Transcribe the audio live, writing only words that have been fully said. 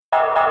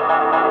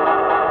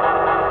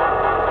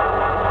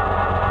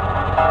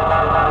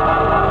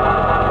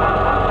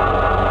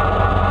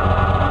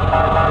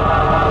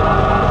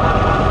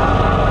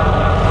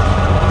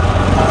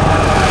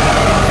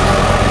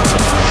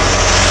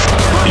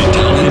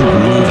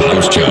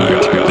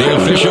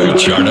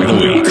Chart of the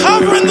week.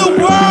 Covering the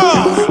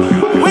world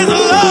with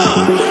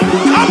love.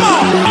 Come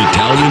on.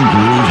 Italian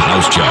Groove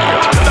House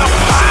Chart. The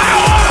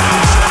power.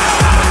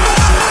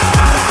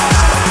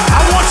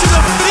 I want you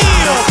to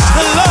feel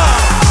the love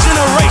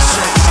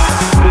generation.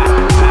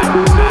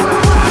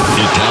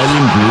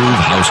 Italian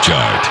Groove House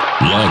Chart.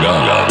 Log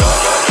on.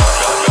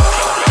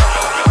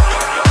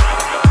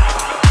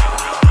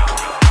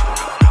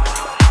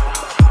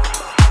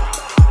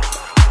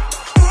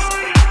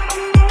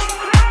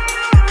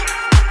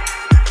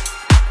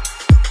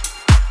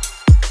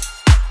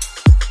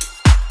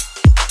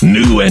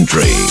 New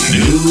entry.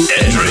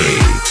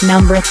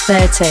 Number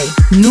 30.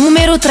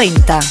 Numero 30.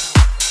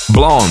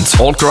 Blonde,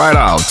 All Cried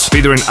Out,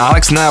 featuring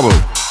Alex Nabel.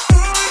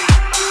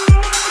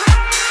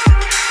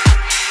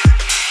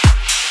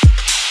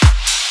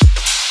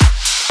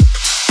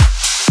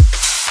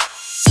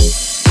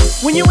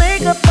 When you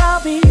wake up,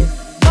 I'll be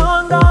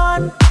long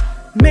gone.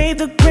 Made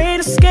the great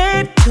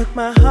escape, took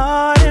my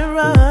heart and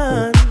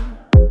run.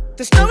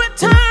 There's no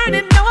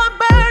returning, no I'm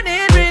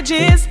burning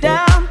bridges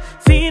down.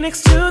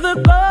 Phoenix to the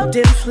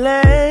golden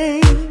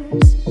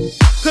flames.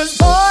 'Cause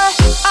boy,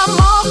 I'm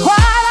all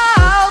cried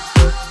out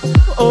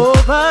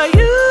over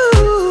you,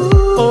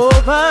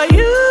 over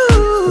you.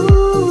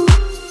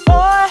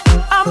 Boy,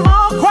 I'm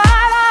all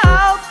cried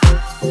out,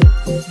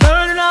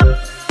 burning up,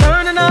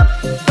 burning up,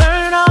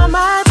 burning all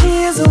my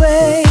tears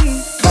away.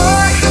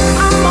 Boy,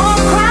 I'm all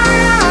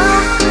cried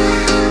out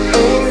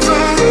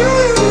over you,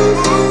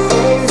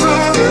 over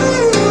you.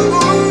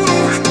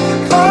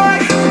 Boy,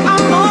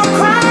 I'm all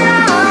cried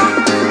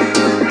out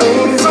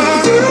over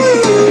you,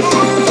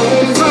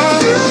 over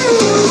you.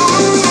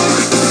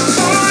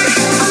 Boy,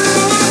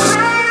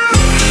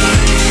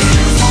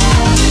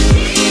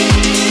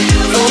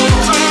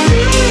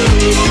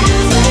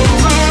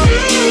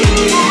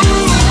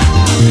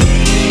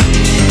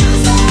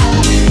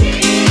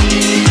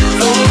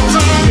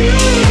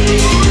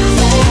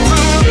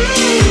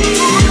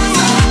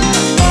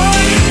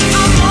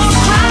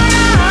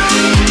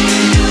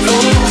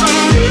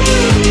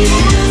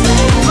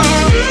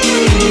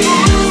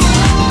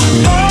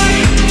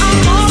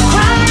 I'm all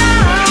cried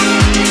out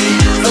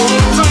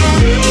over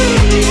you,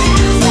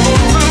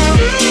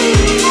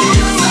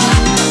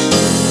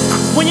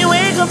 when you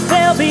wake up,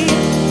 there'll be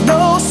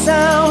no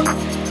sound,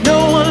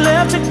 no one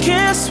left to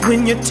kiss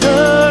when you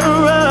turn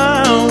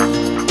around.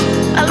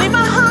 I leave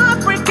my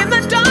heart break in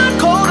the dark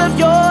cold of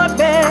your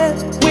bed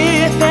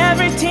with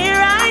every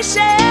tear I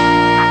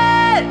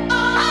shed.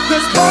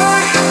 'Cause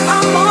boy,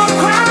 I'm all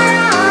cried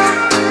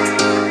out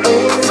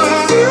over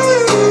you,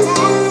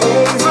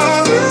 over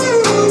you.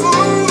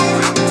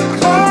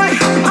 Boy,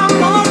 I'm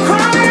all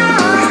cried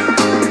out,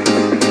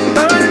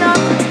 burning up,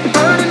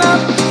 burning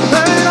up,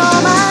 burning all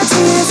my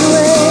tears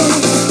away.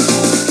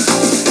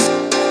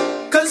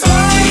 'Cause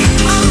boy,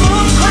 I'm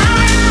all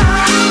cried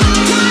out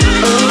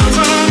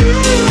over you,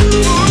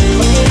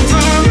 over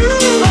you,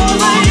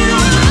 over you.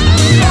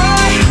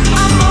 Boy,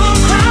 I'm all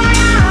cried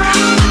out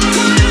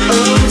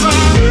over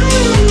you,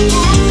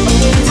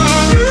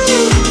 over you.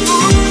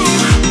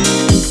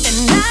 And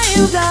now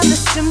you've done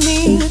this to me,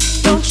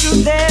 don't you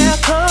dare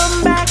come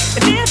back.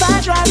 And if I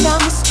drive down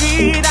the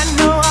street, I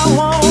know I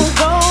won't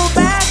go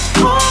back.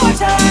 Oh, I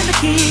turn the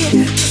key,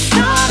 it's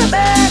not a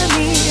better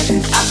me.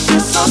 I feel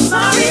so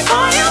sorry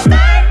for you, baby.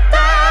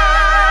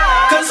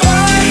 'Cause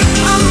boy,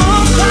 I'm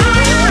all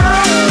cried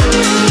out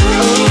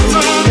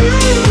over you,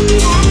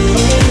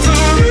 over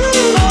you,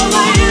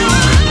 over you.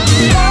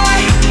 Boy,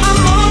 I'm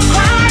all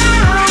cried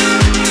out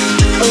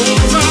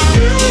over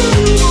you,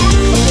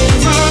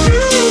 over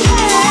you.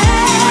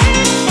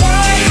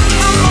 Boy,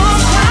 I'm all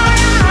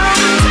cried out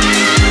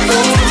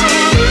over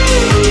you,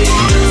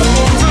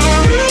 over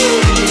you.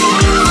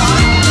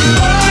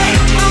 Boy,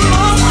 I'm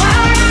all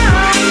cried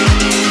out.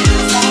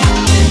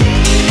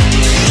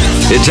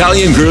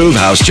 Italian Groove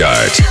House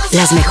Chart.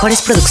 Las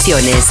mejores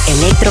producciones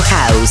Electro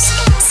House,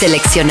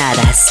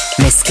 seleccionadas,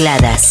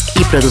 mezcladas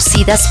y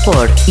producidas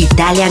por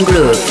Italian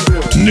Groove.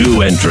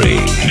 New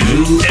entry.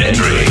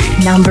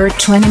 Number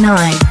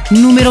 29.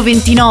 Numero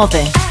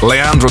 29.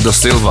 Leandro Da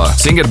Silva,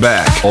 Sing It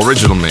Back,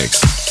 original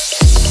mix.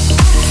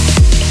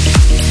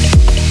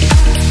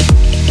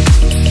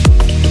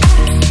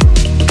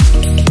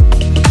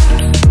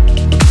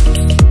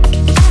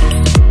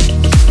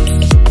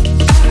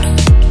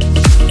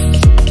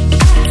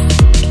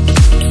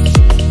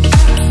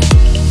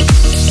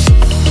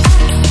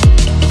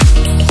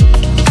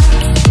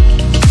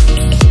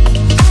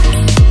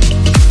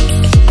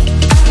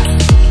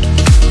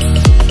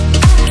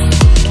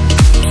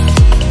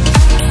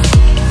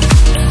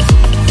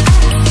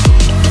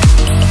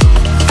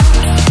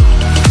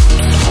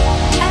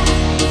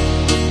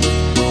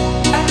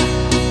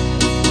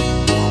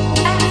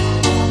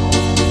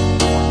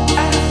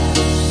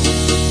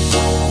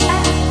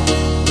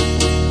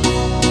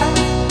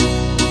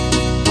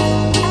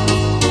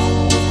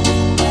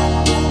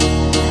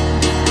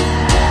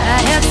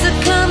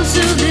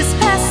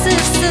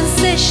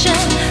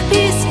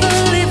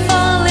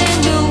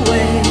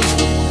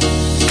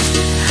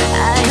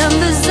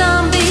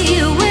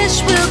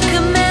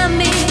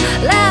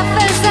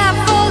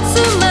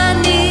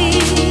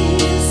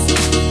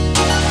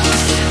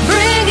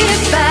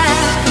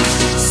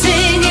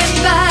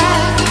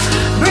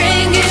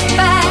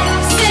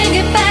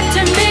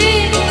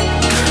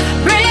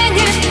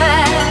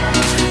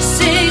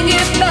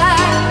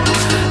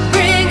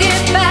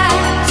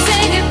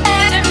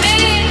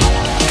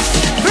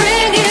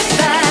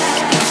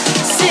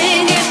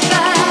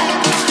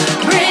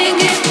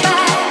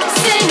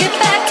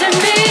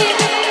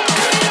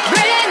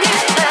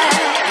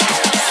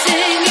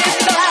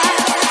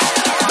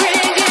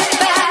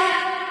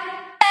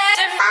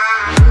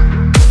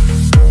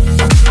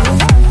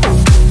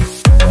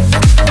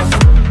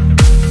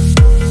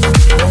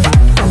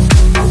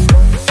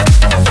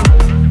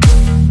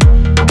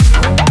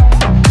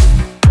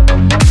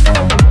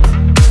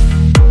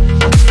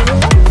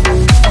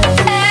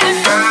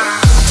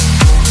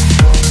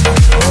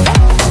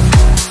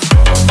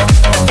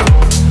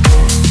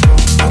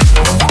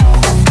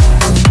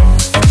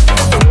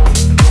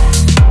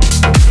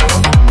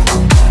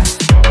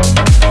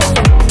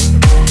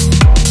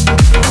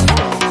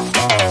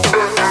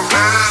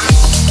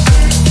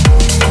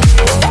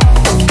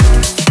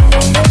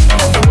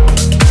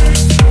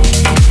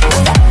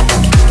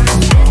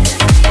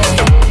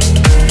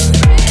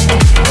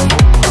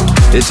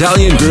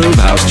 Italian Groove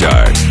House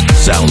Chart.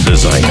 Sound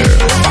designer,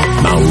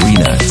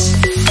 Maurinas.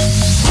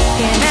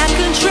 Cannot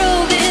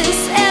control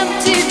this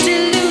empty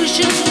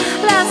delusion,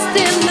 lost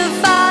in the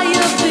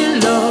fire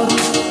below.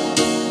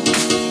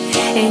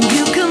 And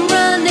you come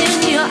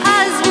running, your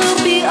eyes will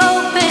be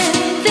open,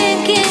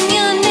 thinking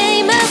your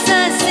name as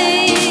I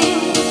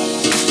sing.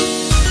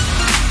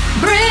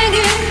 Bring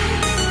it,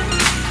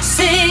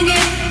 sing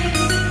it,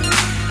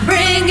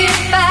 bring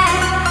it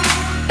back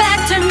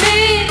to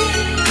me.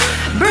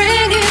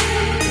 Bring it,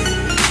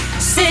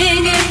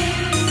 sing it,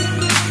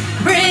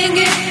 bring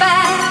it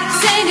back,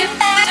 sing it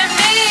back to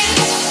me.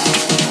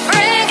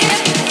 Bring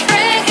it,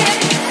 bring it,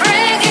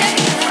 bring it,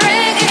 bring it,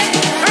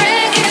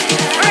 bring it, bring it,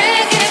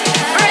 bring it,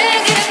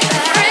 bring it,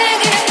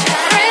 bring it,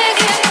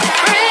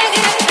 bring it, bring it,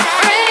 bring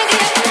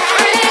it,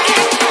 bring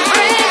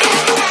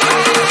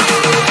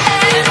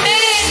it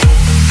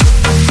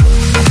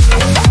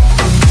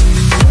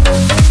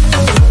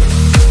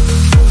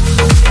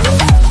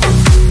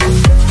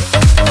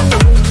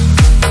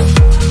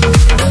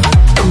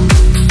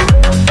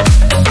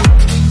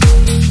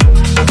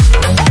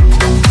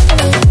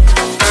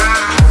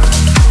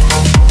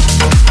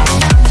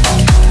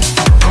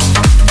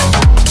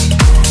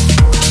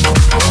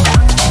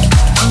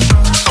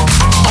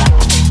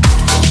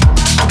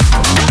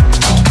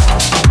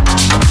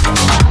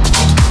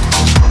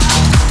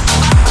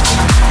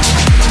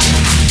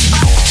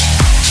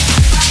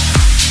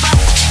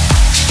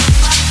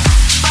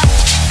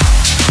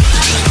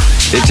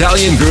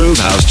Italian Groove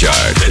House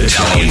Chart.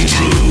 Italian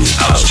Groove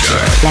House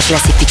Chart. La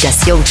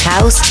clasificación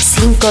House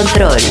sin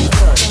control.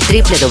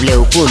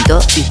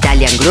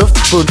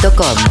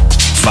 www.italiangroove.com.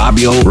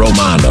 Fabio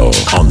Romano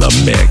on the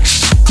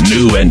mix.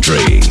 New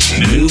entry.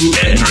 New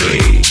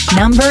entry.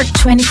 Number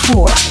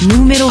 24,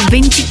 numero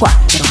 24.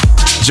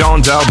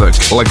 John Dalbeck,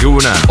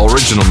 Laguna,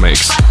 original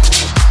mix.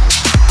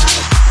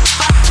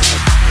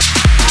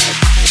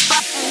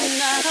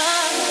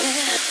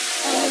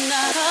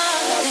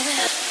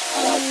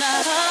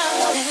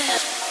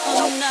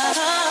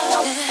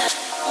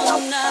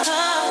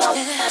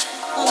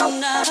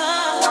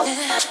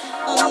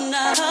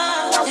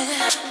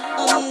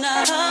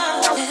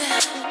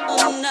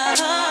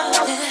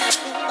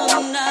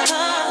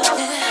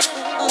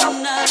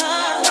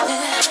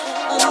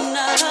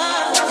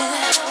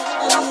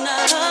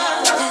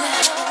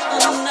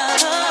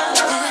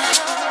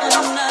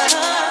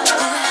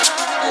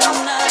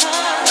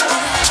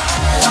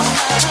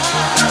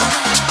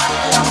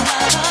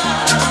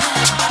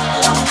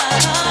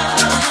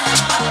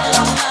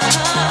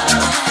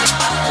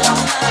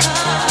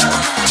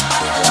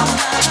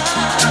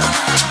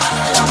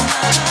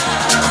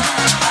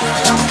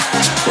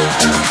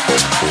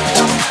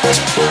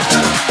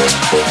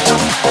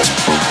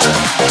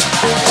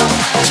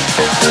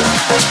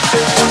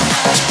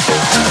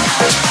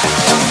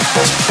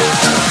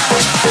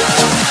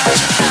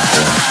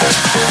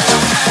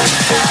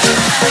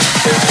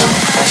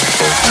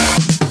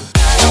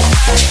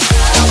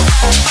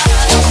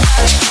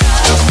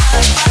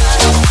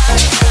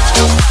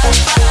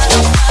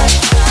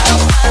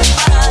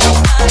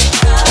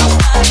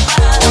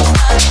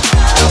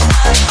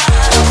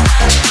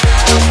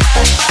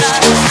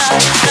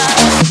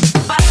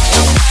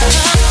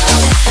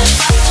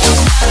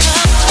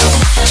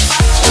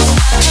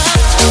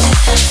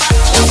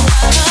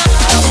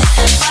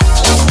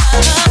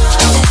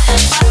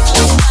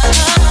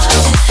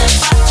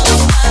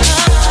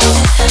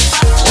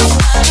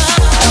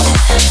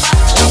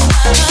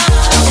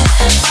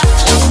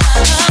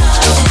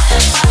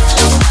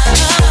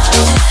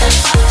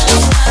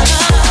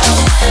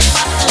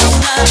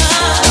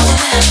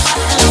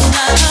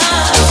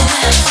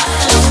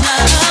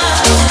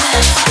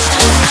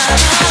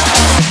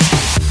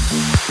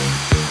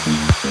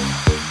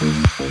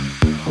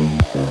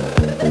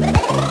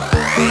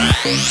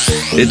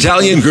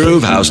 Italian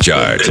Groove House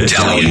Chart.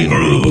 Italian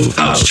Groove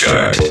House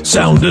Chart.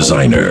 Sound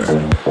designer,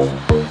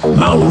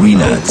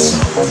 Maurinas.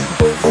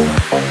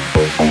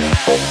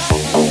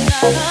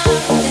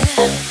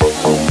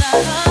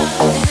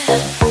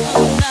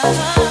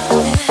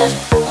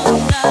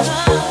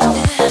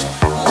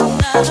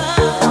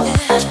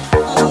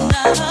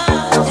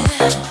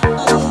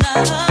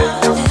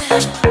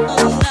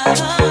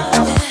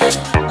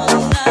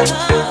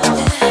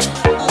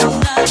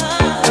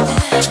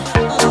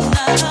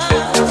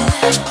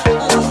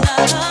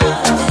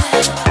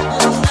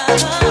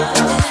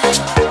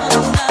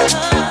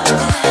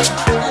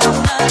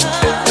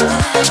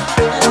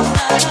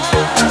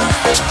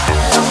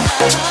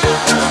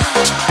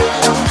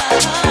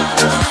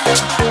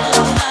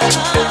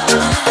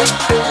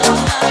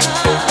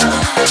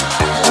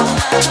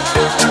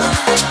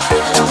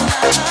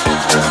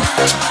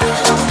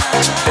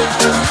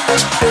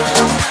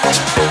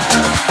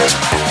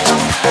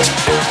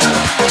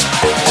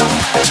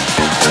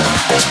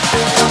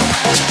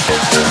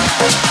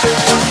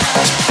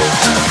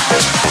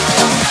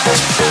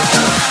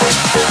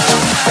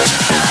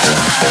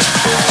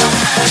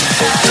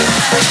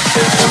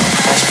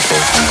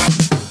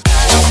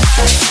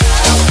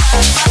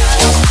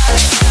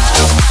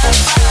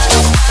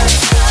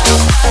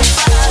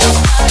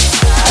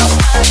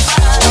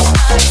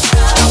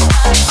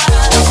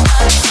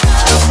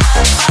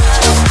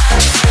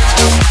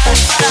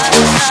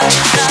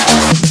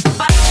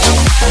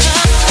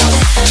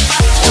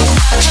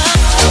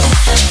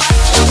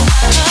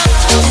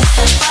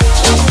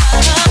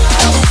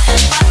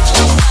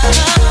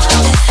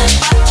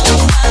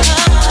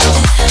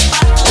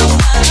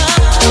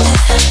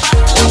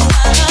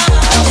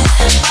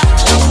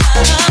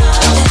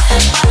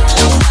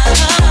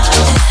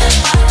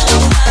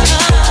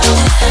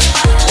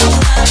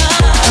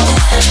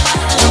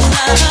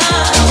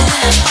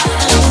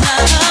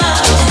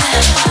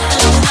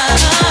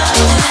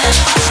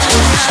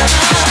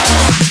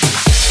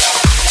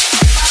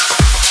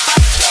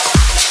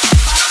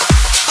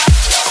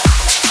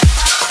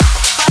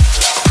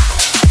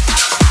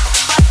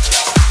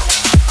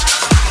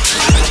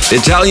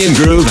 Italian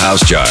Groove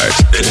House Chart.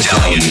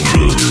 Italian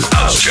Groove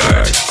House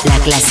Chart. La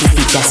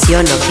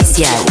clasificación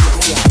oficial.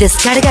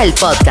 Descarga el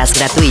podcast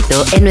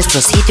gratuito en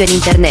nuestro sitio en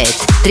internet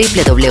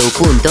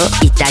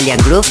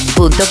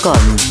www.italiangroove.com.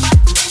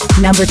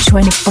 Number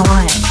 25.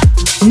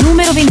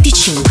 Numero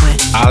 25.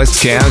 Alex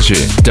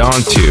Cage,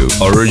 Down to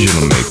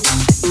Original Mix.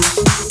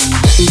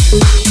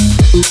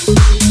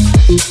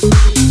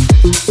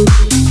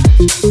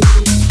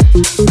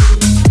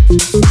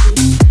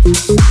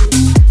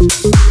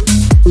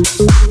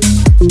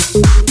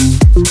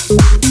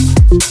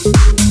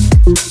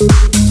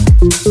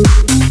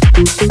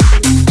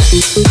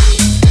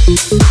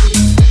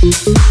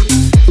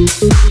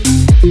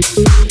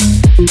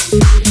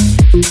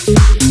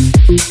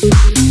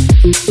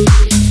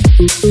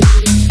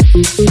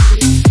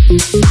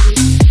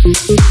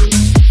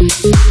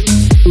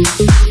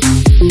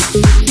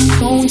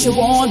 Don't you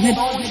want it?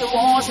 Don't you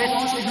want it?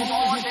 Don't you want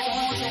it? Don't you want it?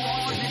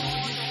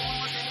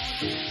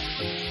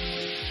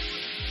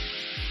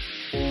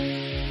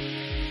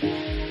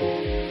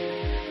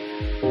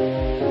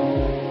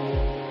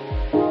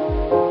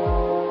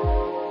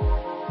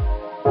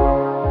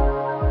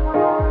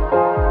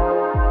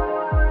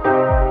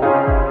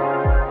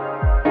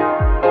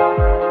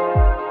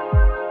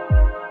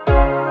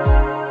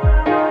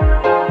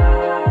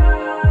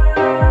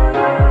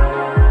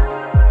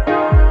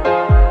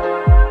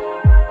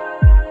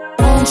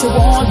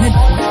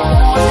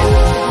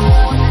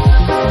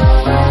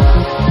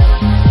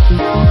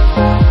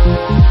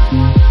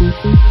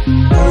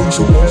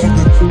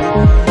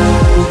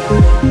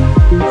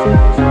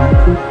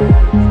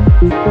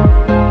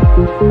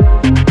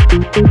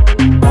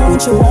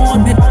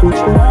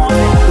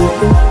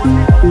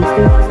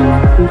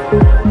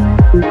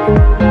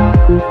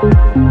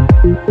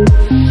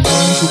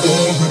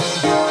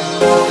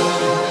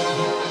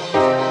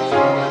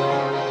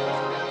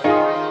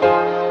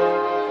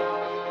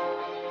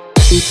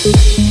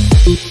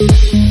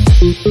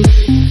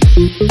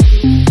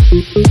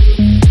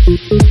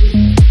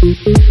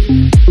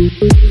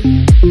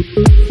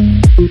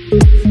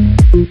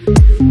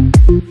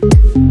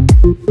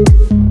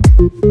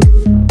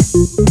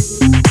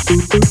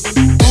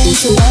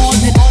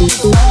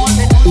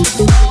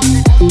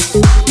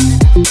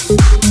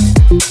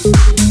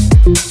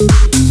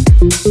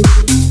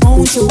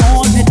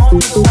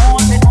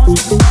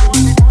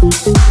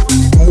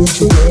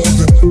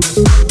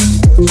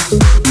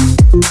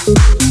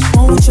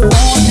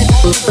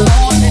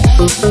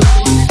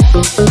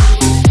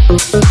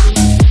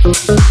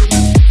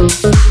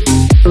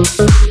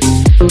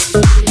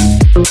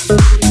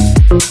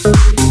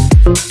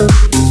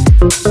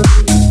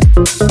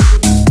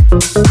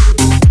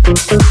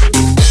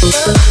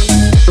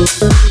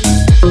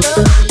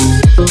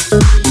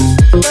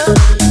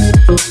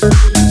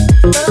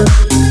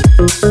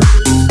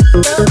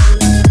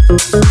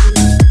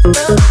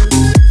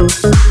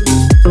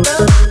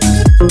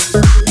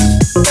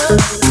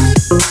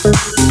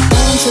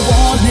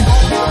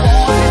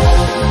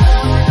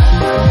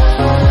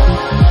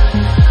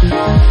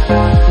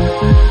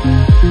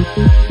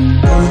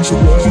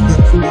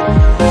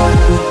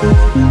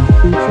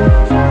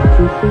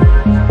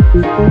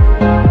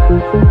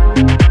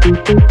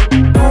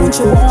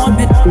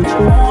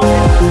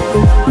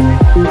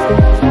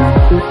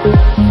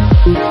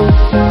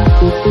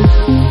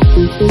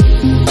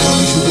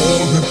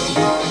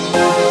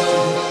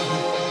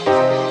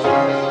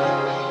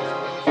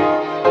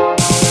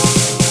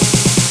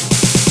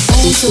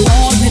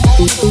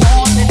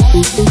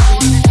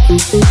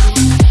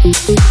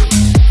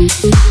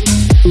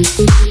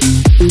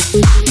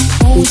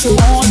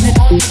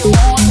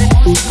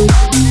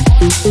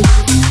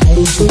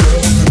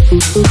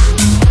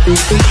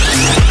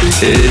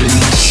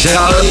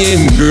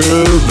 Italian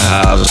Groove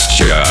House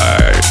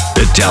Chart.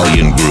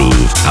 Italian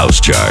Groove House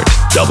Chart.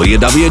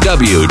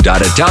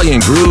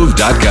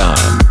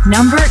 www.italiangroove.com.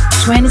 Number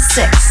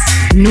 26.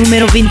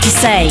 Numero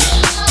 26.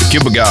 The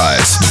Cuba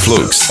Guys, The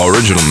Flukes,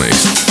 Original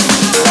Mix.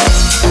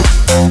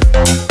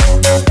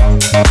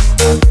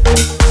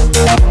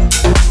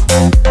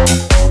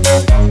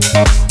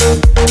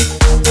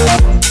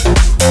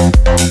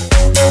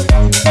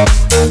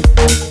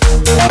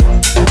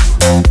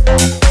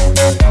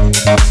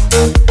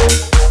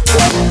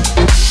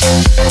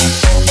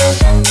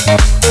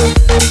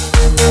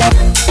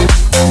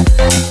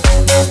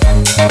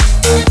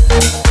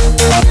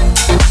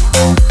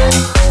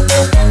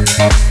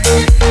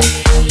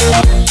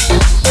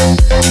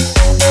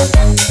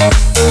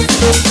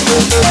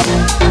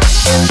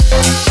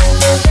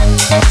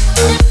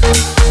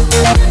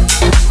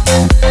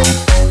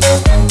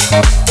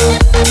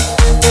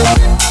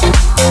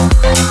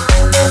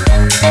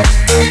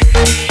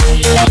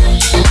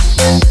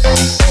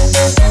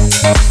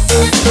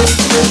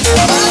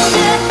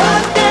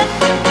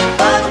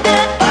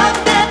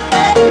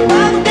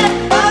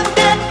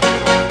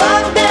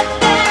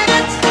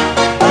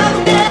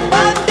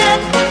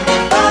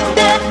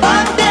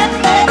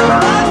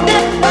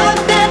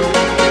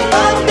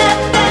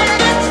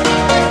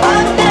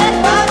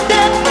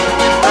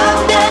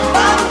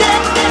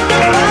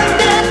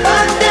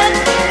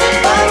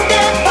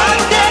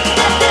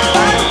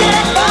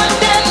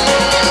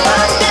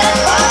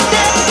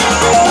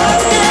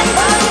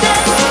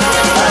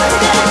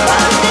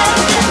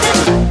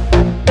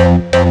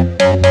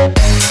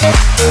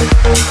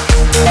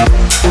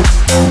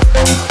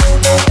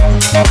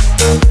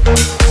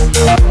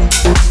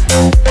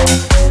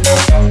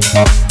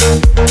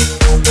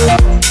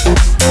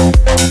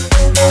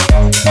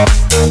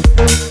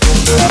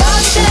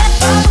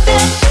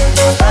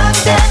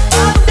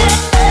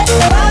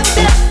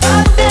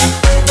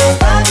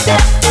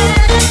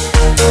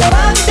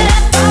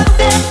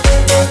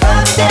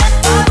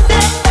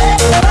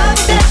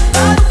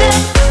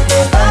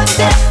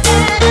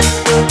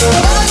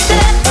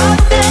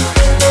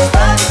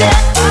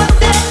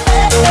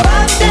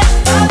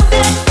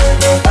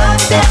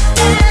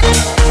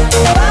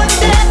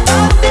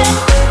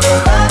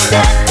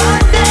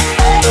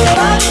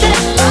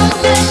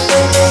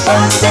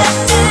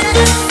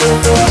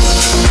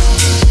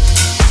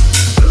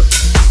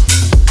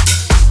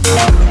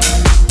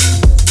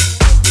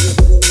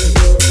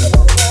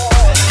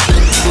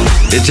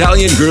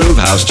 Italian Groove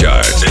House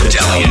Chart.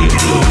 Italian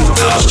Groove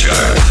House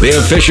Chart. The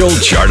official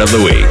chart of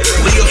the week.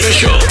 The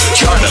official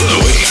chart of the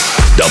week.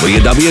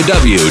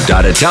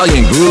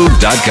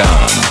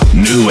 www.italiangroove.com.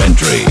 New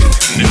entry.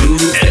 New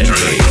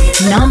entry.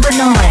 Number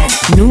 9.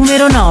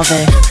 Numero 9.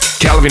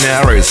 Calvin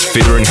Harris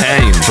featuring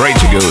Haim, Pray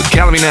to Good.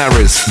 Calvin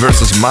Harris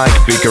versus Mike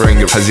Pickering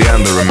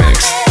Hacienda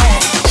remix.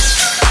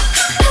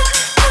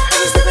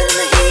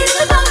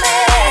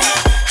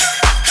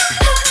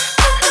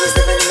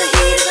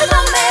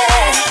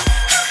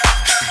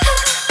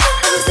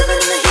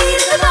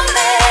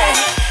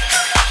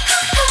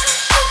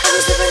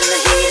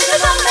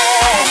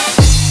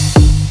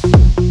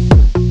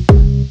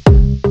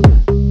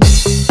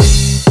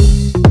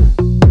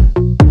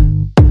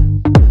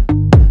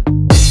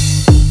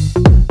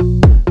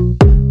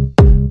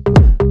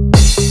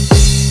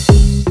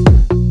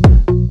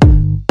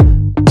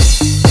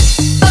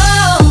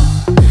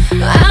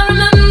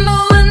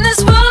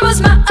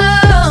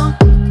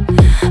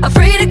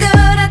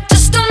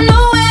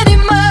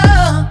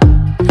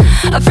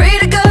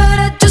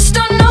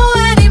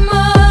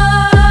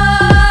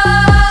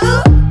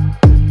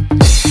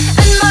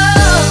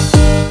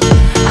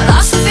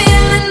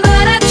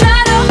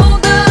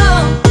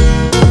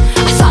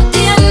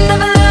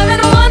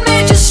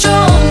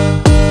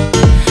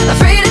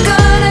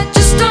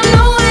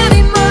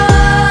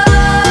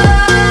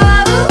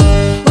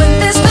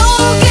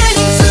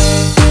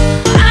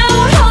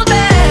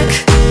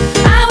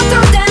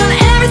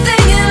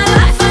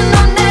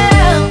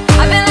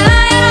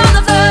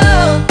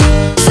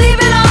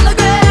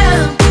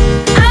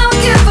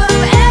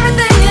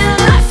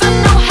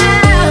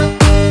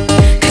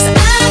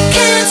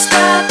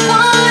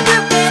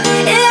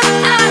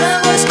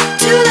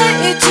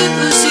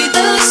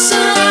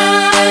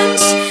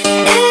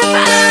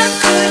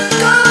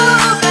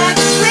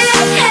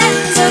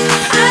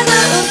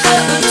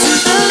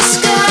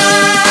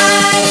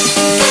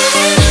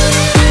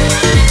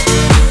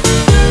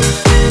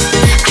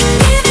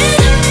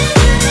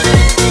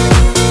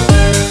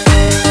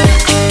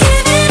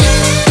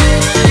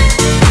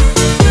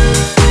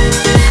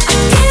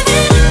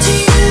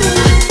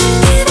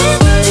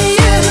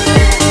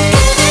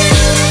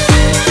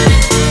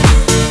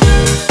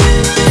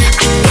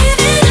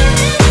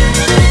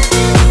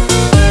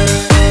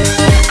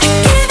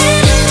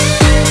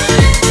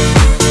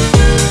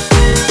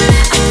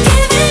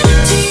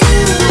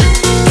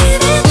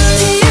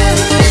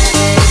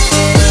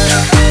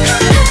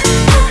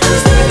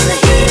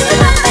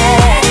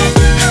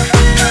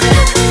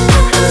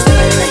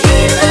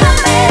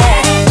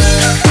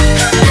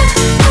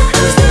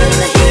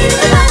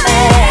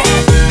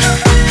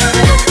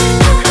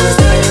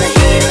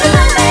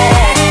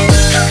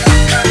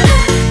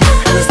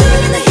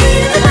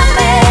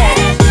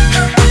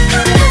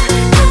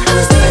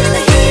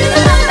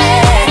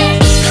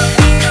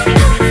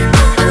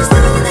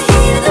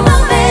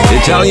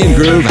 Italian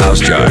Groove House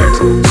Chart.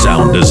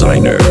 Sound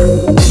designer,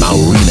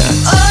 Maurina.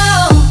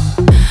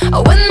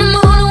 Oh, when the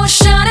moon was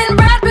shining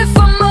bright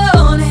before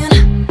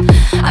morning,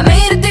 I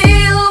made a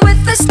deal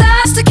with the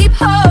stars to keep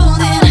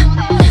holding,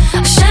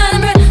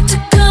 shining bright to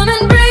come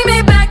and bring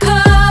me back home.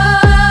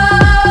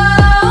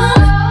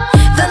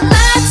 The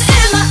lights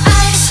in my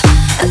eyes,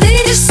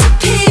 they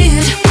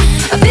disappeared.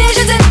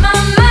 Visions in my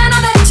mind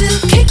are there to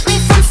keep me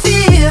from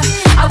fear.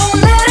 I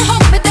won't let it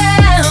hold me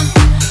down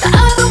the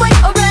other way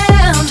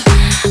around.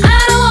 I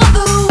don't want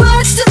the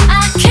words till I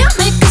can't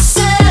make a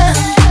sound.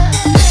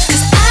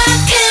 'Cause I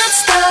can't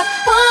stop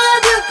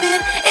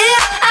wondering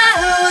if I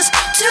was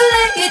too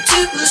late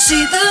to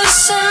see the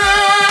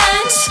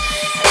signs.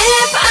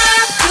 If I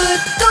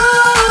could go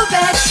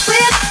back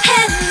with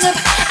hands up,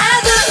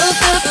 I'd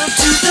look up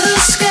to the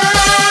sky.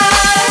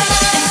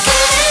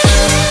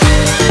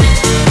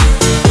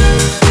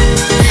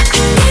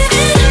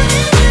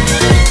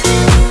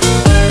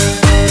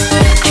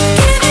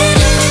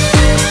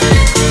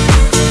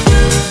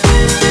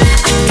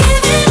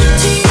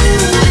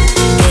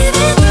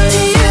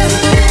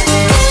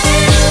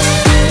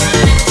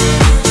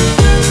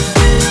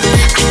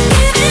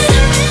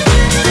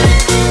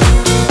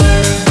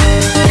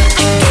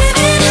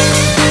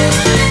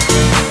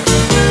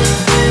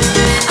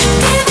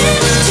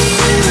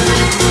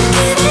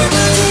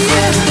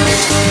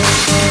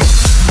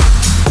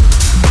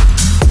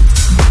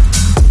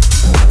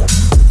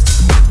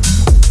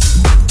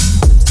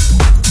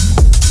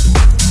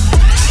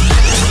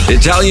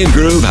 Italian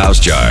Groove House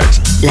Chart.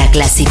 La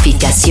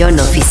clasificación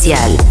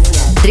oficial.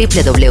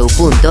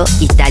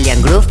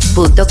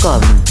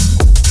 www.italiangroove.com.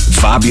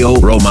 Fabio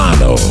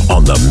Romano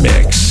on the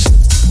mix.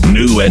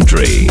 New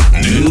entry.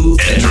 New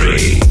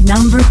entry.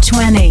 Number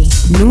 20.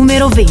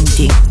 Numero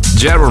 20.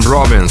 Jaron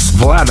Robbins,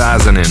 Vlad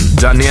Azanin,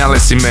 Daniele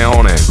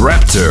Simeone,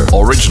 Raptor,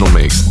 original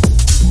mix.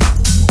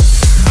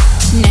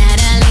 Now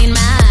I laid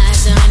my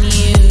eyes on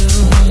you,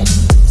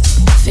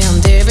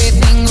 filmed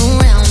everything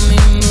around me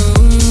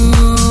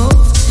move.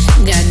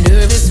 Got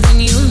nervous when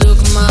you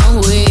looked my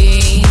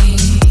way,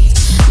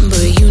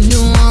 but you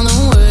knew all the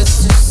words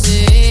to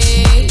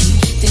say.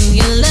 Then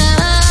your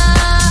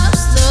love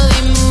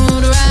slowly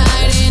moved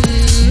right in.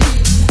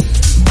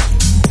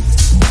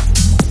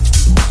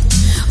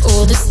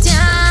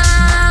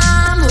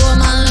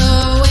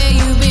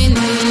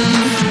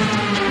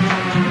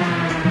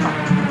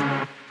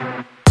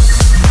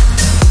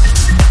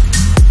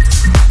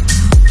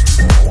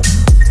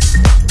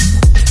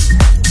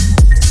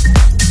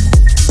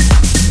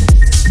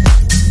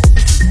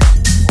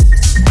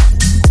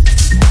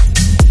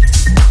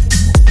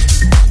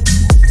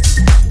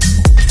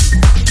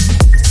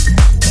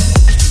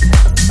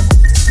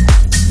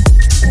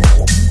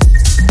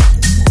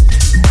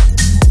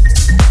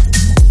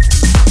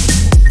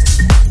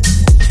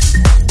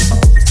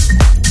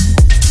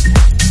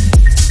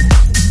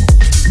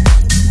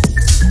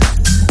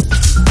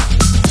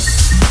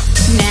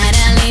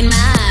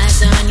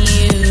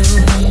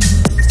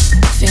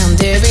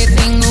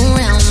 everything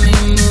around me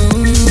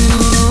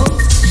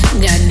move.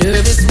 Got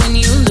nervous when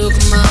you look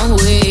my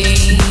way,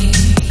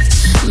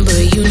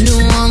 but you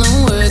knew all the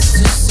words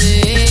to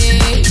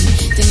say.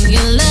 Then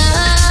your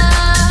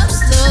love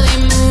slowly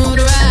moved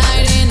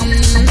right in.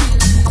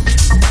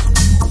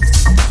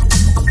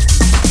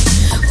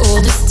 All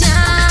this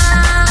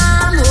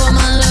time, oh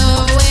my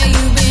love, where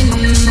you been?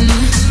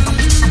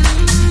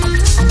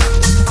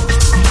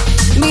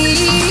 Me,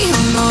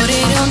 amore,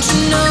 don't you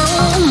know,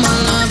 my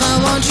love, I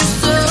want you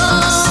so.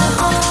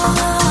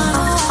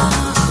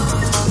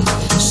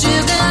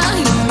 Sugar,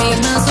 you make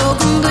my soul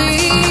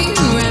complete.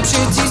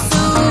 Rapture tastes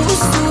so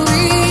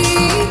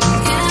sweet.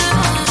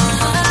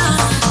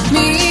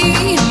 Me,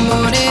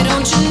 amore,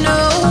 don't you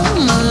know,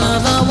 my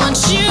love, I want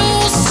you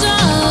so.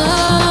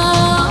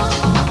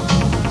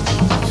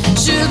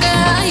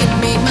 Sugar, you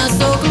make my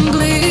soul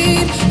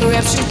complete.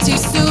 Rapture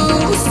tastes so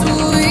sweet.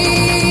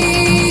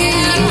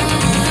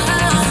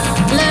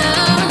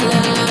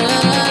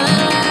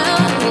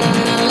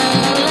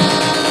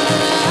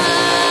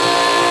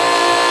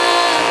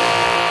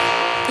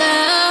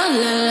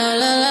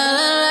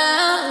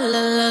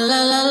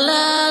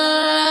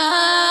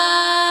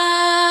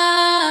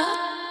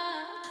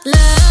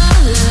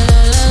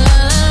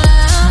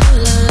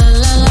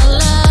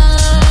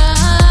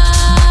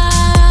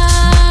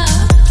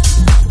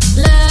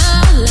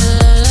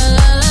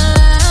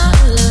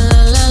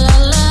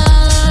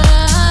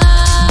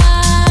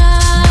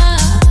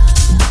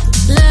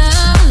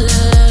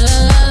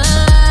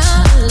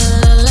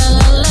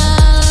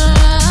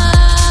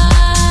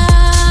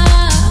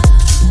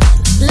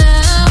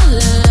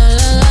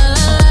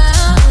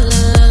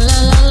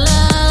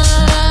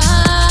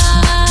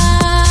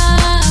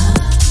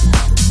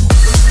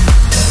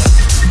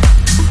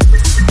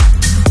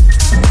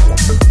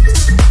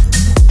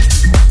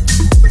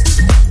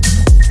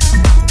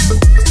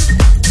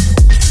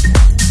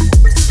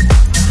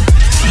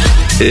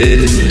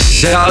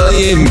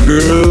 Italian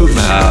Groove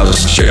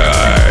House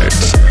Chart.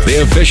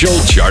 The official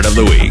chart of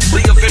the week.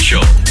 The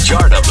official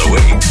chart of the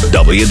week.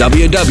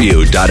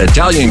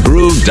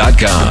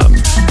 www.italiangroove.com.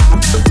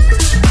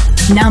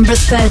 Number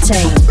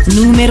 13,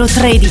 numero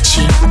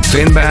 13.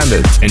 Finn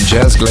Bandit and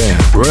Jazz Glenn,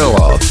 Real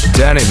Love,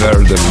 Danny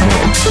Verde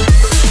Remix.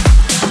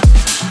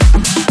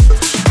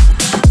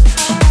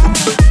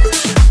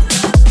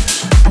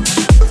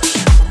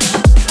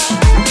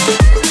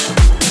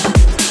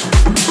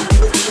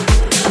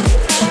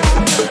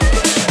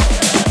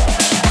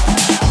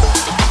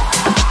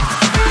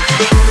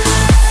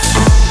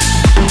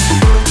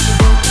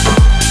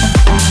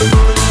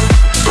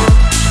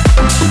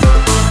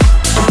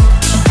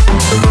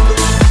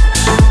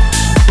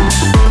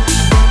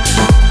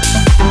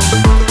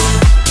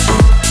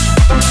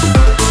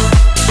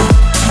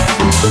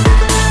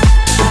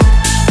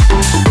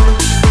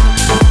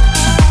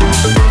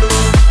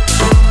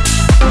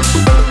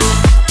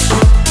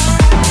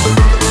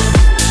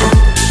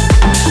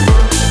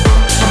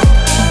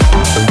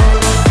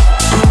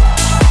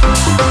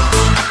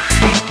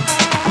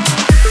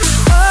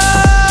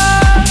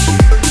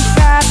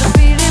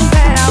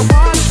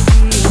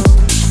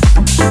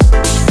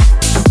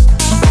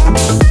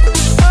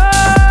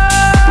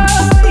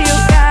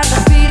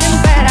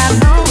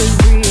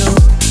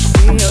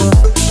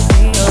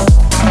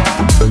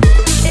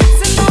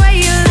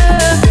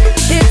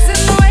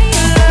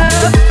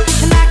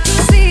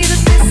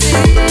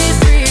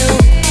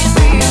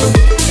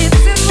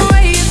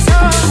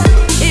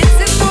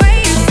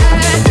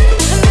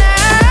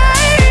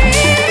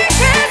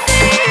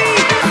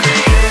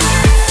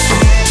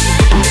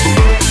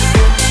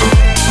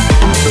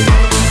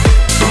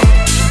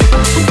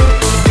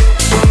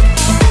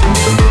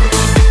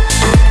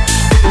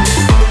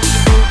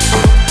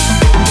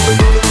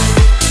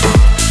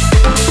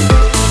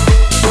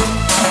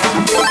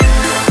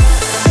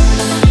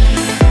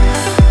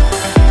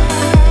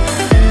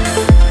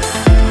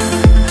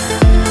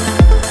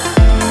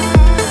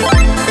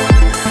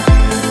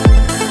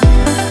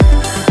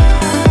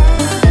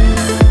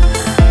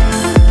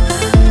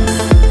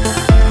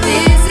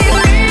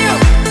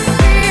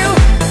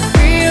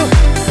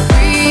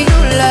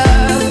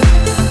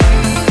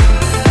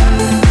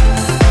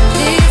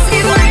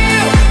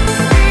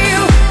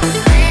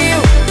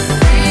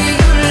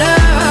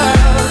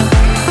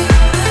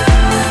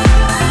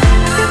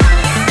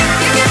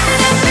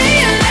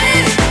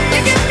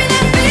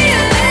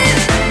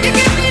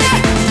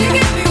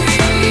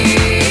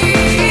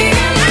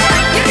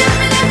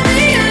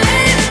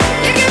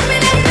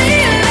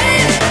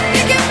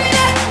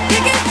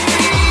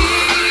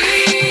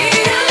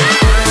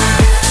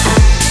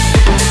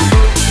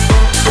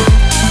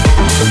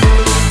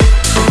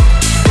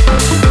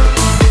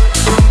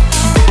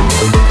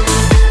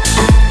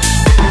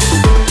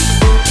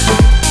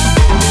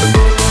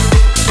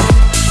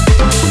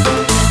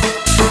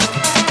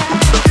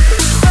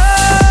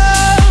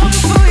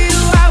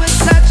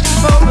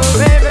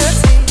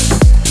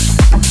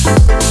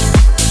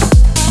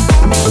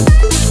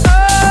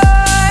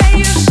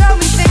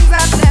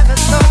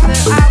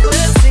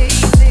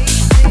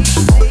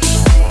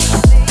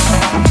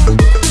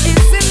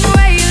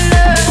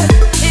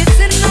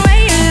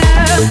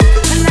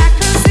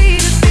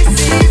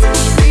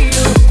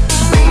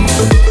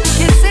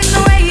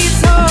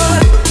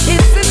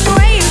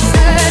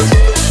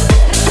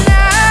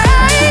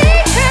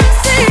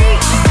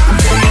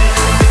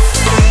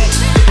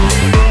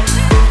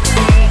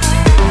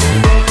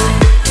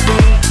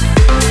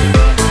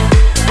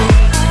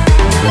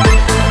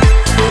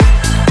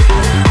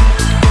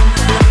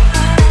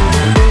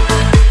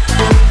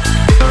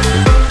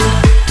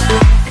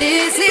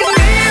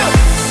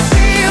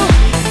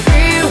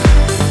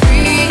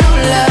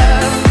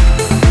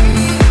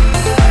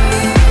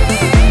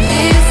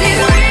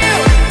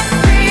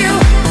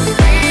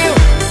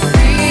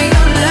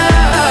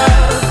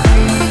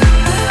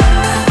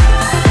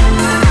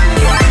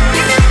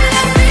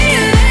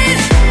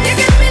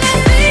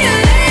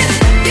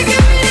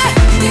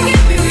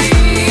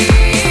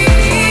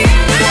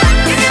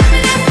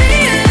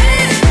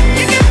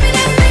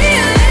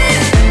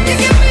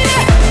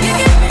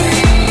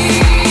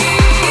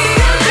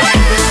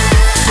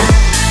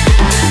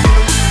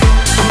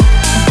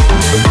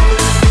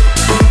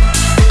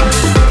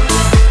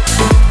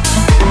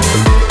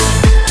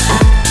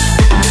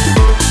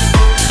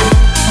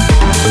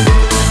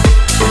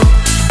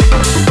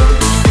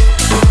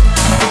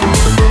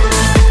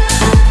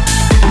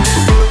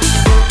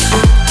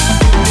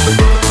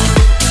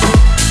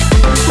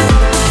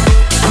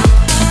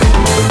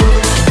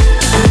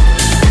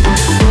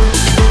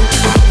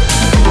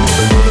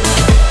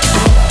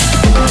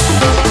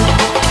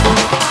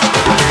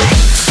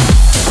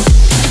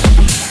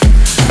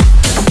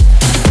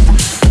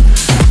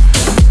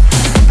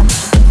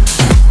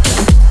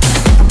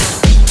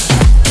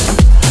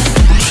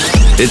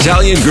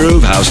 Italian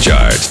Groove House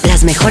Chart.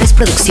 Las mejores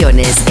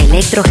producciones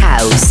Electro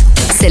House,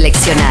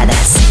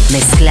 seleccionadas,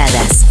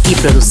 mezcladas y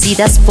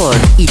producidas por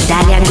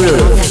Italian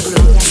Groove.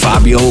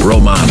 Fabio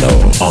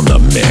Romano on the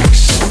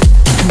mix.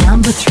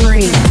 Number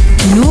 3.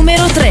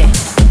 Numero 3.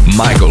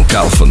 Michael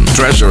Calfan,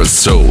 Treasure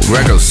Soul,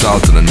 Gregor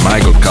Salton and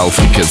Michael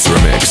Calfan Kids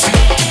Remix.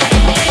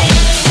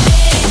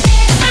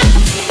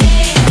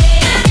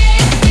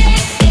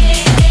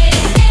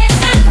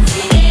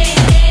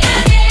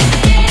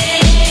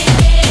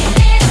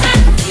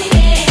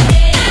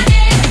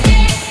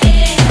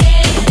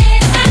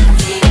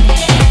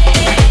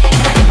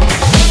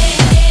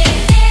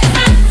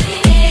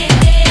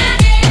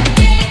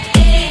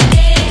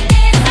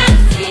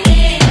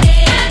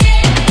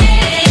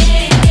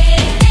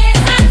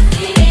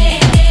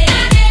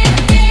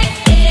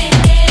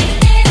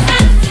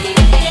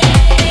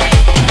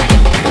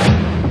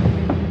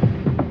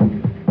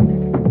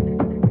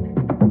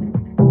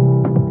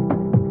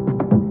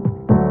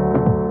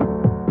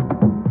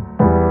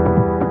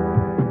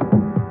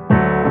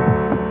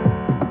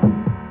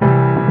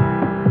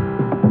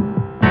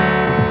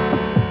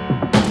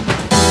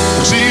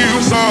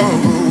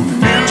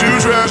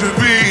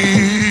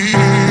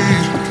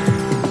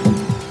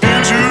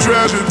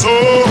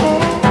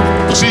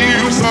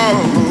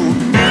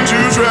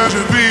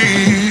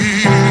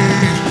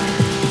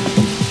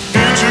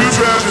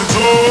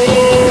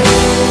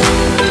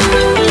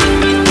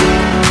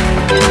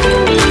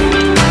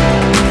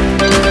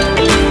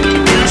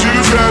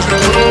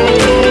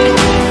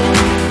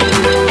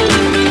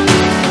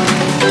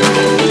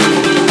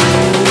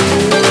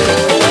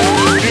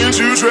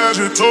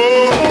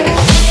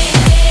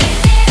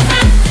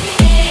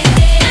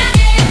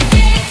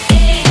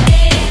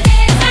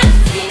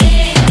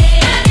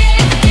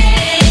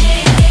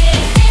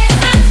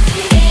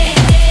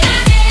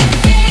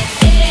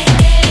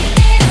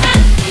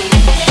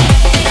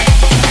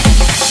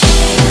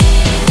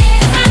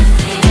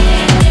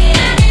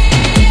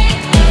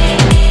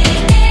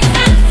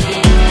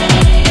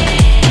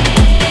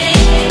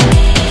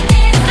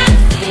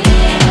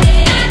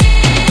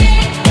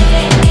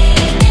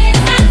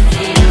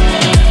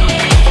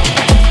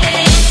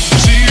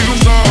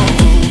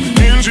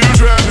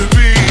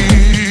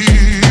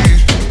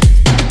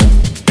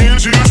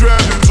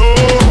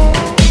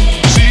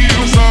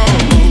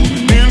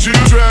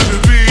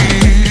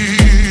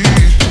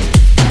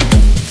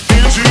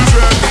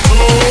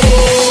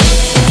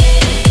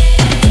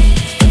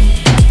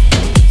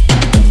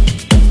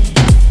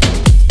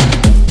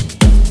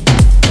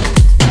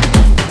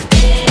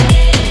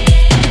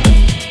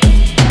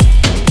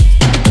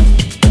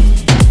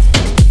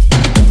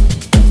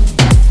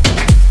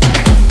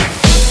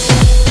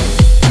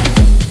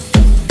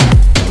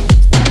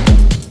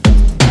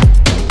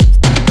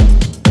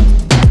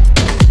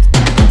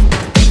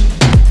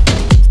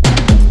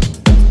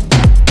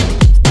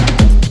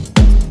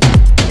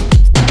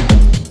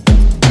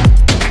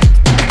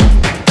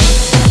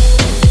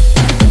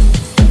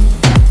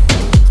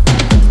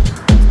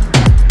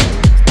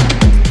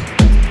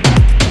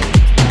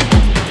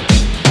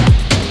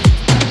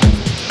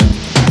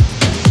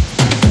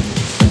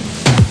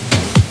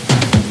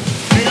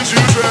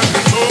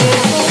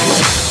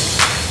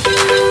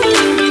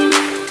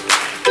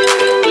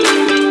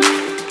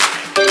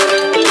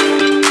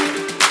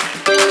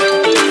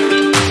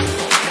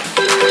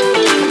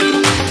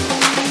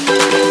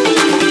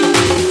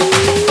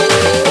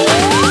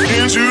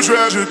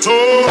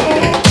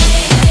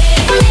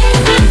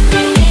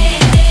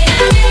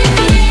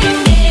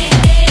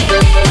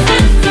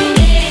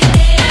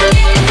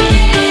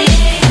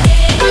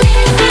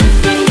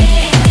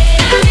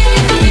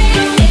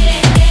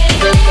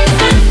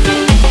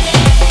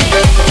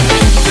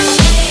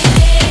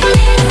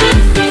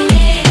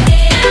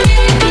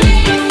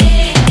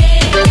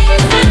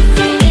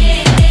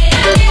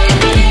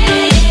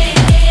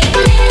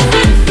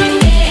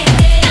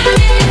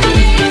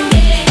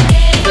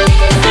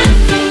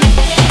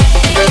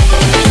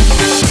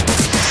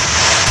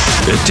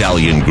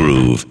 Italian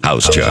Groove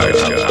House Chart.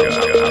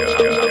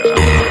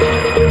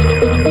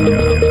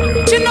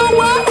 You know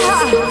what?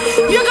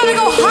 You're gonna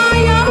go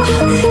higher,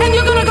 and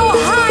you're gonna go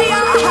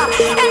higher,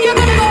 and you're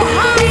gonna go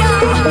higher,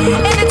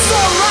 and it's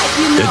alright,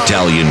 you know.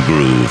 Italian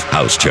Groove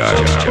House Chart.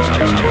 You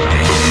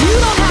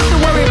don't have to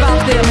worry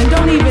about them, and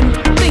don't even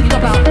think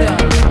about them.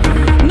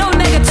 No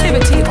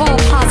negativity, all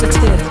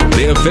positive.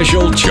 The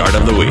official chart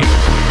of the week.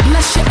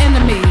 Bless your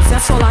enemies,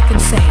 that's all I can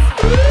say.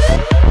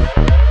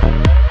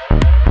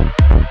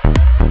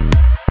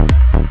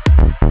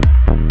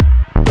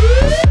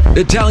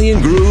 Italian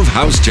Groove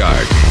House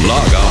Chart.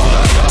 Log on.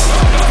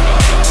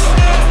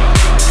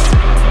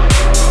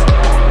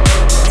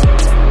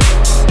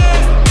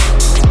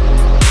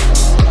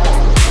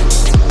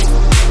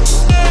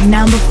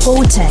 Number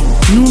 14.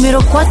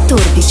 Numero 14.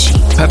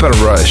 Pepper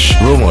Rush,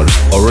 Rumors,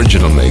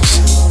 Original Mix.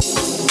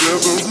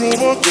 There's a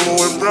rumor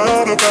going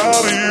round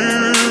about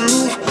you.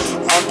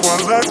 I'd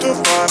quite like to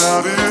find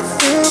out if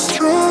it's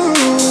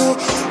true.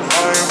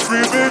 I am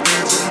free, baby,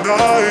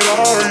 tonight,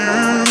 are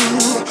you?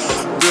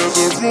 There's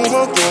a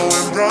rumor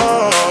going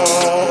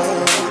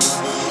round.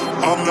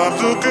 I'm not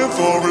looking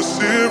for a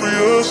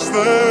serious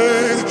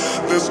thing.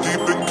 Let's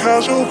keep it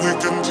casual, we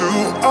can do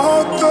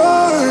our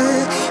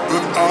thing.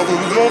 But I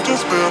would love to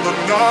spend the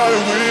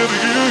night with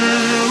you.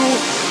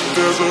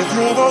 There's a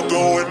rumor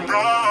going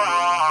round.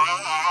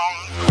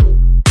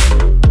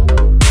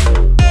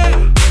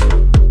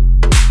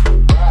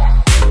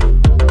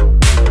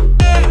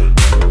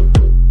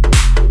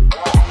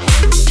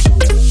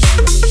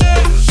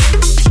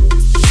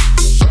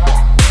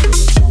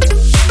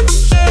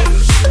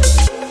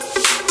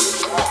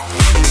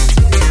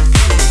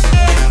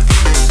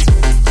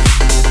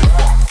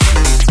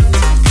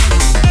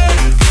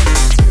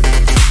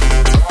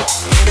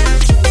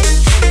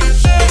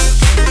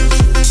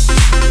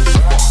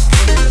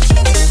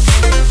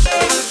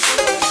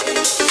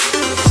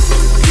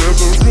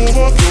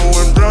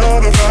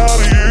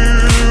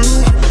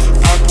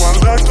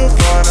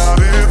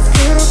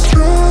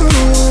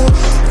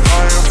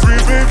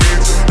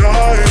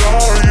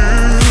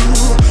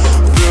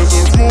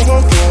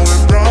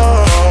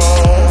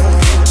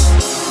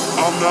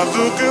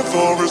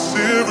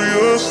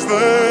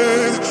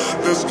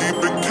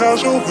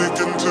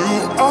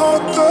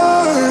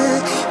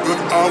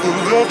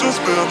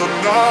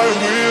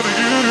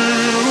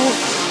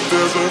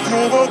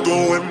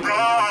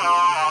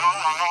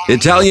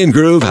 Italian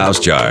Groove House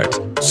Chart.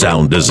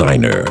 Sound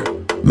designer,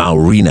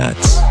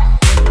 Maurinats.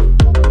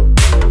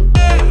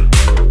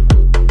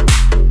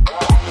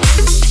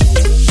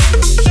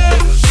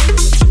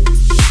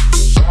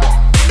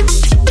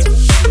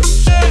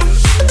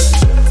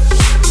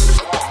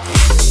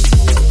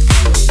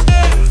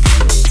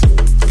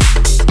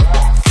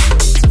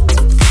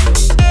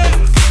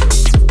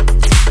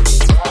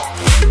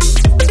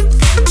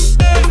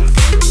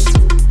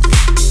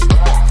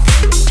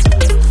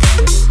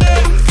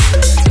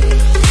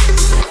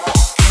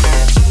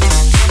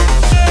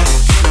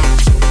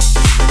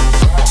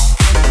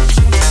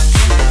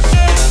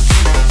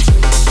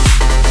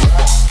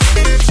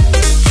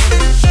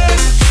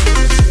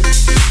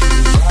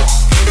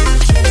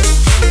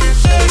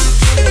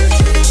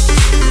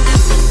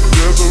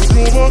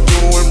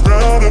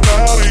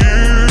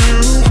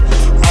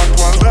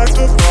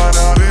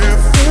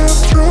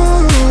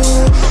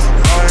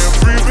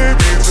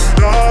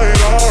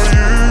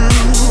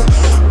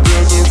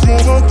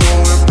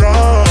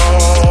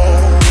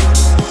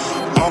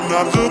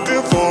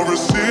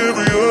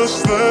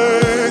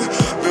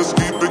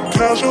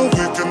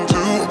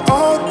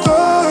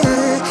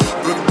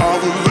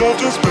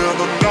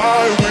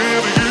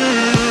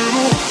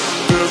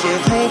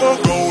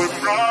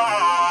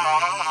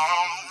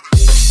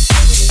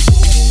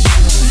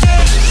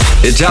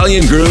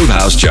 Italian Groove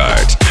House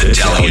Chart.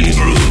 Italian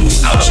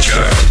Groove House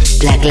Chart.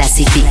 La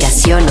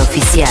clasificación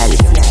oficial.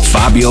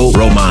 Fabio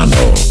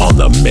Romano on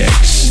the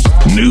mix.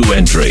 New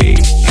entry.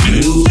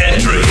 New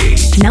entry.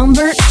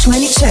 Number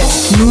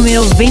 22.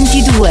 Numero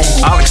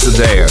 22. Alex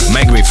Adair,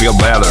 Make Me Feel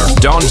Better,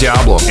 Don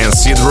Diablo and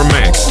Sid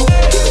Remix.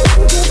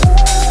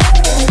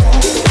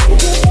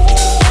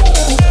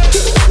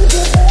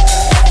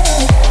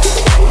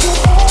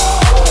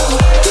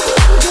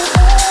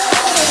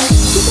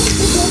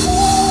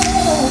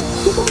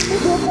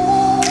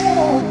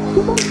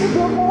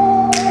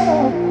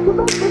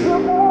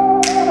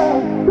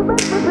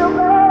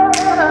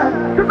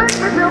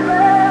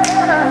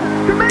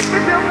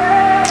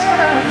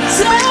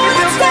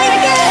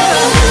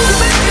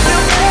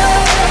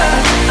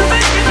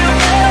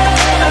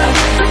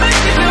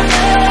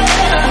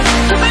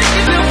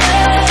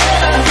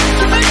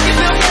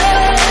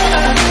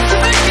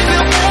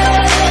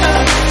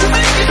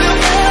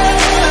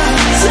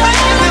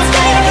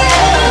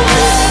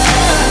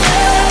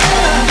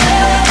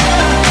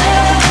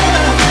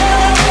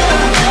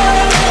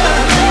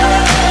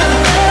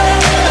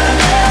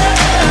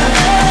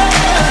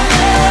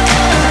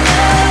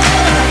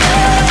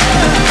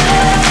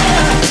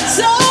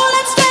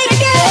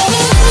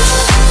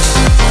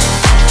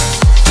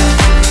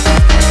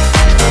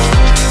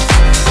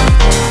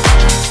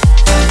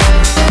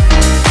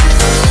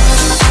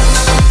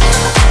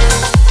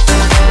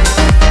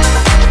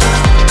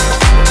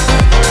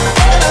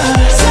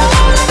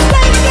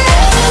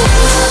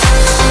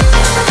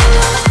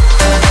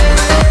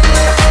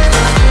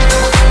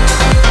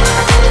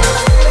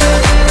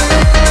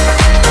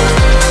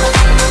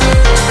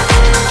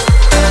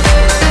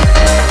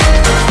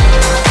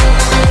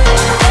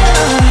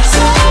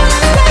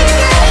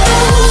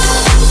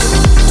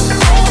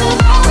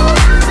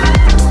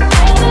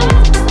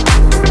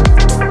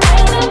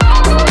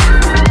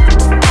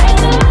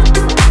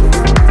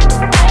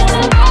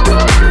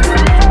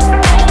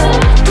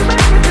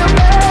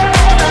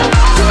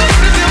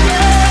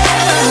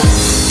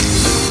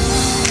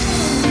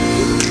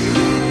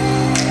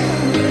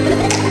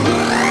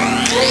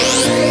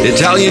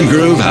 Italian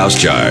Groove House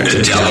Chart.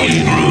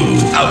 Italian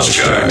Groove House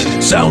Chart.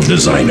 Sound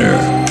designer,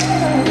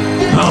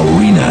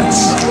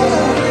 Maurinats.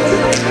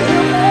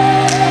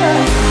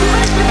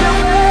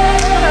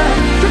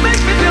 To make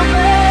me feel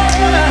better.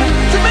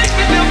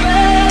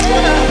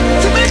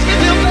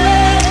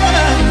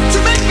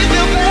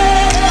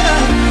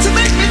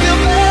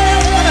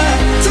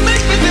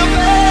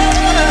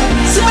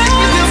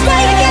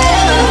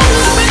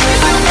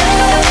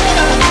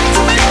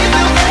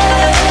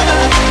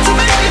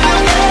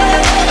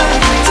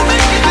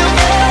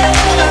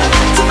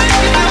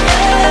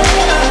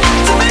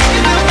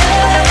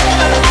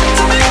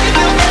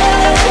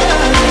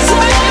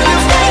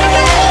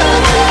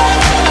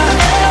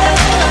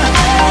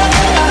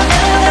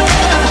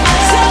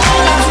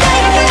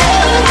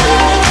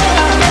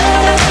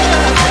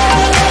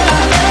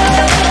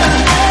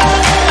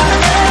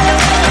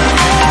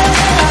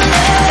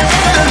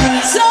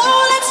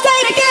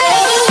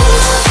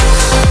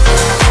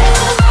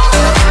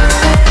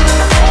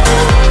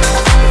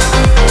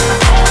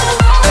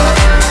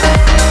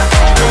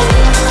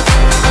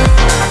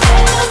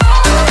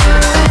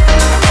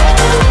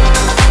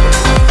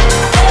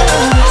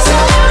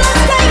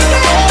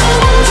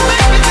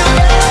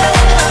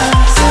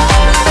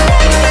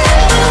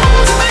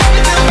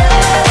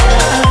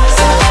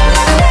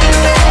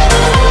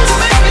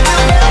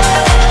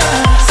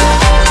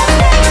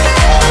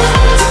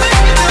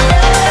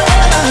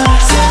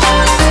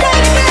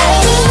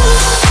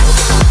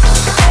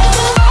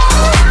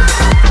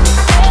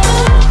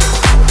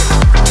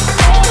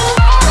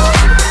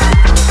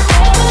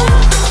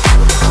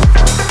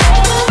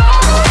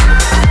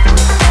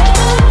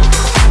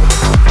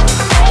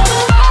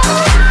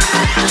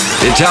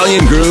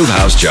 Italian Groove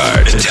House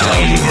Chart.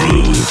 Italian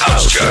Groove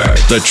House Chart.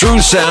 The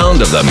true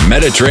sound of the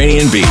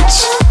Mediterranean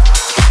beats.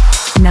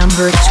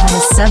 Number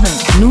 27.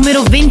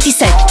 Numero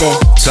 27.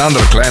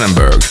 Sandra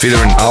Kleinenberg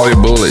featuring Ali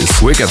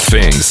Bullies, Wicked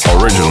Things,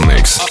 original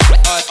mix.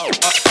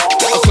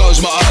 I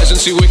close my eyes and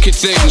see wicked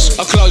things.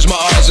 I close my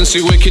eyes and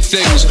see wicked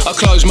things. I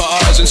close my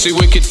eyes and see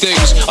wicked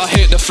things. I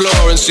hit the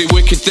floor and see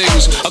wicked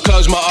things. I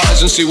close my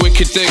eyes and see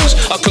wicked things.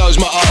 I close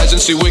my eyes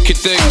and see wicked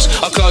things.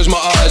 I close my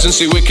eyes and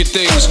see wicked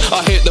things.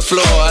 I hit the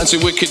floor and see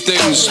wicked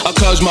things. I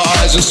close my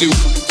eyes and see.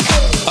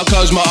 I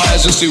close my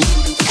eyes and see.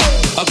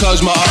 I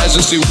close my eyes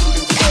and see.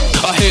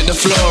 I hit the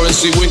floor and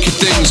see wicked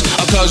things.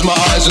 I close my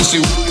eyes and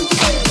see.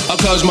 I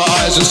close my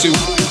eyes and see.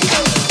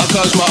 I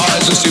close my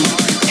eyes and see.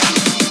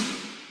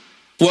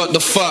 What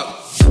the fuck?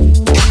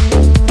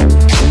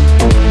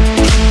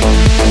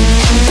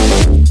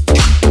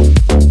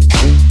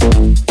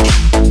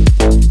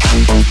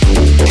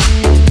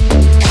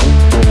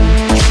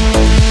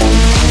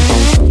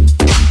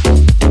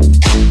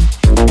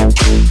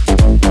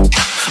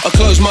 I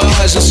close my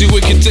eyes and see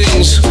wicked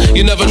things.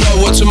 You never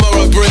know what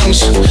tomorrow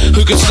brings.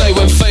 Who can say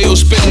when fate will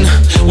spin?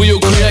 We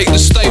all create the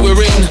state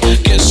we're in.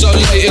 Get so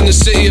late in the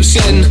city of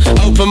sin.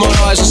 Open my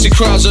eyes and see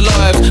crowds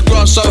alive.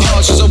 Grind so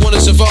hard since I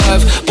wanna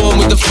survive. Born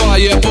with the fire,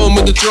 yeah, born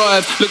with the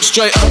drive. Look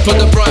straight up at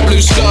the bright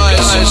blue skies.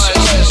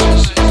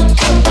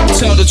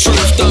 Tell the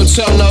truth, don't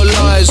tell no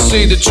lies.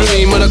 See the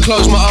dream when I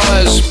close my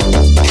eyes.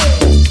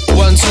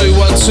 1, 2,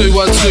 1, 2,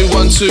 1, 2,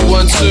 1, 2,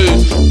 1,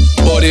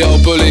 2. Body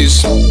old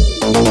bullies.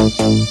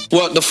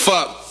 What the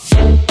fuck?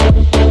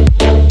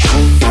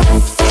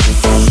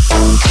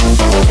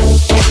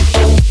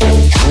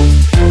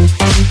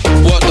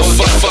 What the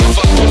fuck?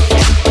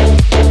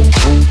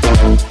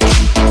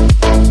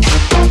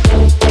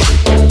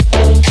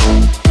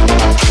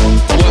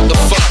 What the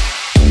fuck?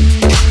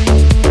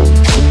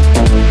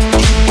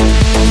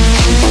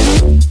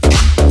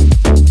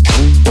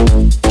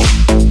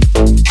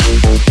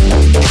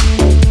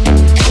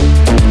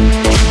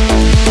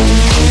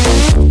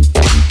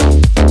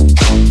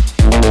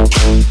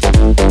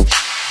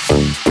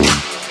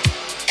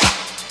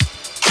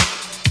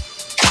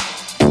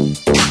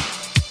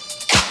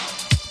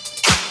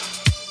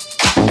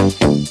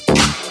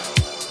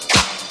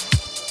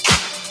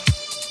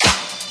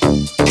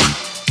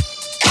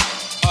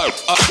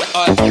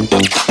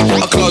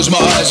 I close my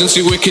eyes and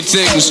see wicked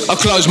things. I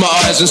close my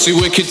eyes and see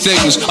wicked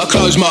things. I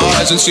close my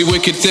eyes and see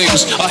wicked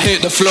things. I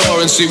hit the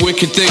floor and see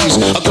wicked things.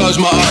 I close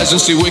my eyes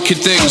and see wicked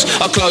things.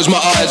 I close my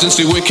eyes and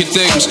see wicked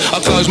things. I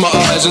close my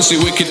eyes and see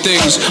wicked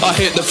things. I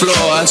hit the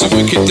floor and see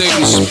wicked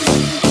things.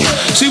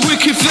 See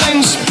wicked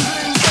things.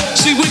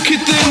 See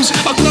wicked things.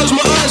 I close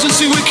my eyes and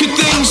see wicked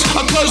things.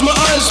 I close my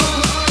eyes.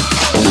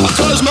 I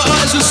close my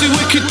eyes and see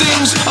wicked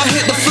things. I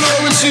hit the floor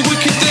and see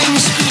wicked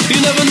things.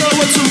 You never know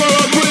what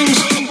tomorrow brings.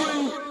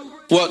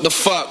 What the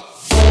fuck?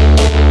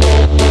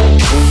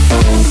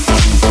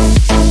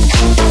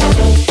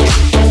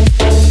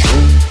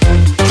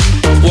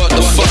 What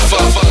the fuck?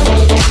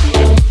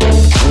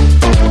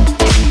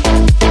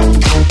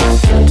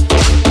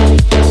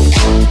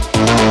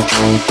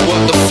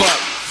 What the fuck?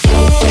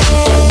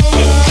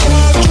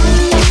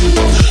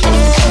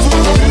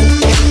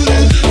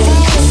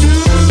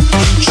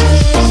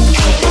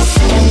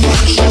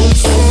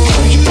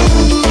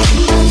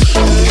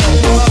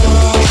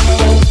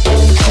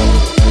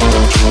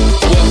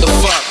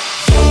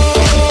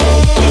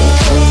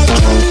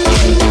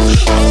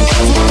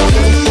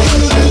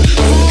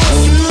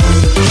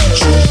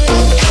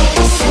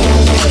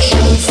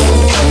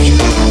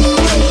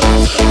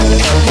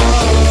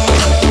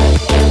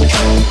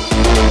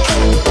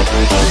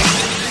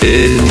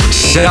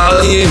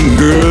 Italian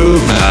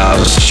Groove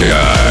House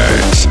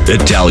Chart.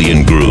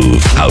 Italian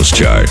Groove House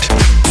Chart.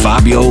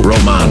 Fabio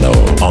Romano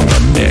on the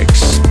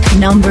mix.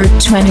 Number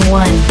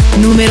 21.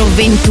 Numero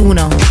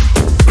 21.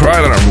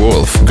 Kryder and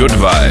Wolf, Good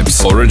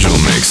Vibes, original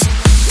mix.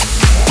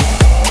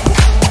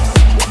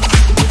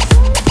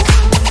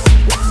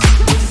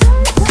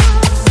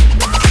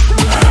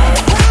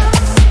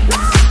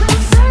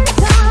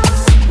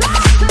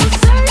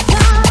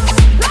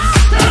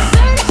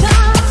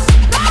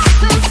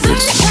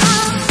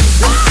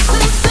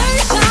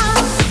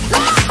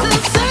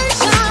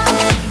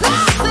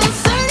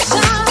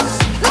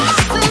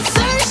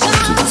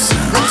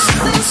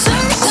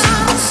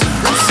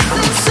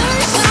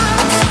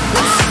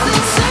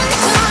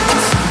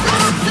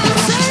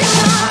 Sunshine.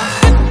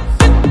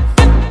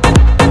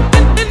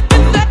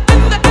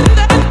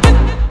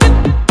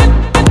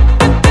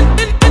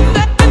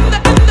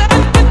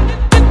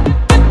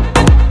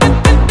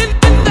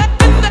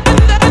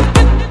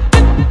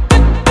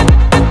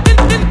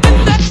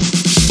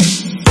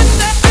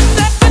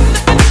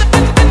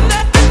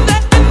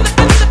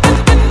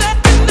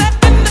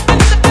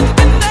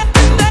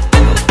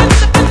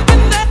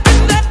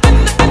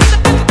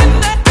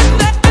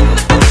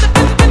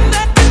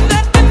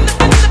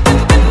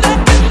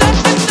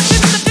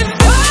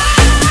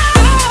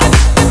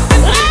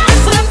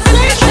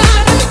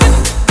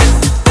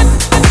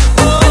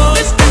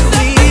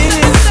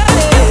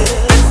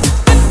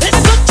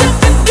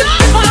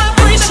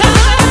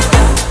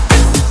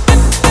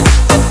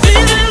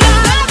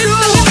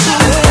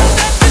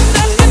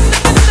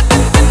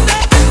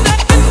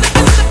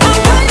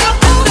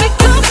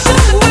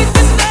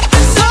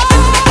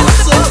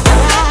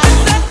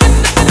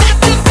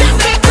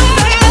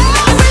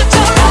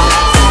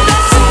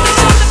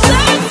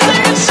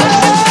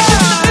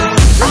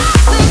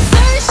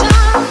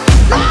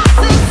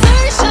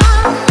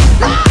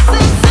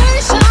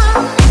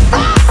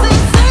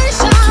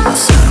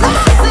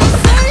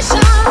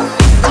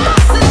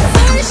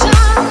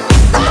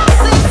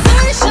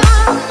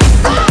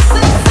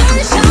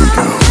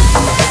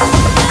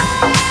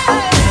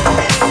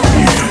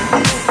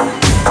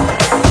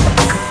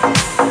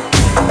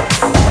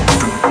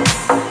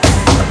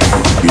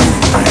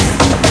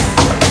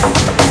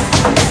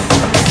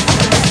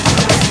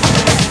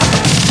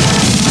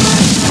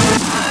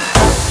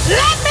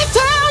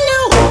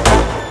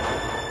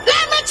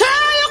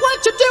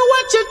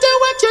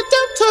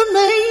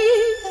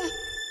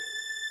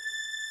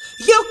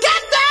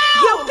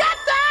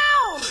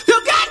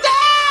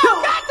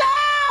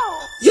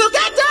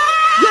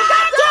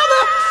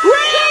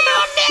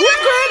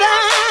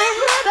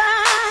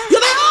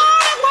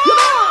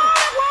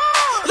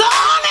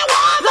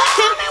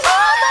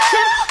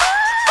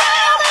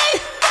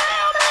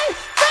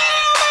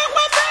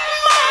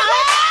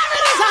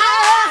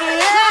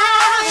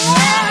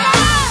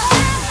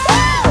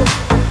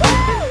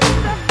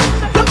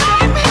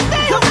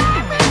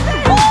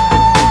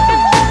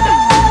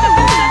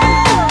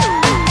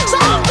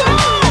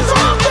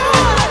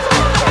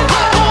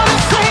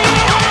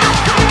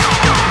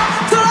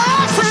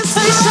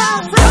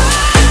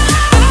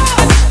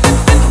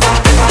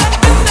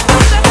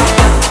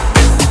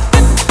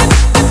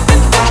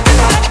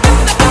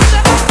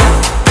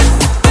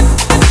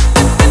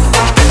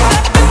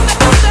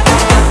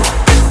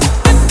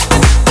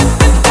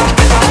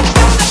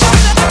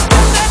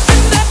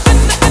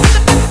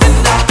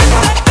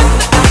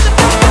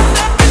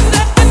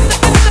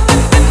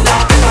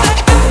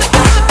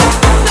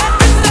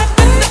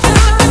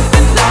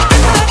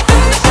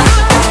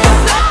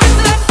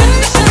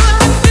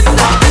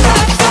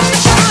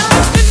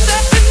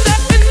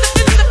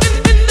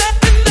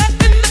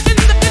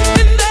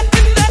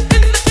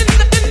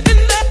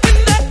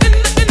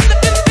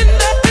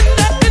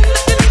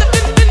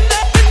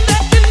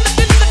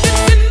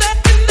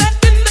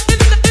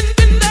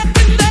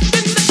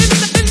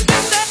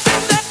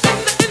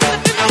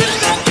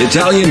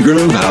 Italian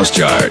Groove House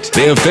Chart,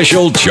 the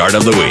official chart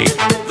of the week.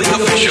 The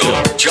official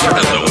chart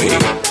of the week.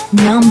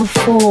 Number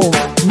 4.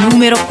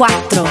 Numero 4.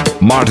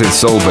 Martin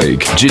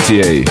Solveig,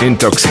 GTA,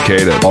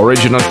 Intoxicated,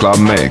 Original Club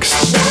Mix.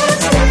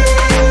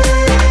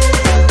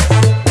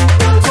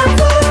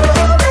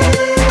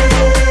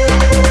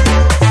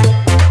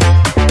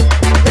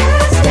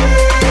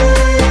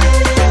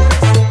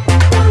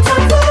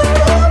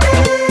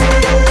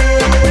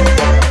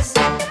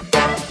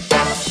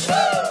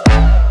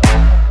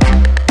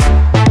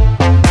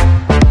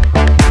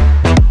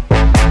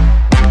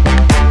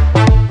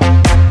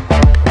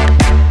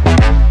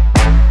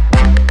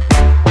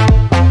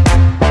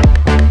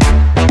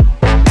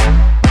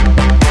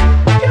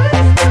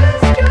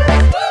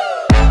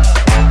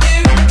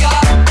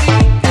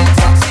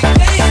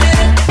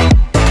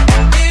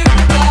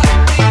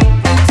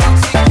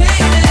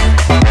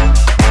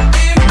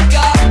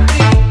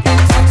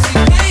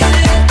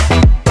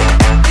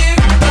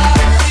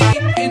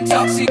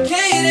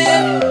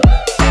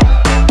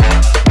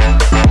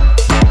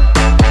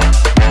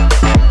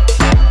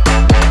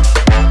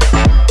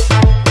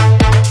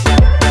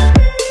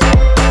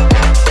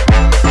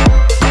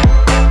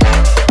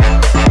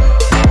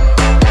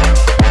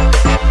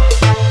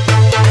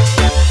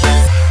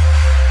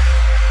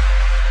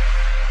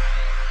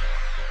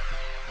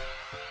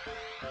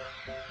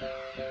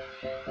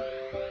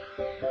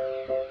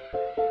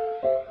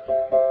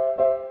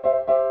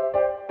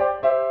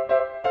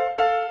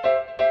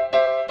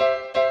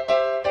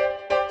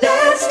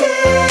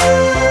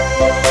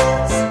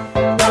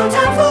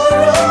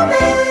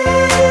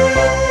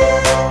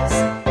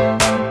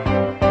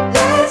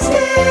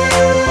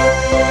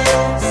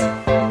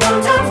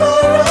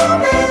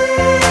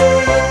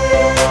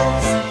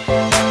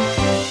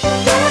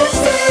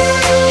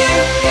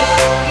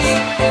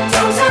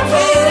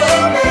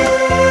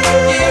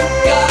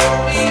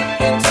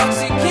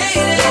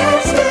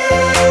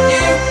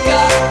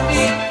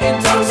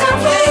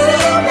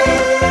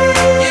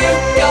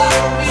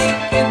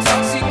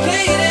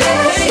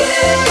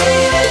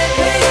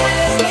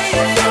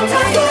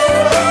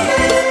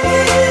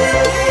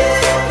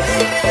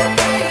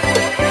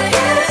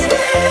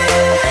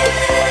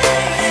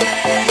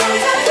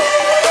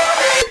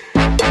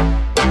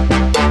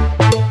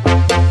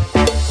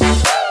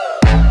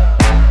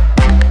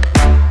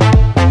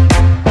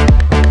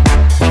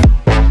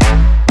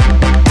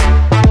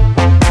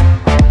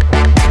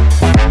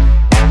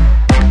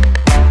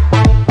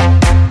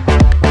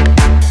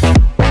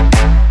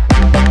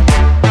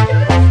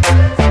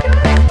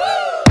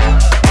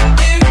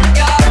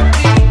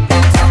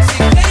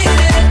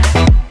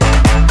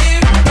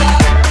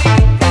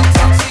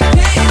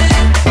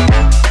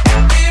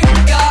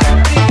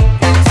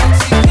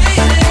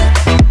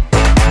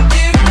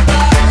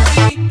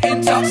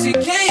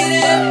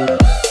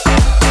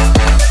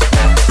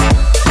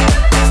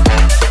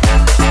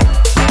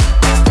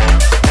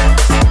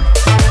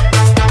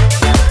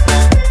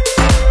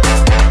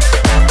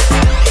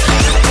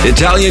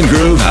 Italian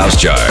Groove House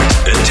Chart.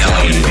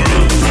 Italian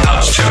Groove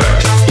House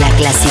Chart. La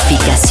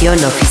clasificación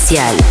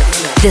oficial.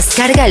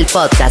 Descarga el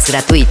podcast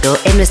gratuito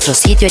en nuestro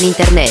sitio en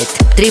internet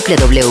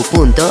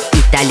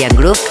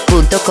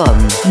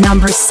www.italiangroove.com.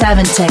 Number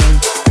 17.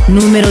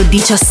 Numero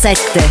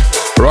 17.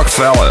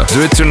 Rockfella,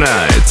 Do It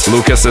Tonight,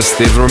 Lucas and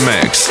Steve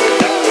Remix.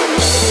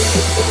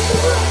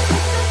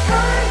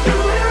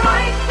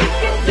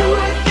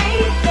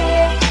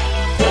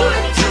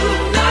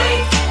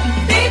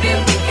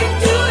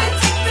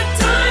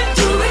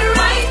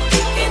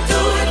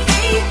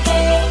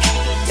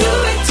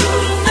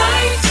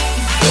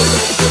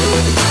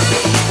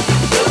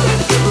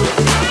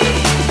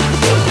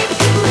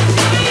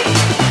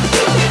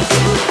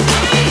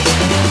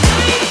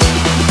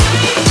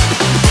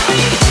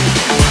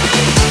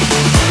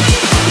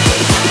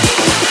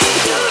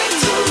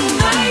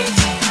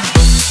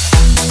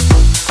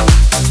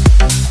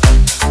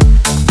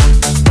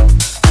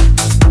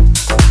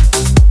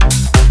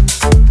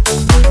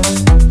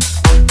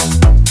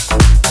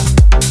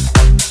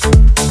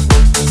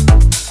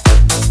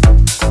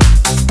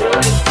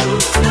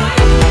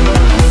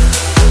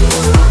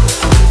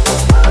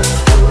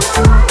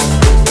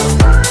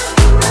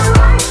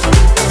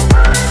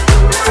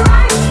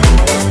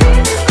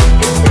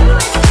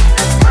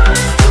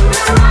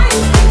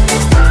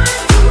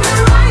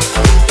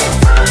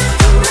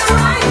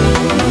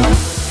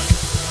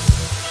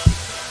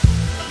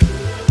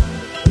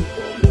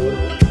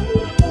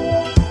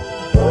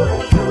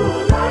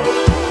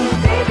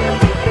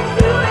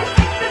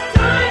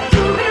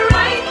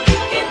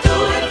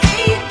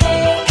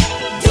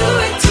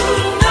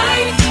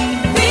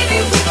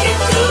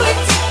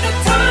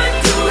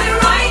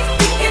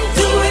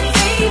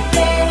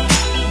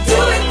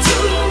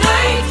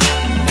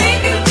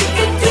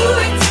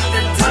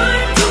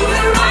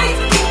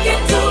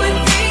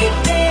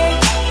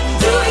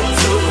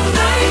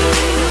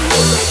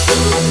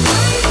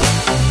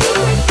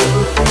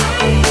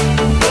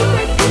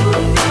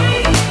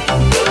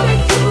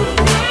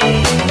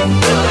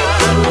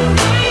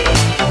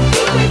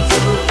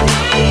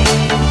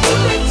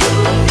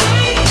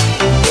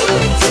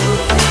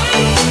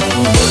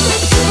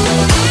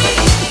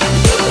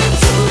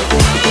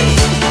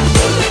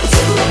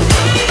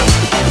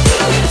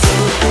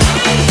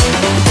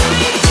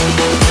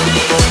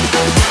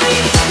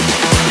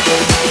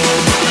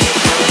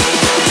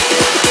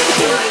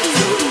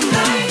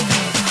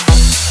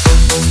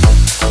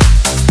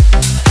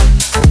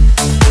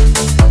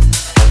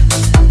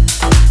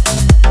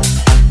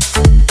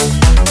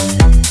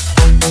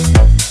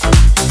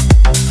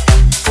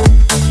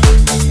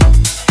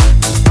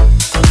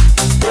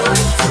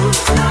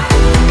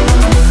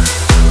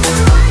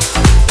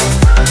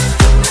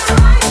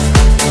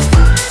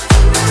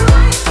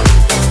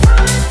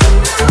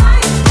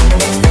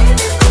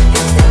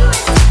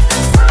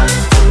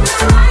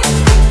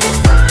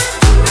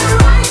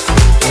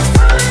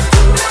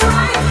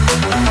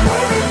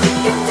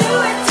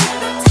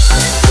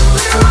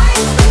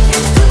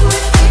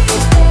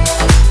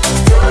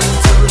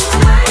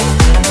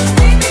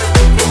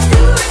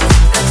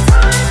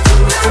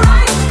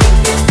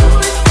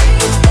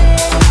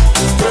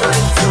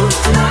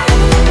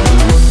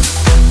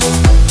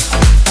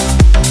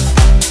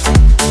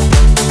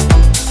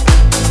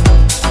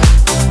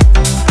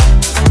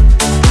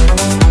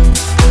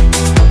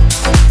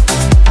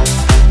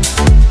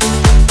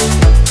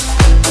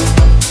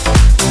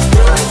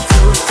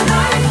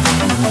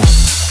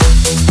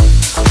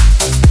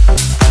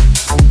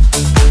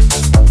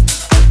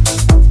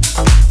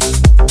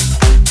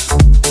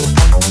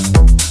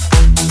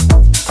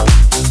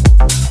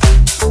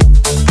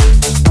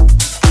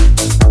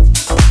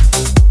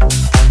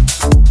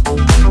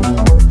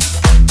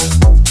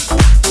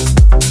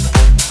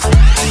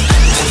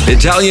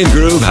 Italian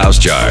Groove House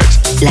Chart.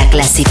 La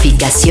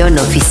clasificación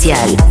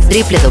oficial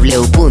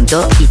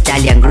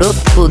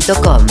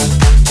www.italiangroove.com.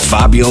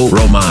 Fabio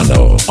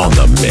Romano on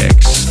the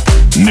mix.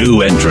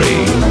 New entry.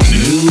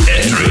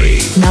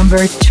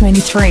 Number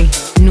 23.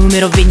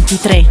 Numero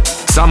 23.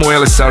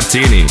 Samuele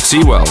Sartini,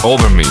 Sewell,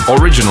 Over Me,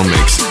 original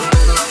mix.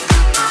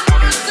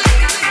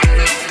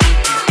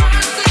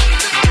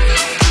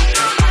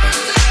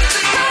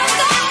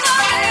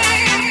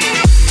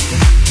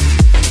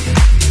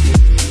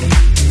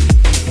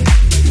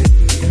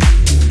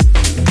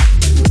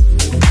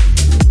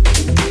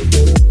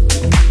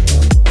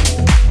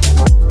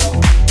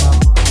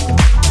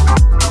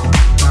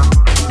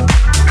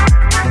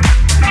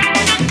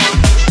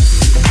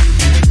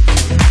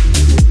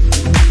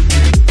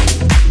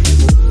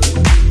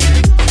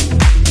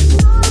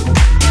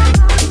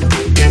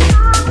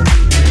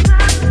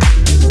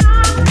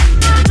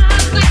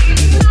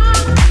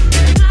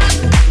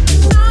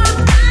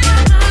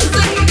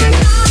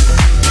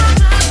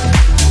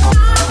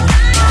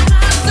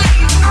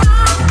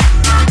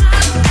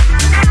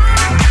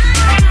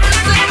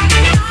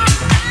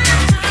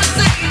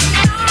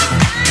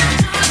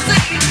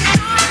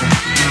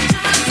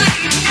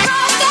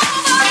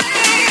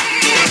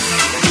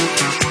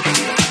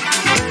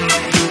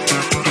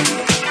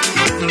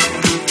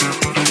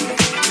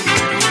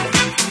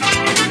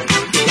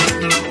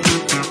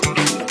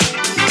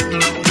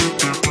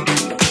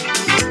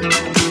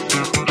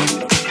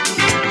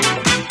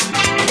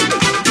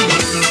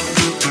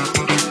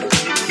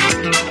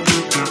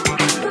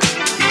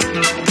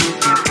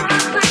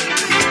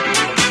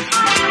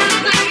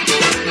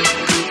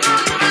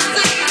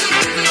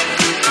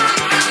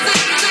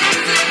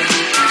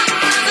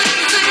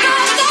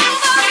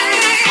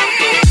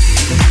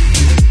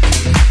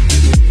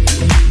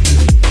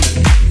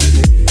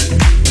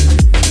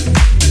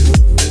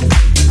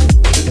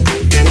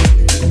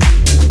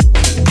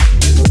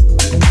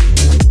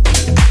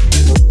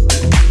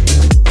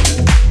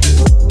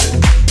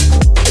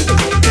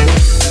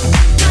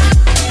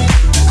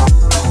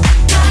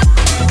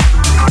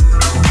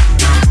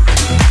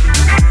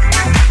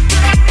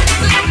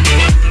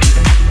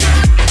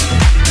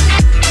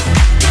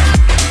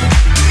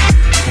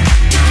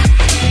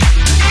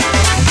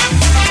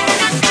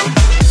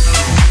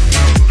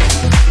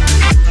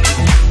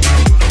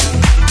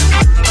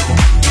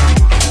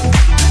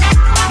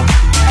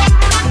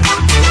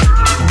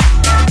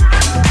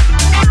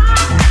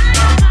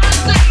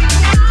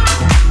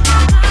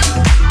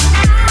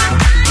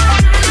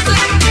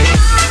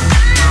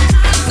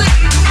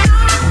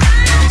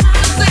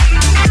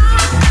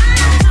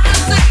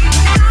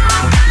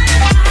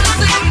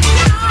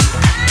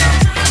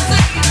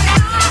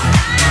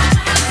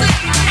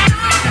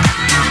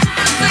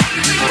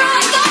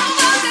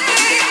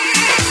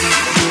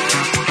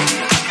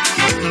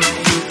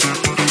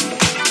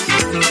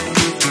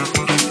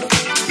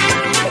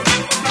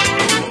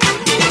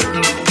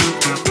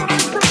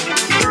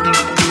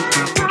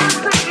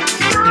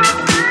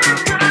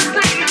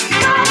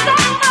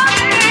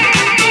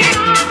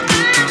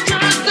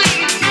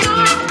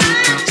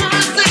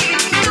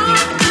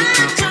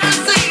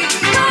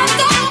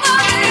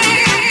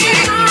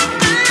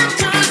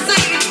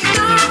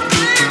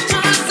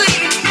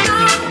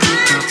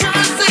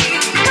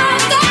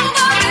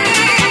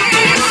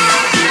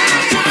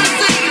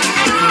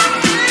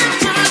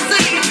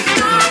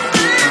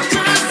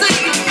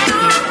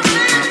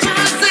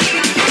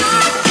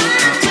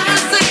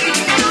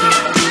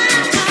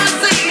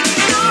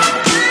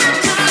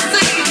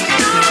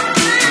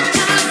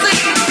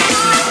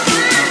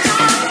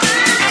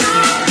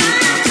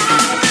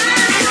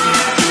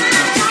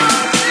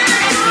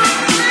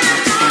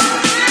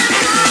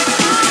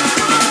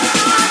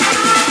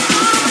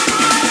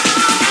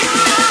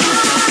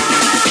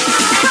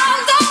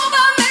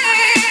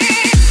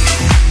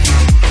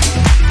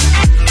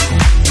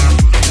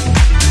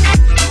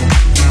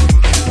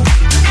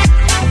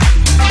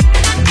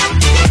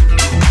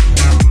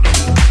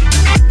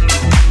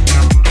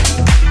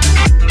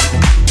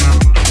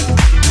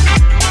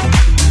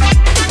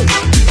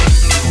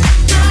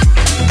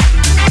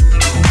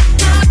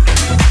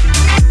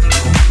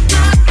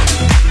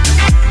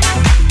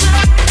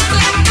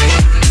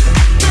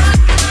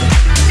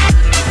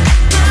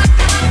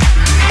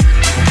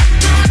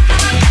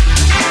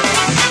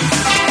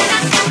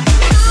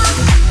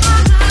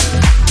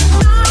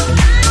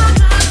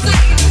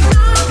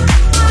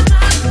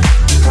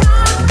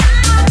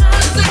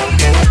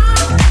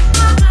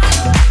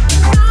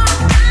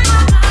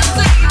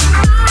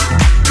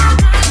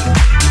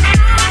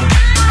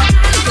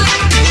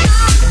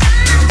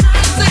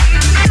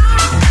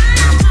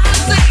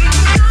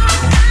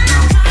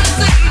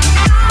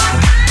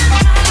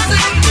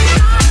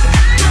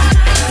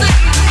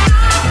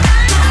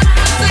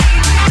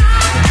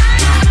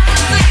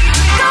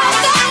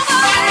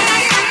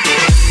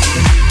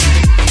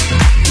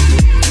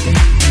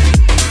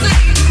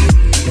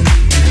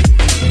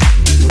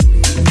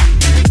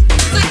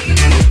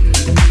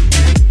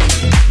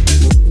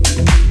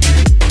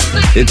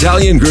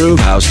 Italian Groove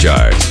House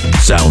Chart.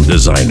 Sound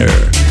designer,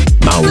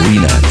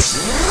 Arenas.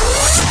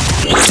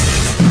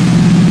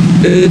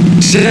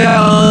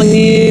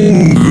 Italian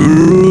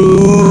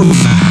Groove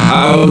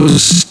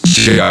House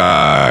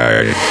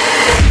Chart.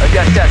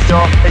 Yes, yes,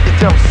 y'all, if you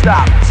don't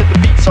stop, to the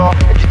beats, y'all,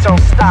 if you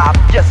don't stop.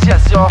 Yes,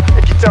 yes, y'all,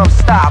 if you don't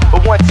stop.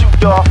 1, 2,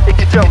 y'all, if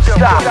you don't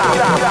stop.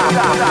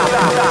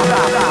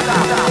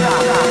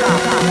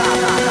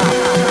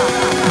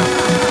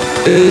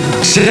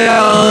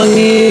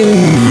 Italian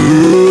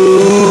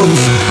Groove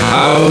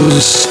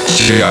House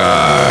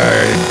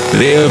Chart,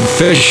 the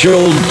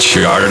official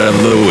chart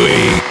of the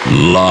week.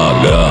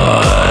 Log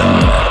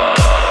on.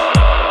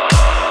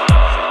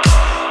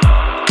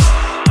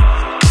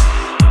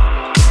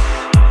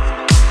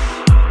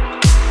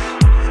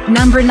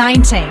 Number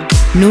 19.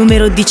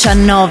 Numero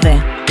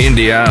 19.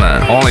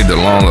 Indiana, Only the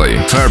Lonely,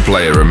 Fair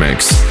Play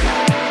remix.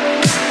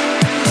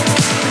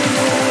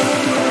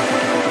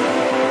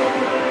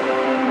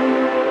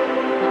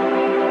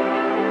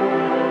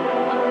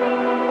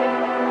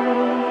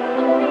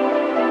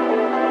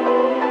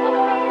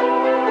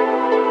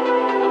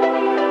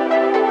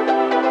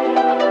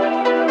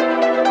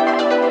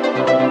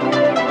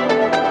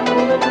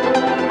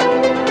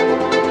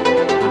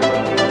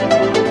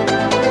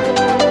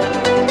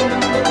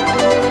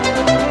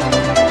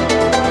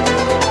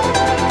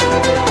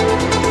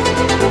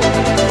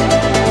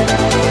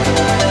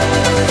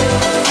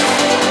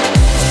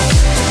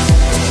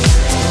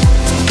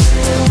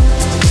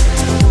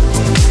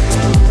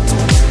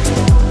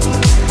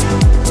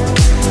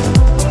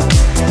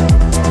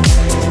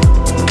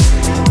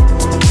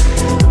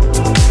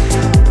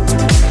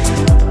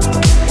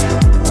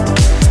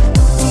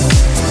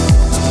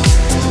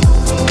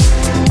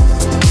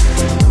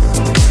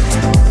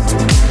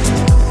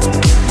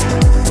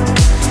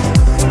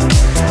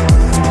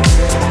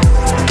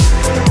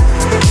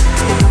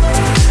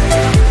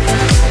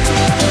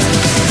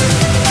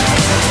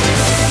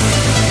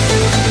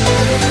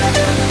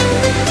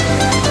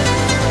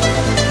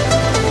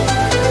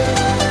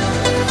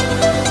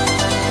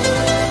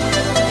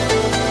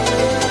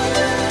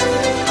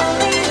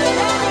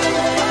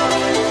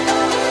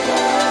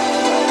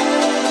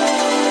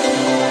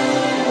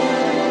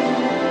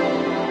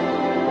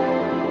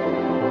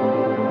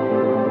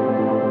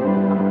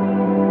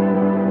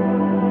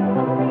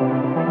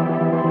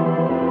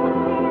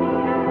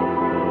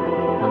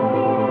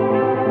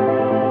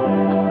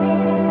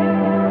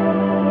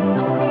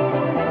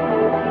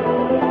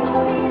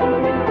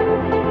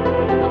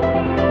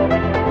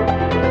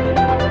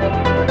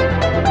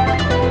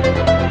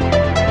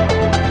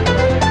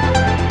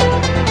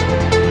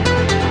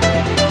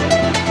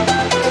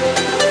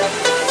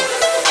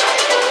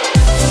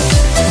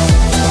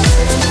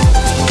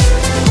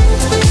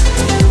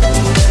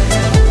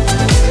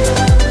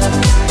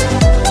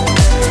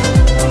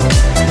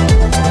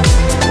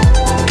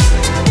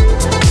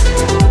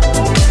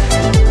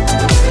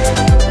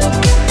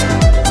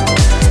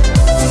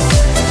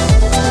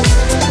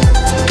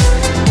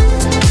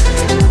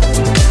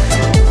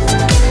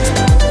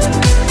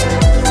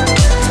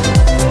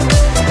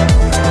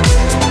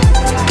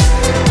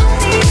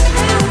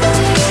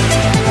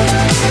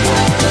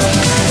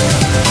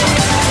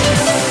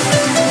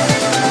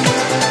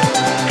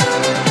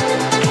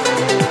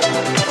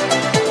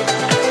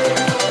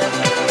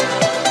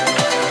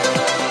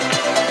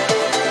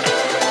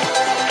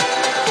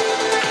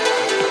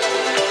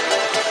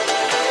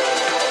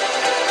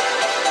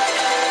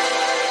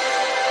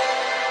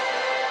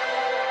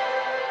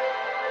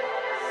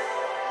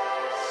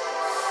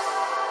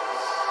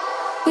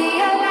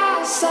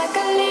 It's like a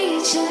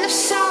legion of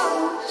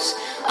souls.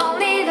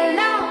 Only the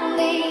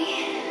lonely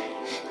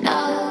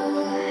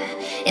know.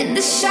 In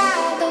the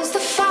shadows, the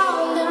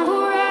fallen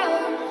will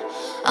run.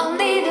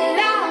 Only the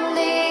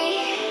lonely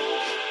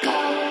go.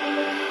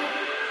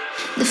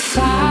 The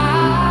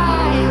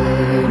fire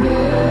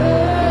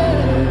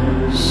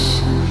burns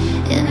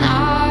in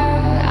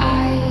our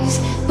eyes.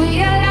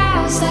 We are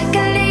lost like a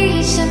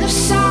legion of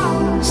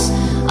souls.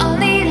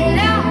 Only the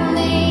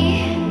lonely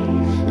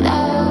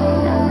know.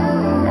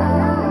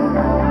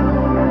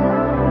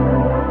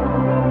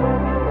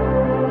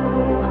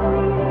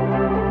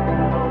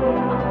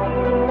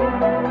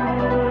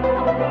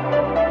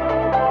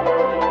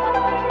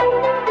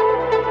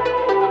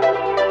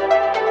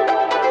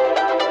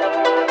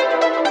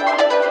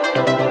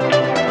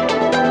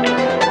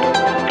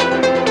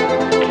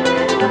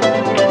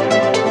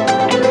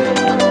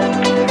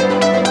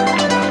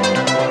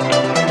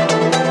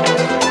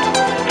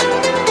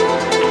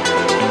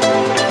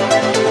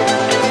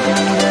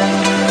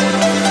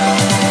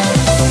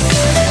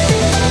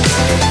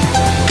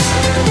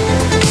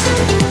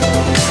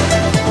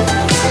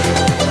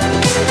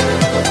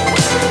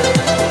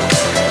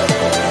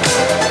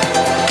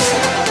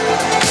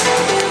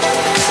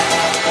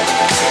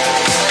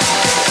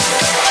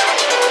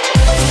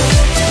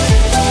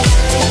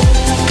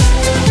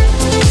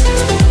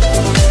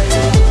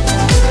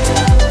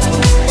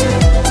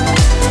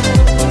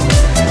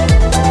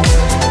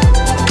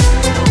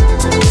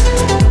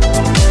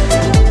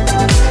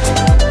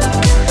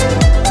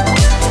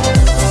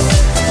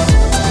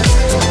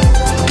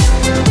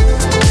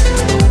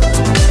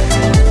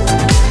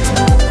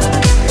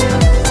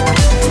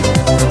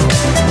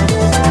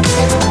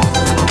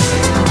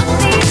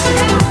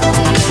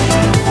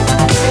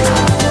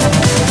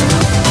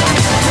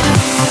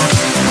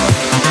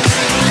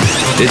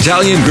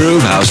 Italian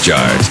Groove House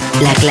Chart.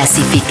 La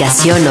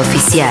clasificación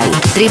oficial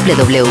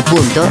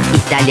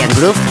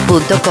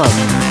www.italiangroove.com.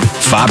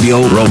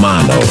 Fabio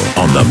Romano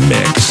on the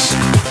mix.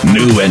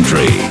 New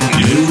entry.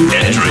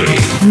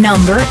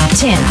 Number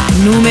 10.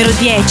 Numero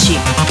 10.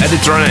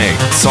 Editronic,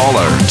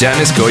 Solar,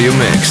 Janis Goyo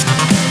Mix.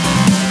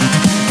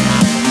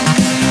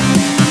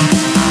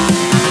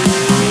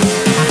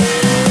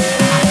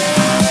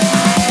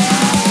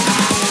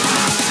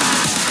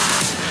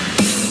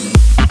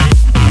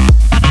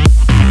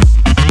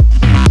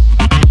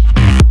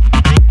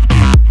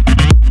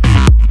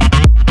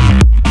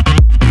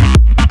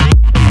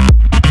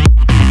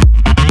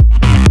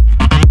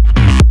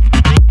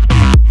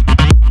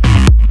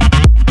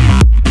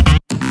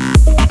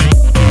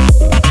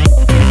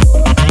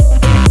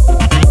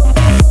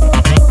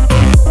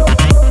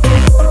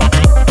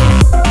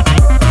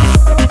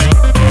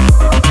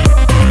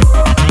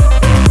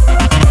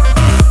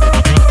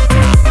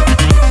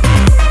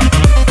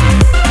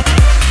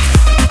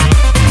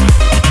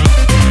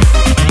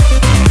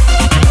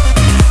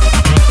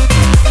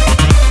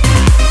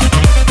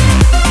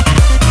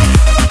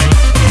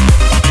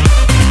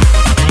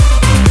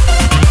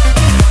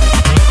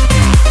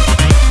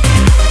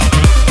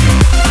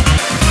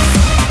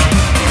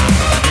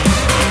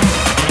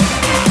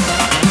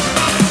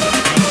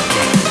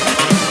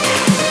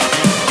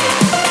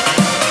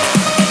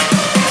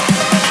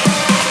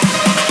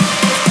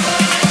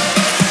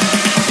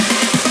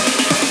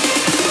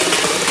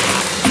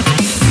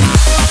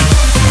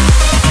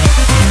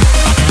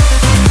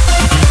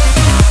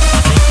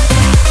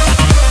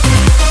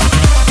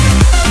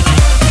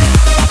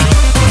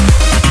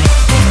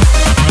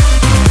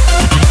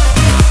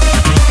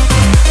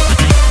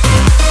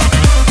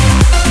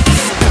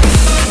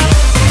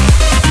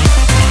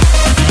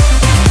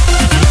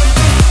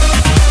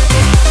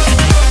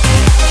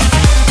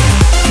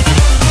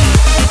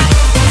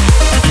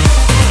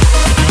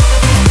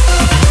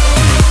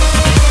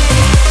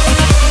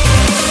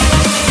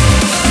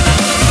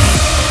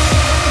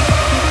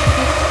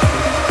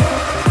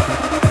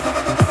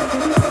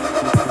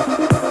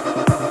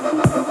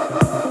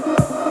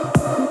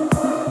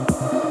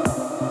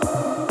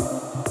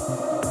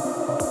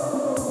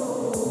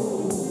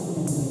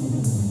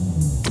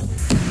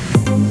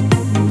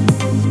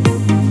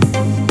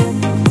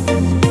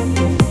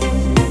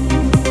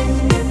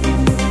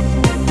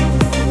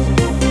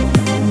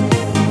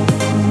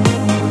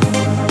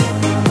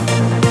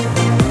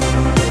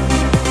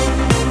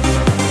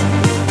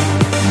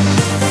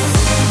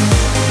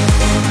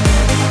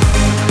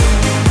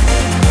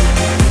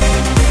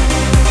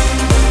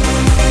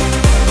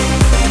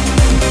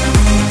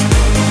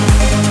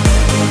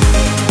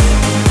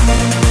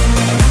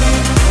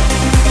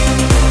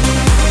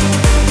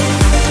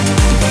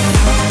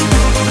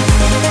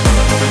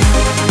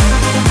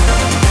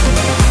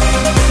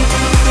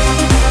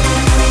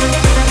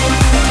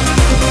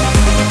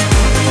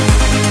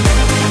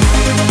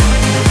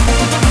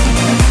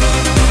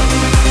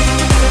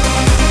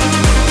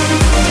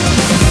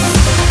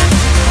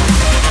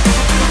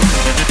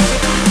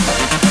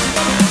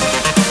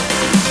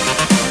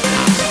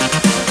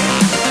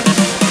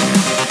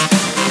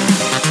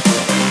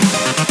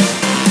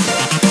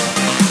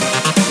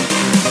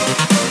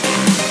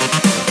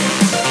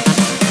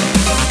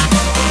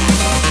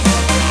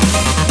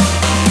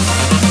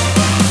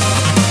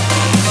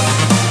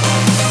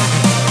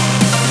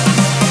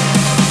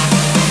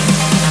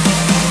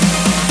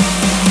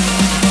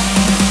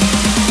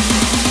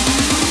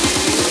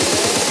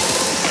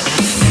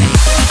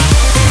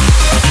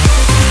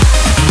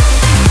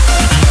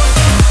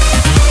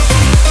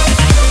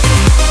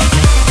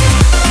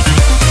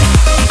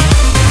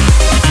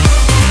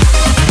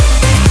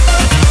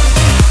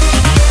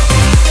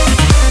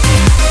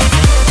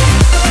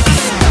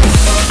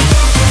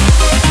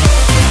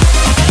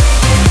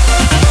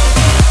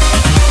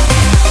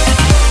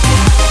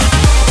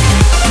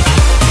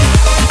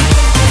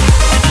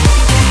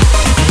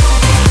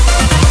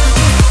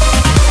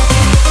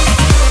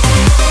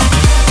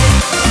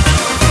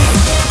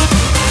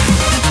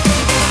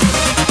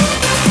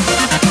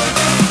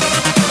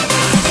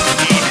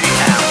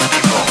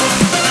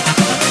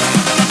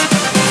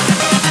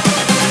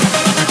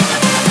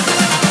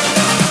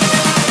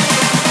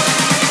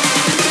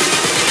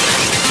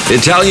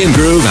 Italian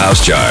Groove House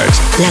Chart.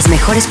 Las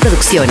mejores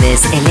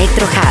producciones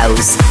Electro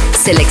House,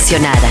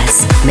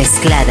 seleccionadas,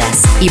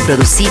 mezcladas y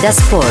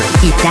producidas por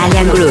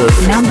Italian Groove.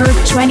 Number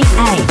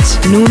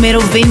 28. Numero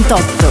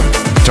 28.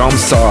 Tom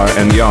Starr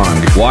and Young,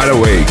 Wide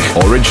Awake,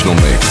 Original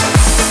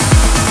Mix.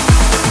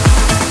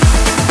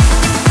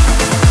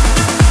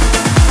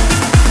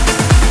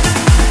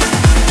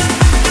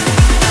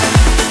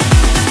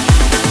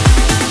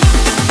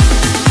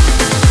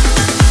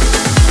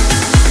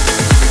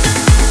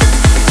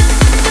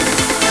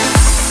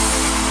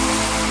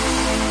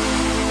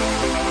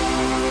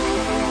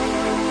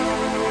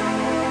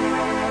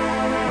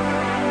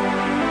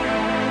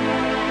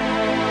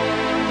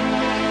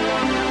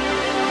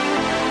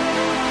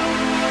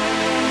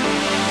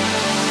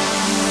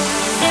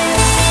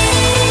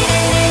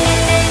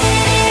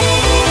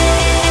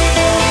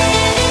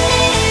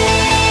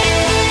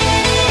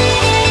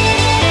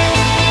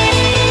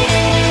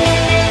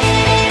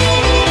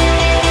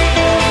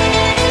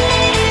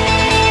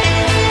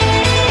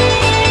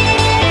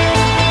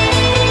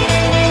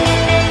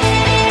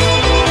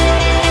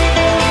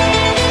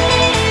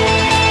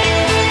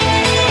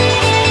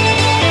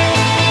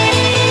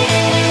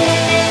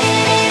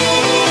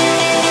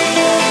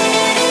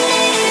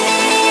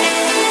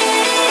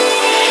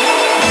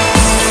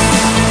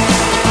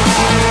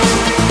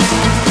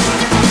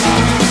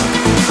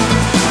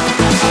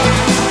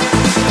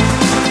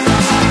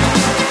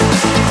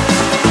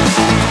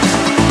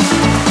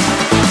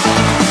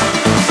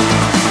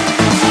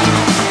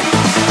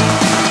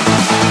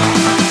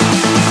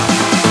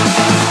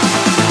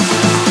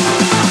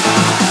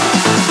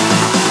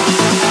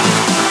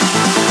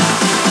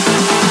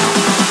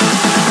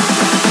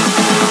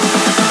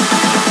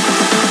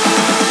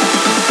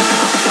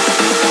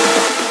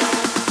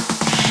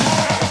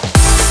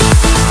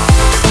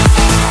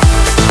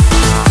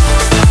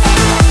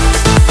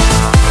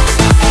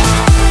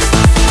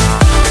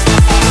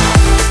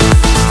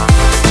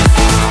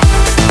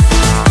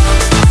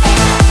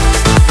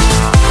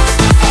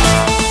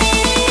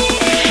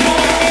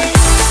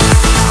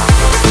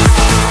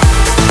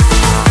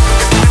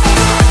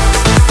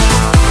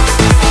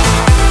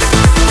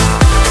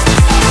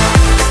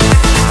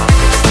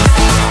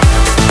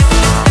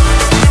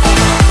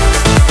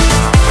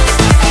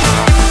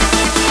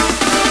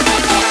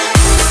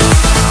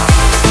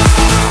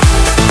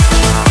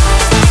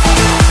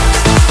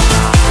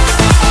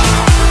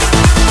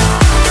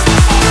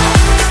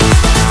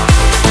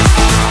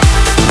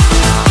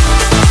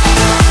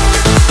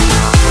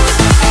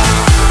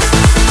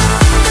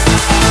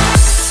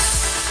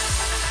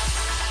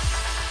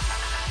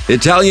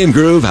 Italian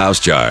Groove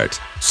House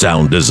Chart.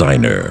 Sound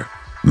designer,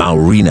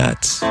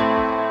 Maurinats.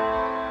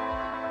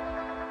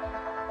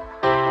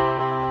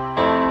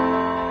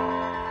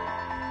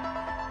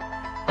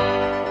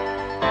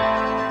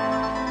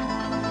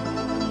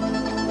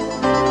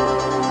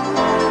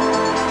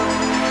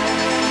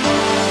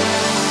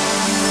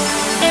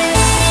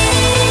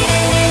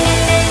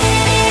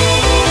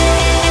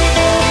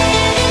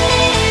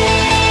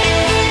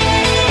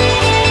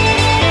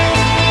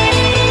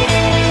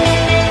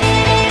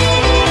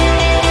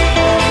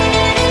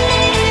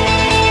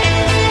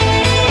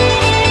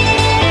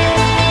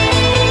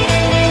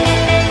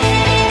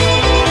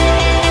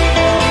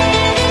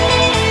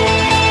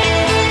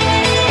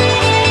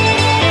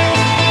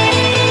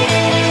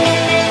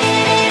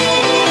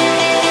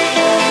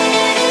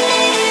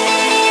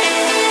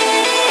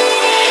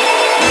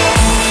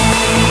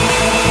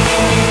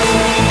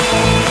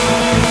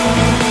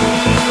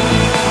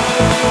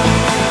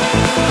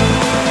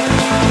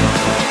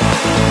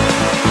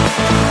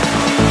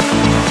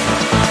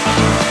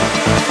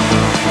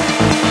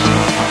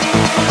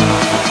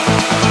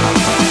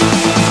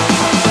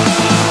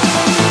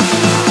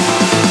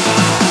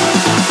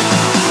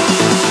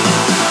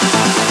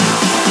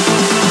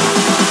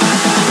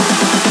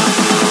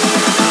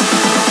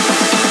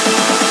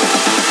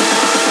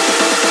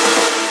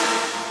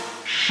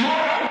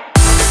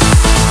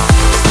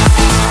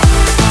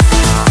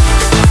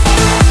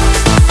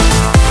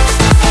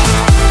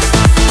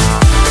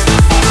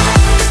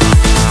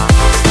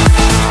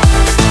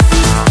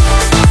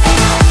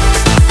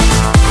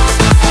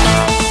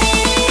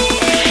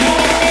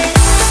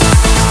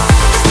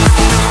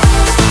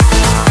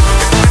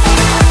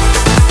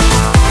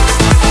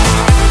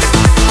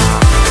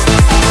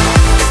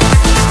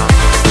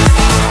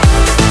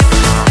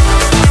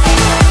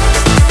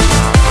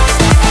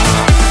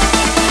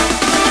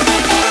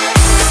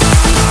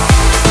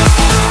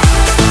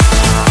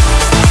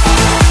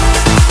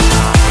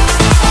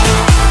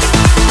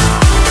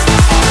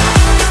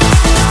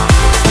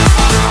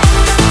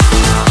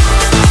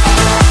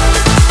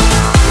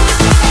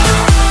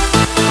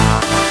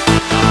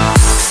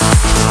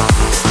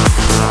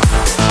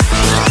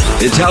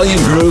 Italian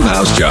Groove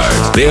House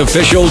Chart, the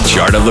official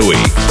chart of the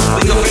week.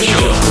 The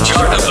official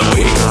chart of the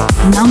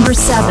week. Number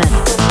 7.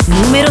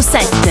 Numero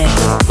 7.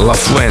 La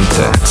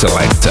Fuente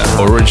Selecta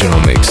Original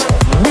Mix.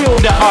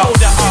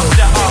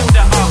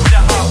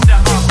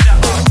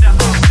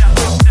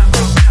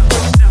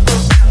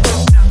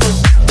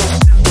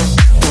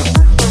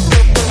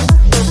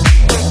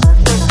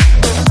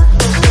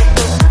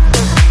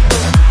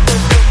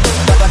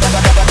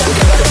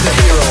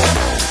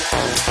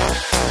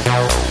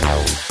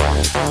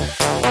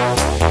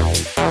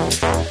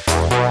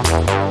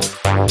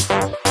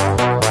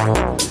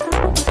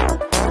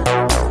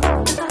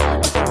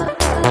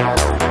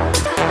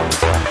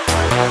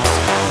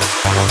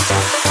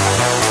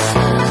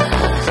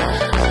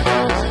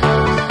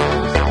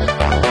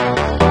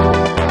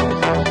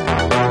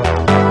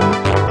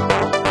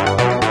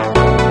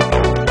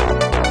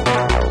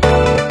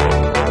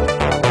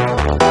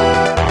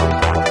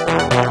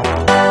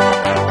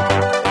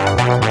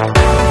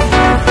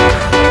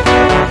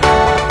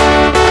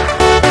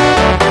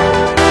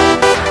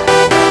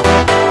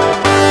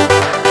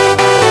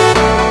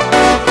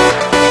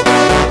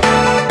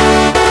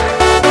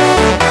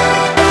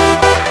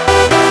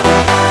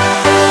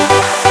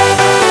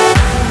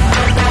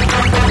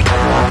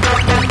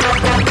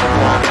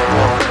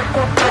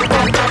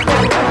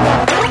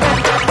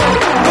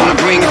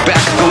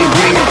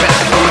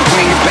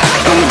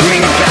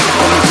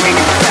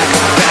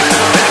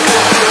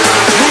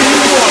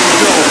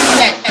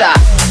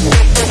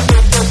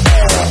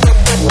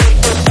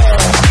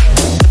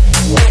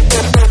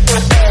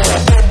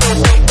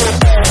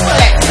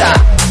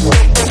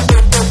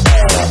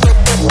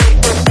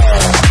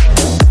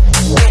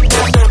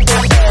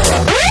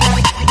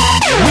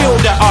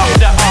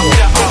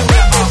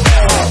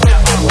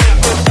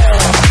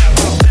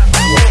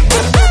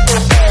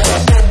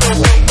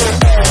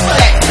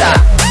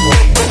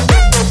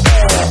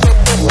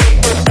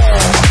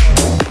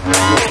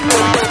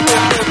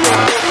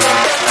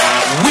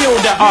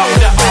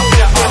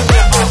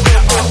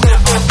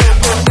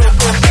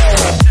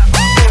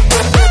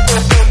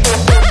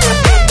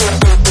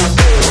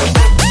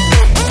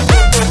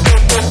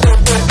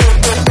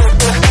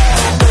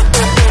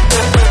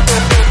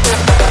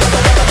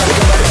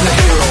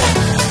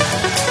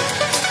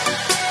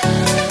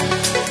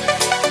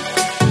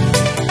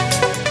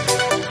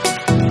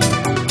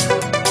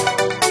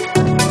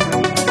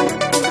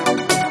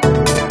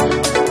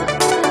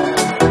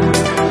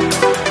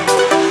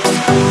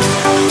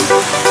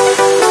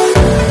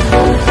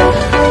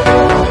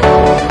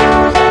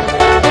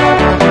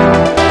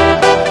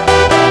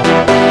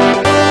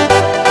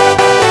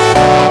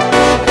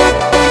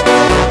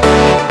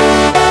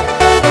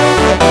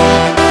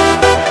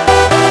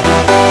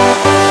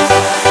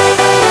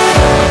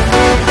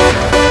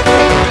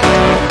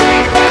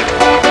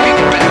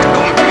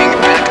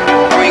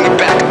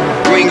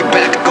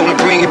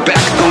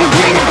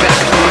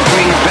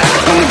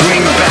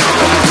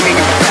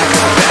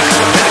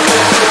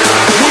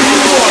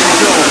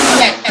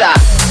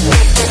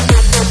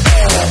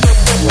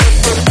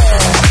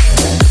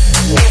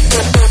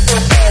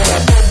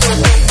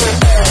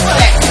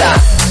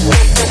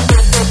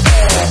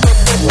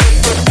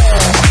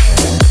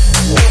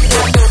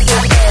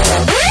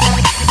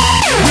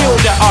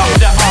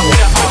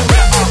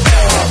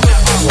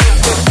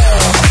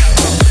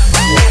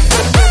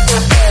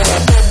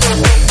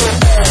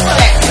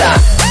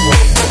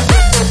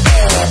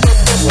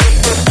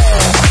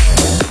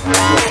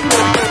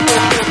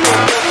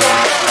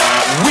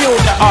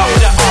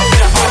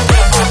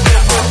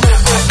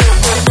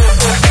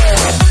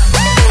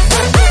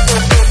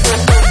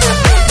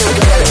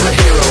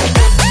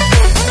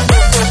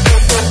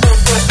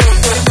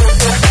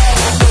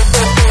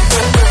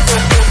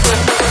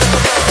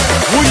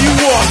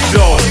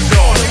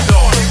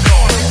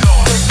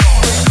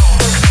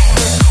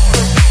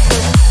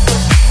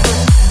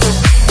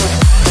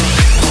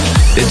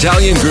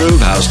 Italian Groove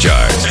House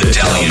Chart.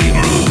 Italian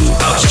Groove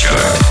House Chart.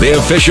 The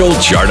official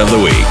chart of the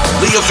week.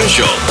 The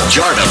official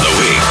chart of the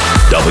week.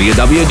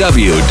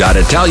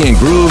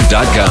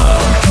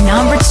 www.italiangroove.com.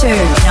 Number 2.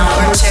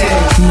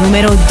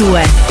 Numero 2.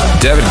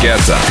 David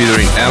Guetta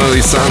featuring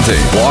Emily Sante.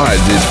 What I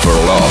Did for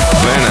Love.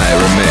 When I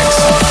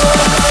Remix.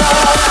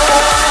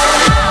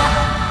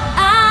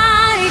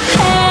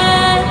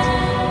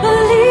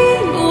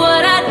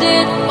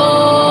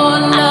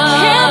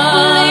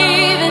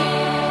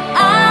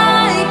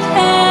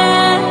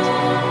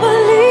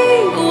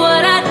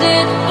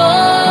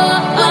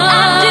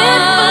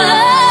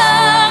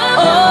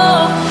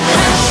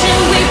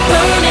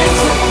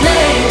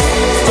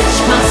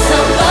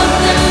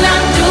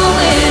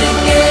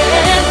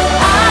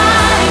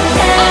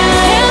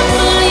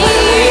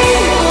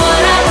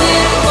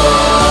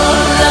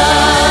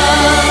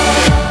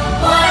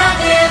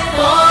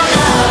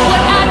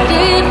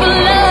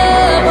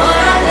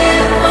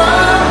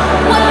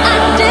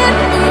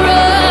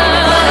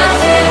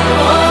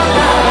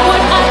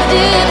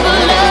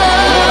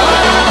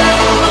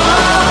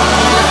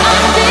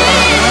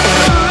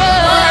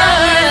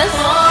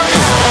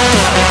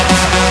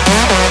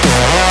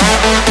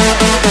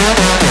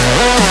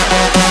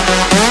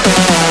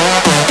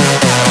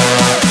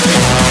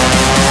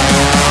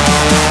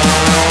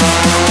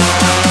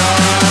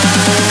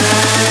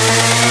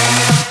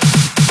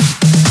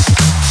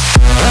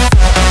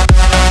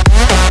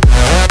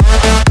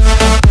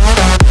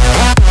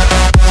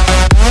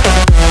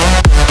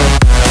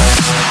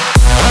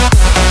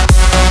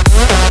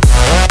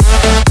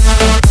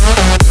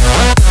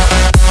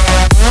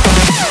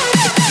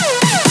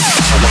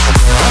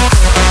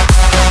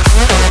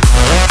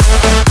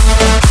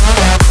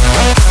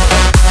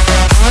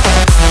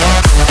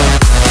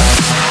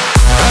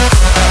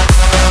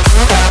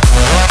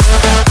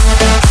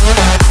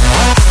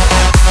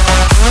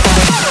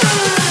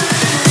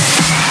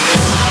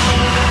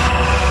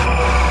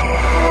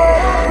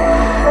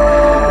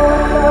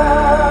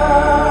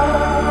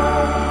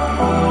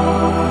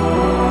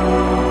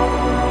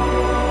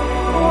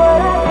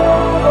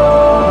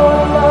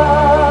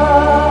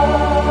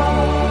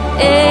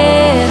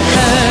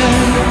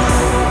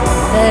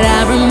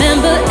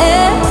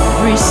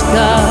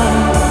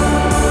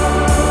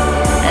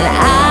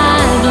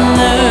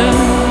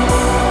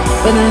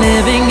 But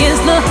living is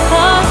the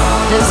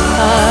hardest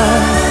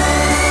part.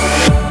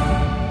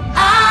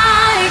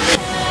 I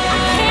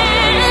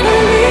can't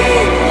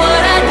believe what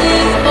I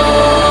did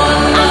for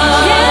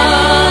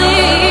love.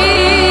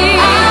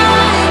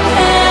 I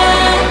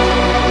can't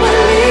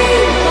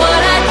believe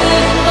what I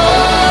did for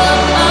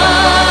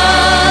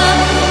love.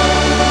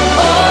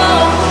 Oh,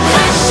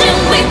 why should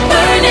we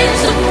burn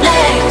into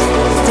flames?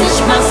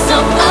 Stitch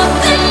myself up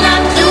and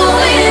not do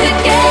it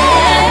again.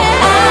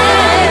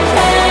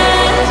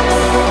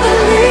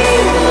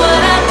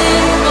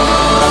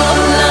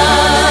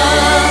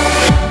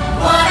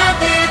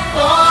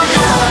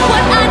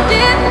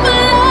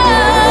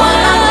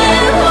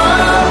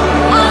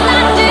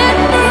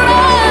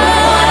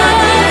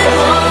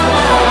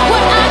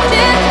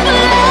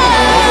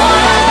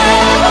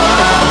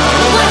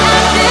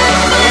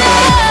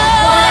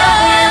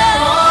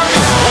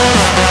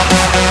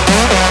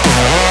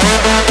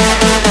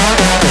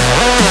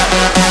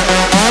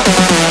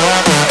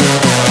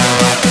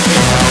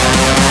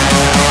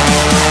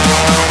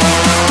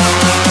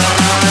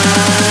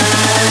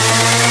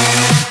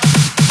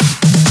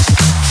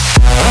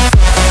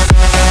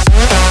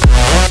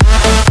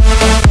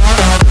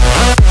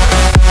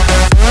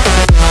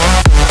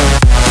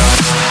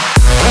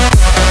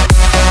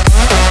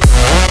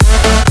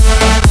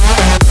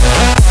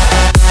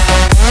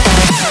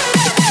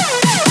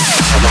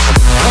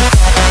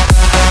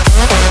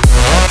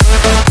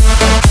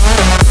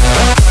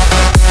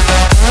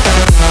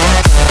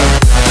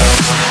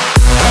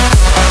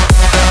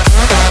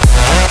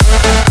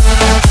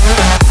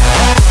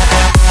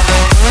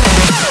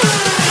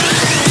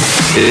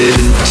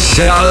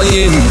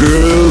 Italian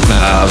Groove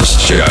House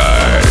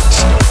Chart.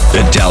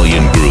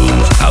 Italian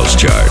Groove House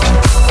Chart.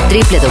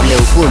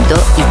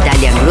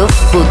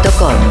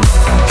 www.italiangroove.com.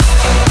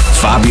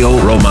 Fabio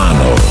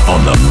Romano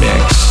on the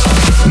mix.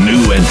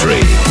 New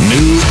entry.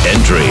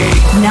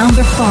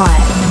 Number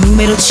 5.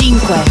 Numero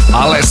 5.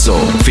 Alesso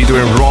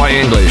featuring Roy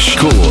English.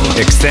 Cool.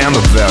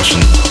 Extended version.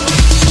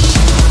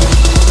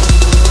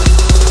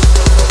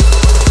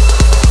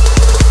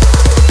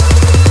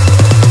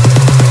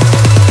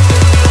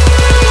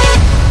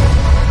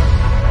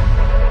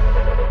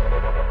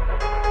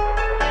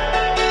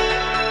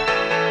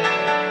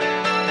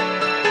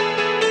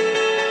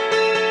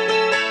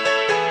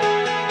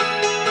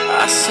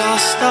 I saw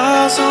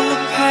stars on the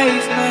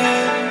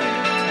pavement,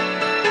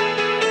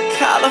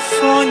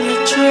 California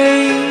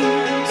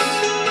dreams.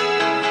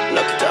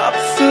 Looked up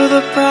through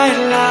the bright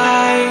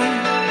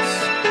lights,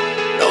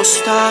 no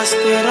stars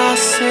did I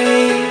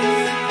see.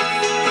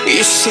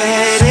 You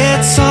said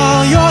it's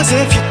all yours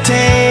if you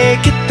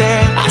take it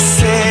there. I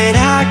said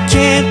I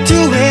can't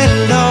do it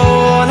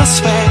alone, I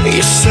swear.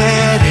 You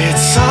said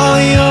it's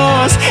all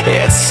yours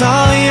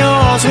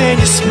when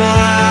you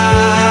smile.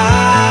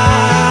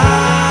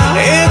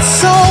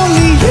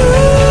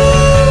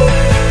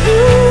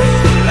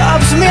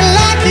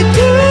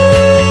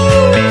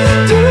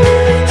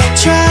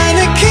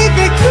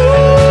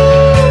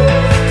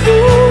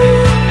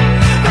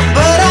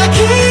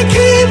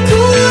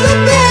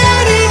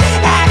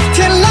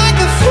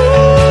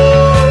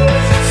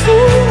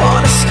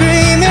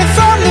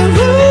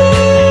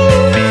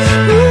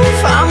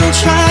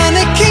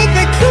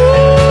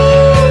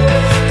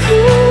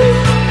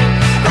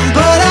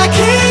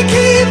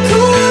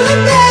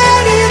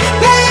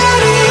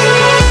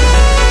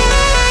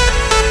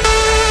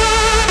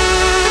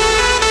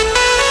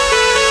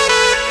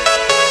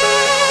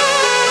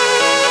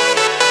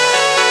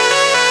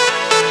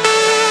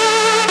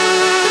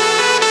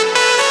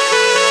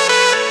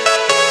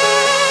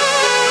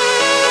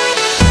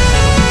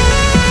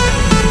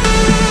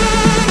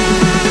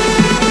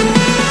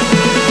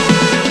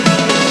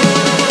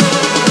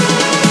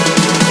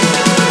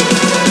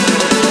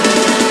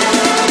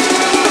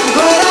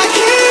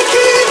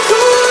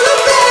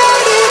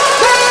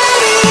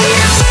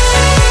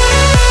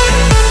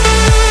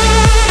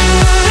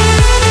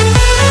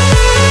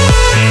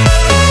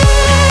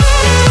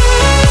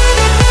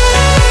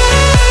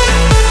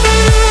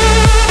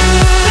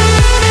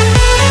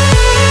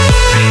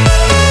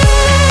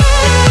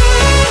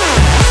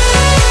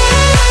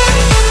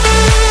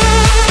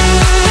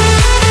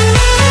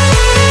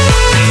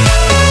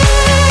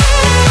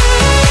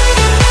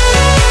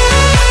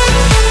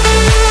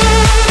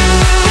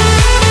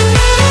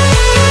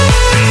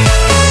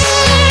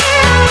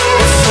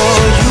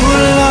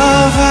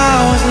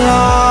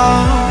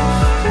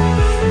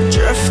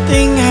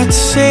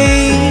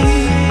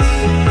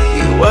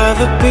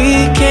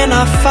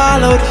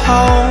 followed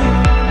home.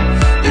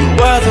 You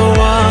were the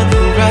one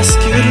who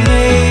rescued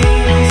me.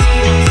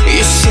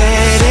 You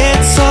said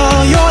it's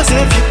all yours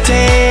if you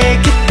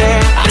take it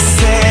there. I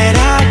said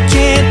I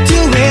can't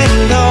do it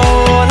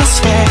alone, I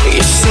swear.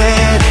 You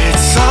said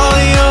it's all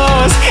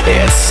yours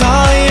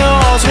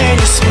when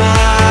you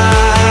smile.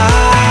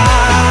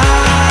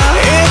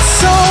 It's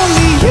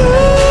only you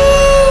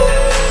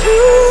who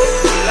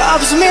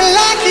loves me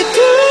like you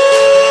do.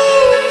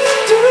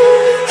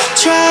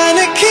 Trying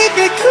to keep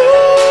it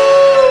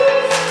cool,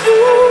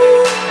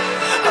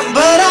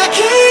 but I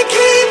can't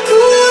keep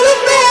cool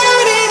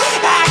about it.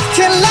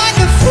 Acting like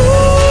a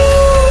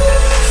fool,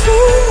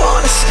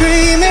 wanna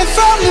scream it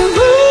from the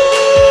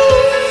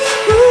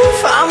roof.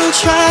 I'm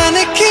trying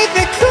to keep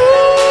it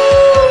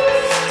cool,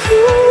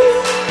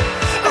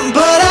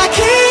 but I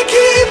can't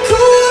keep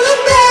cool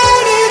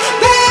about it,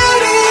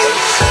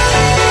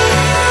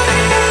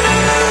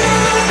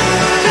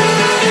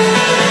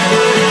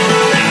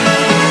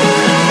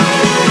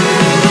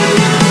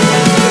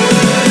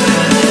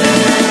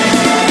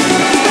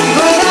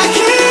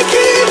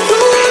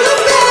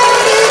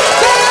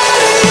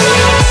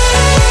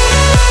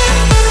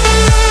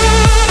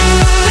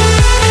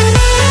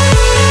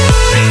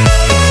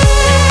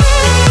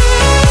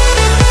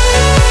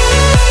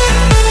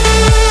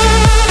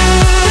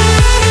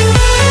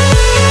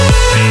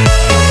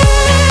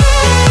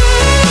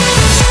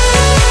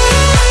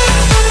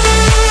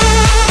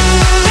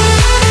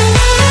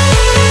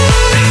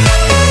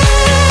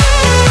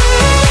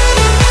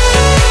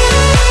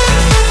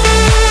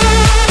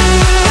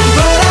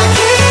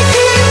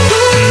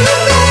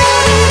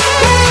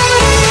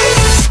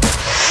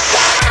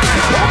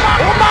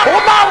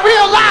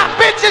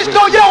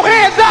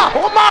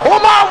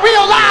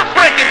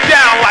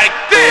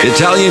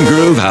 Italian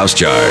Groove House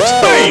Chart.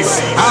 Space!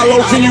 How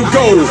low can you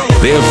go?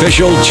 The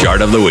official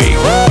chart of the week.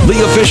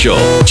 The official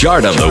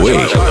chart of the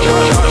week.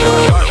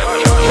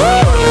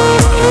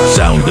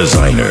 Sound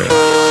designer,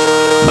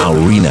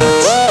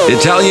 Maurinats.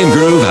 Italian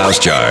Groove House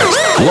Chart.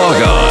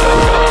 Log on.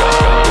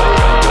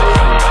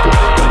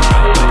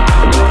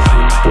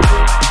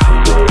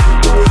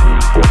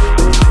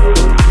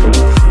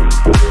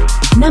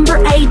 Number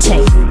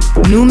 18.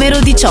 Numero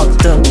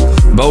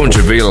 18. Bon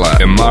Javilla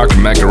and Mark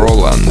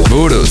McRoland.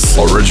 Voodoo's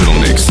original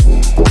mix.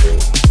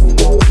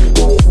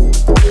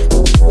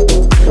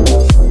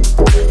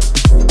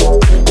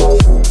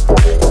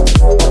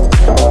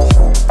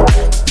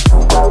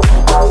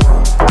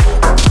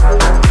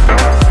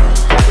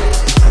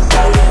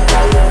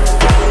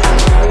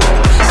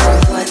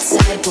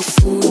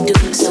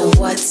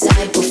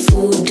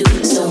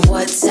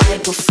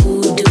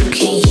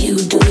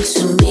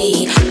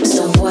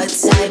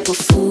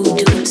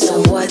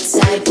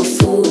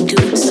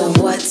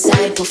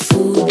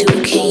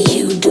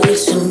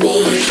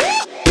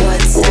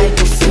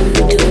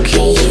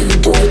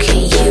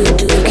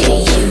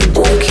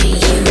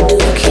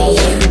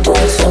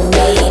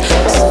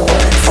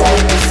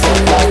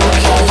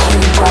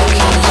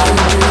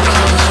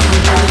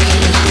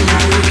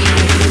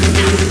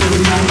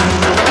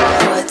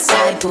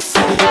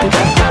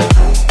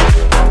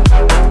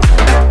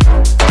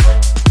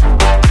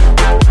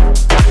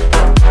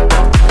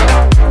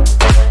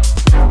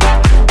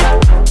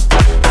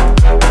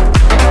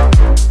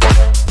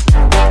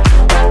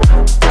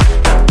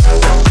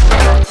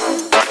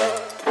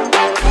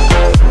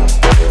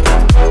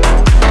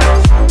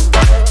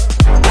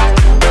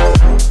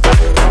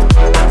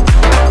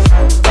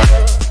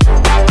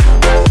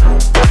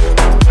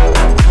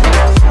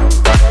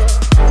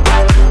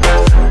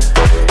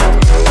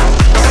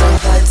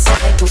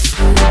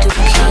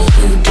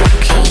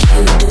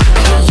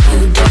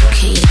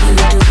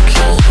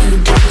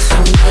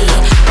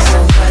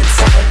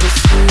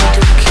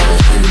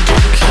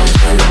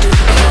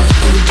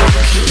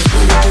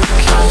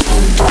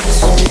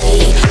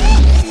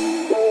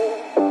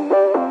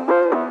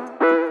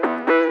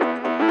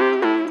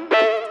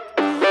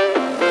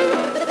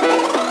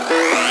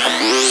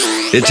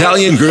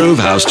 Italian Groove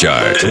House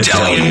Chart.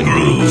 Italian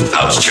Groove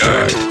House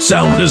Chart.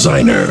 Sound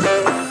designer,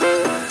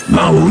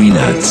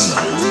 Maurinats.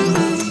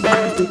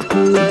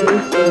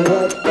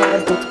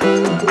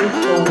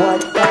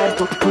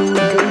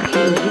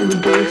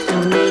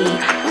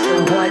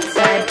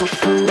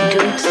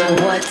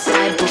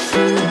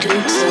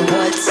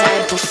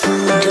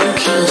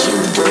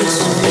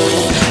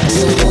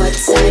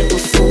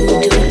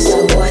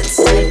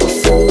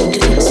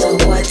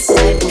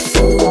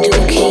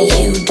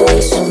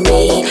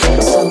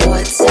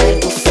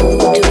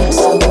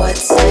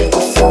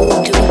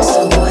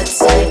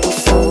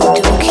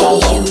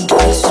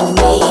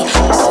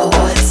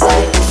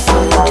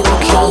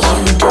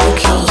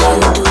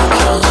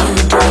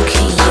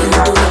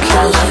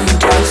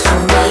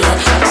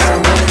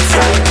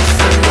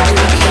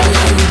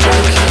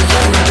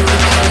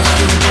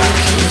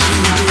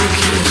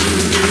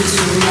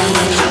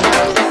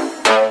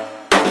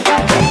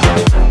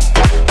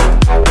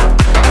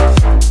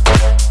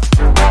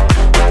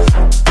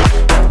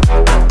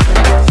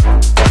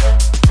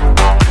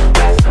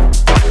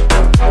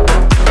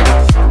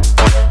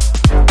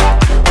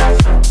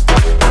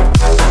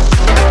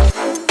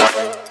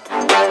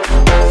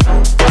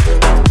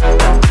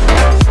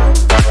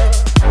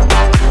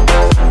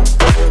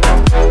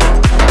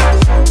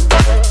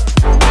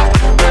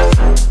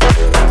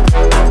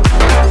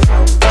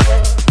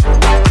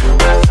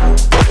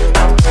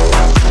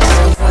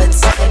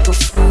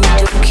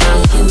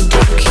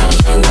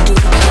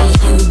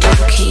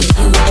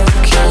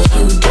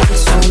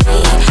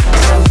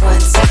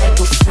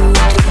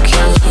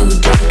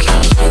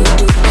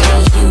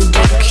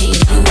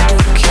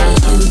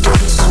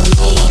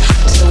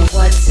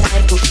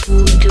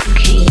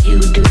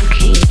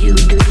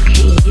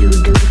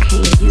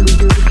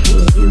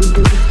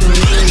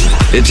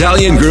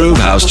 Italian Groove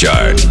House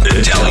Chart.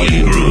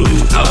 Italian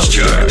Groove House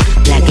Chart.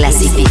 La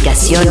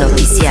clasificación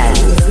oficial.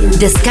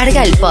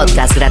 Descarga el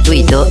podcast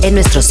gratuito en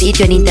nuestro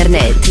sitio en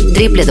internet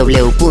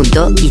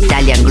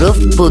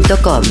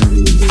www.italiangroove.com.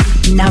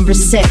 Number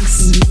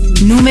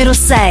 6. Numero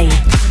 6.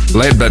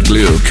 Laid Back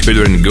Luke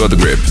featuring Good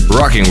Grip,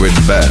 Rocking with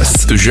the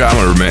Best,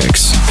 Tujama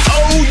remix.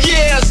 Oh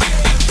yes,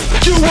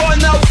 you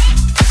wanna.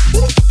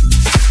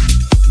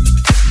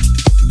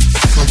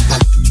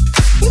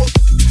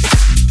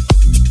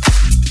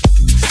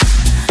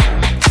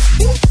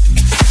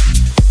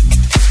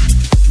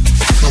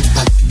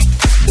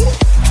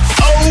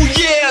 Oh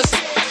yes,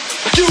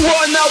 you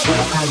wanna.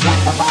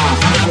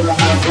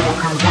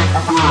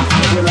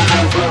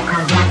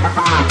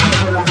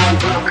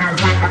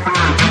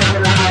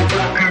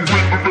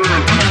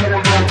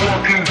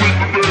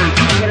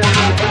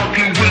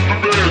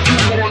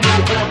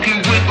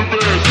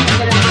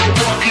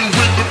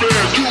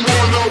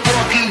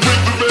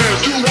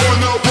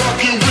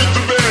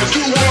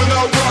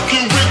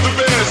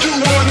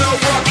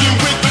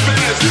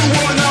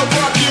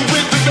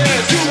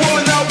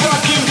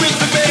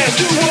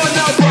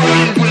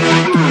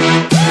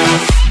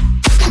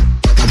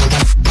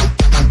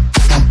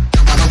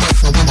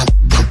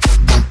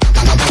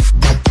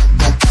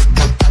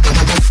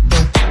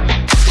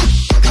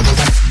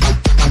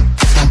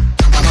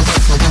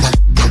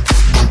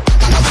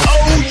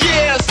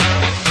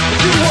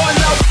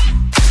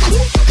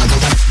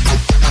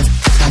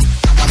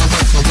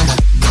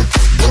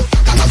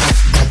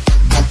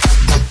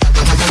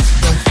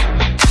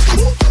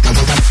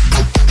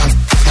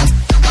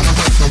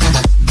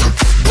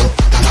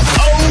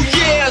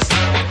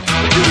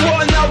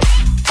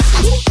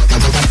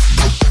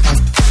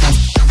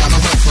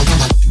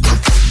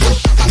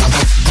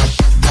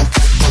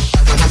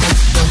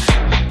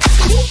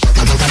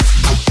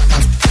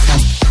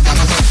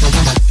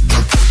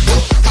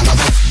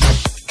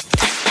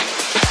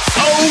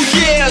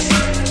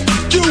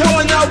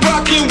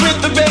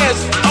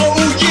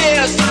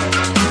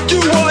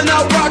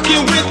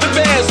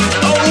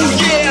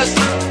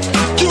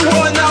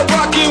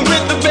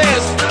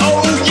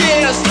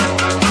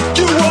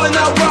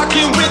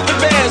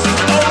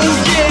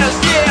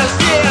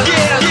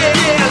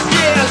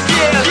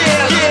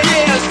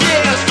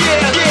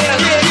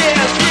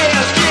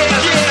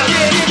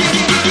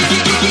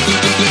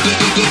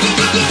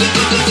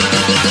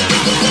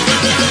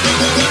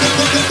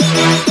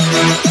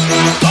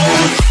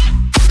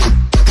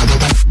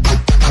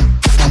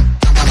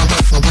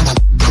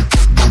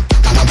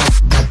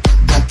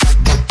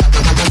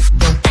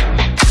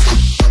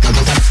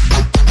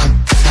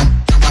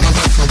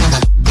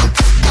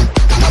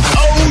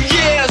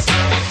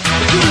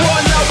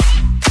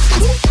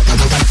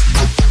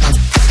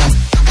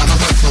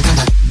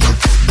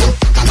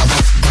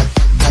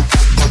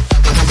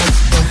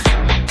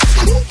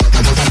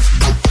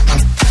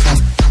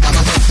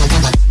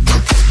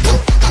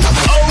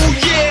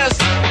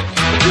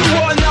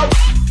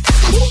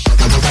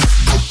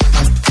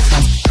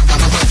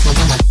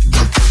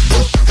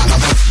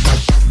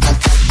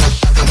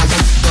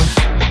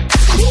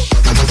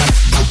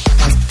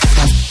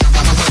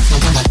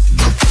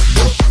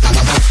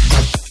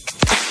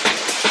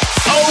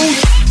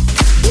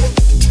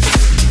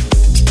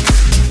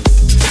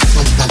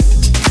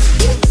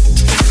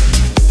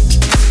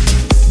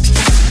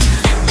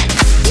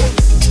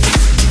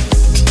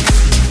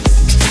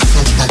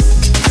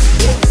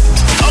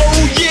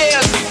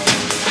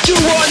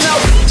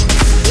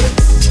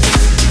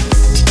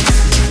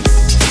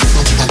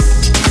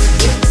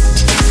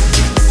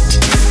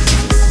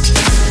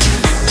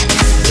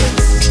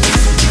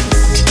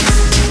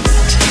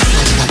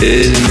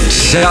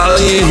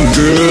 Italian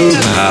Groove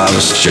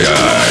House Chart.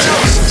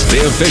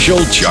 The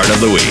official chart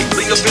of the week.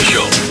 The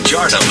official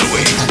chart of the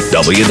week.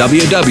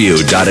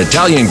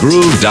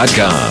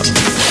 www.italiangroove.com.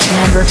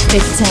 Number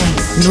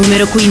 15.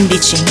 Numero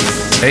 15.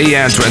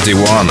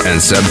 AN21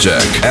 and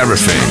Subject,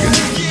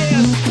 Everything.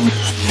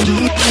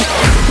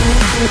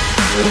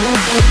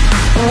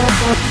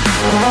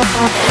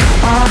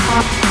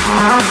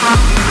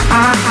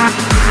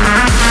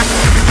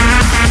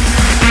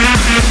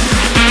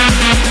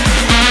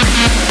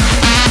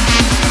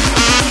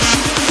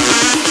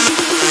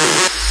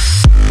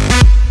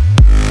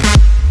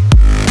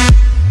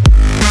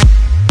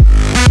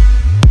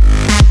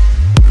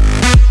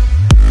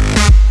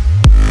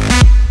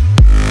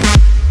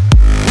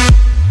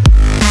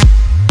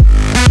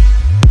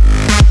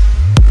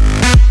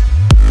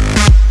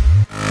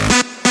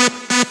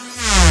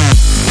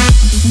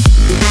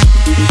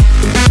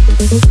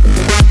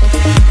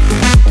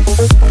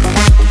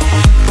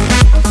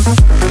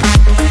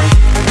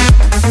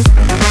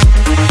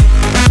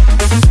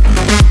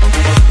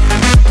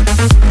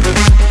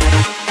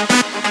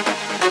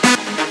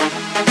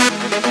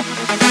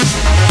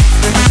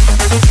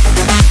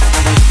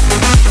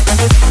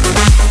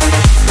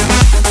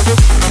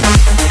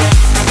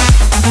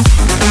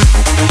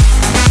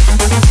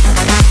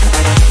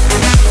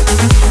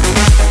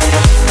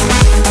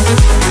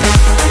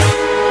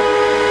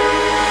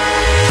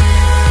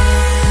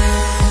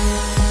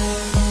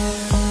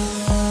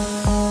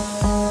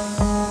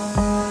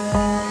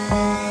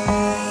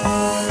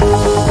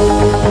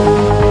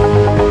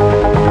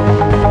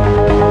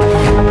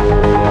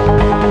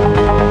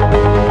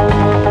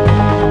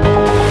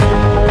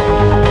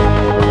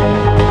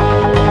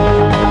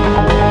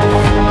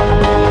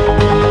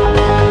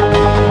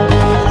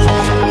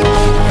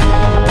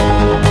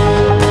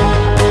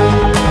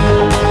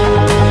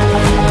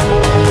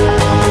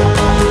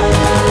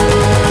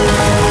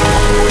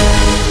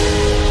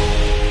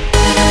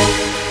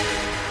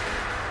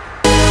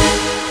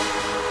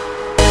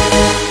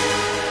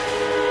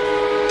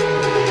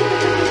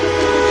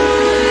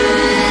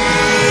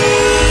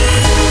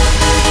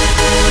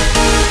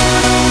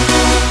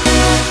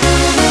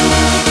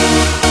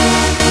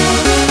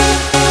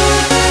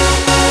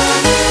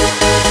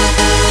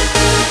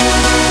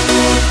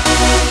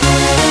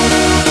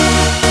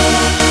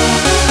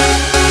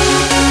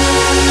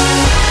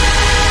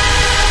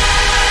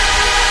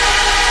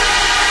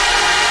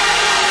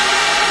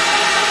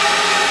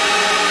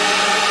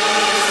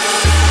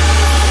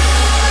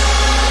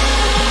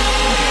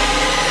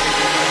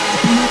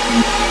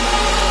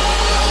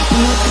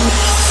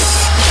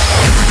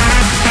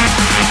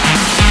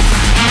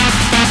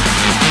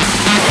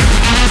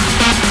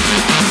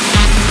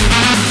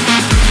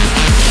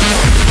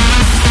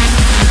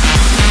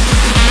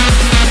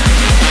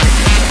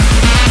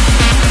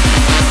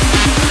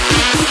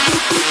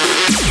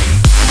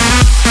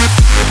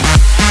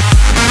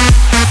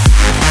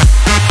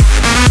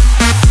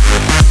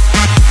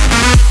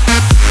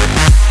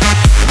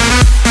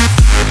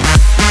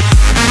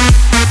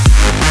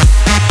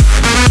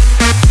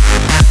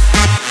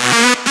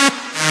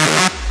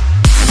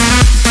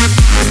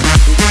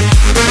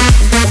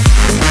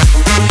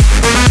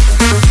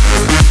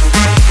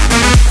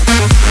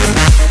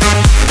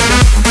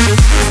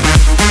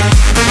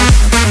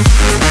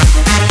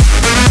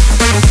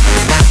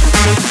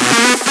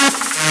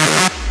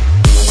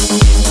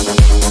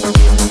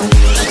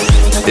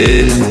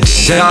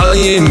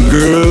 Italian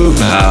Groove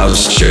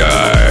House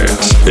Chart.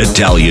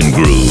 Italian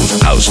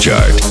Groove House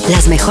Chart.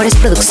 Las mejores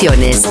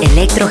producciones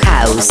Electro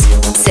House,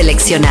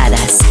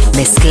 seleccionadas,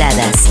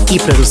 mezcladas y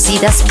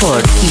producidas por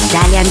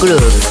Italian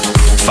Groove.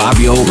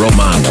 Fabio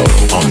Romano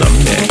on the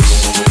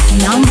mix.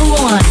 Number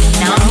one.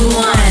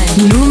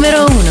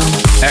 Numero uno.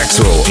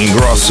 Axel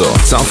Ingrosso,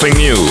 Something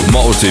New,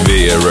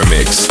 Multivia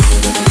Remix.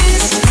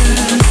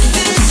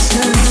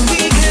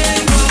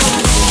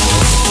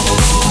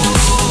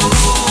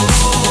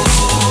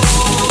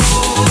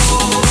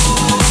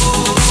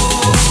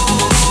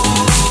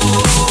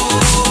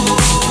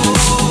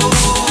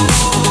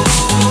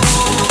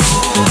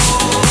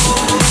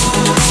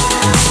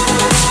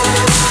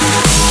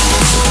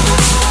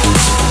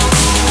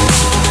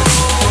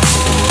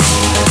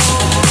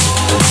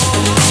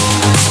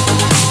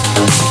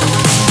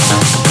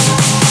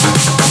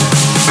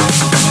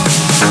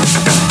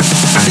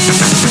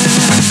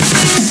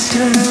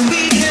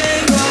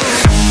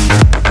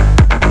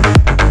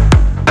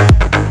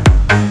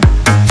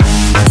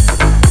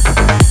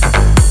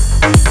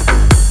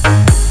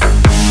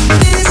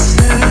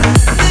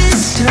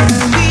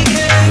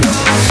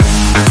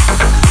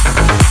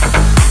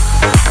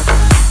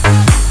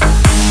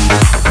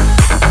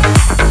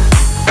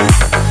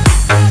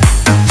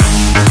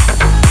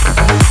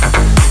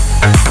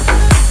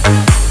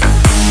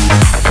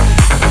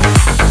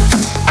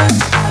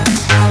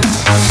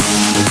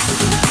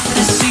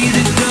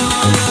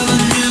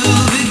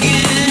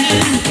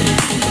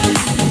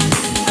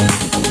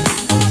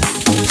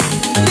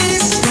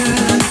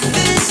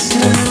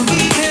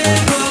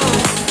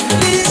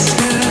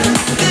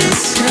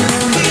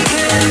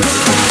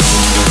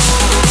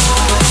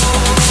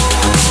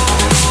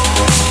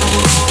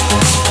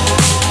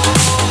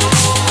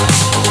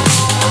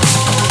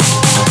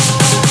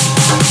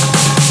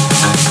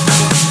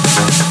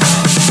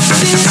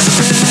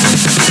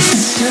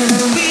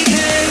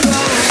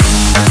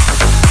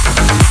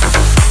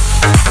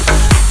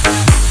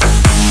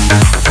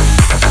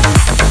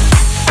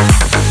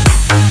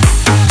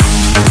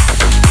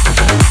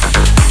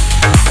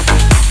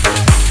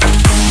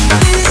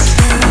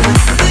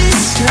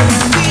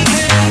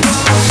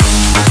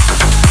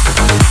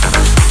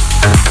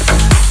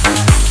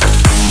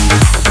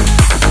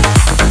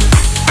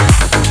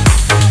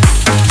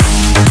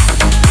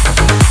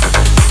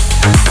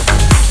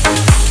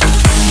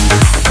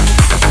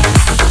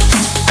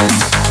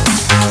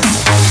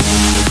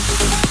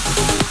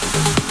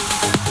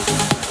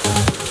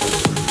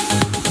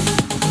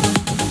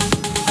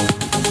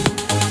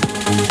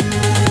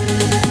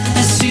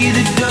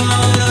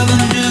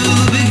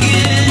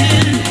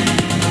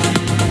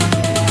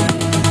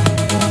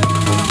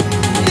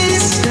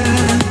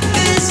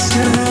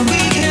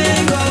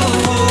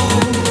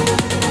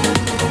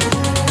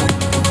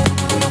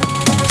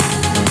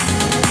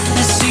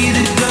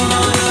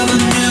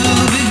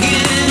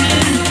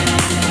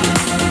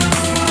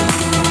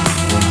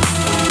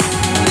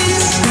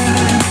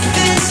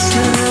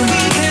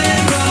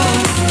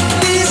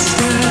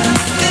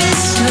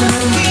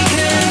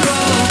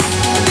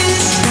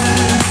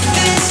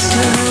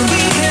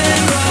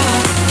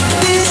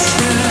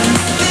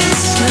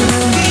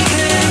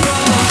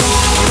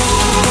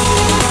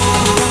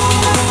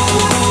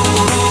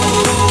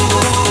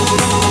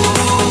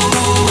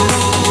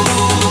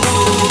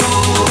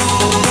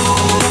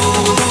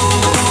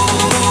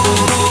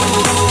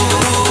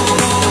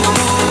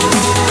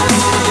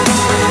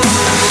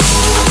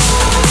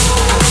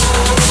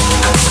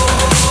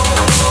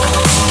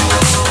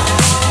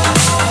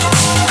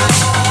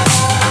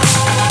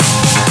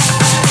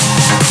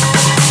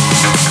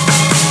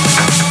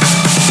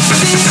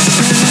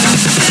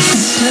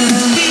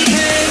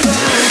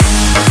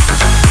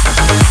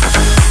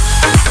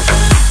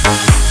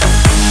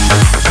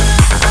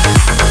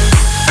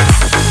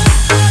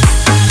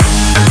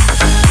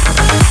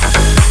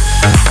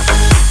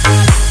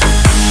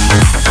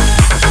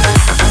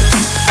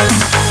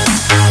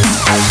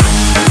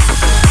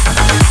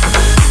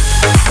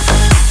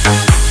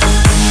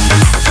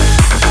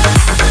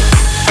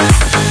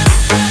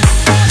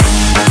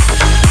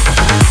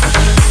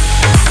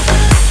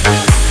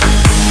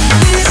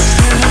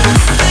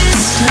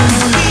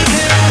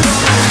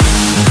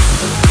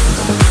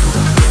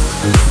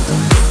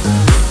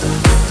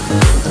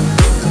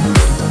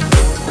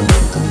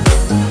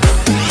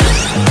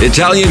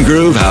 Italian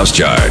Groove House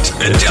Chart.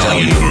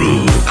 Italian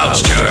Groove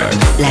House Chart.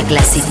 La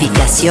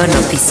clasificación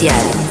oficial.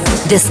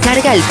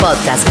 Descarga el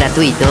podcast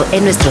gratuito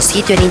en nuestro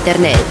sitio en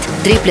internet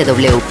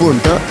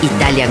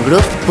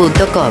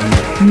www.italiangroove.com.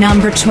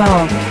 Number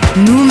 12.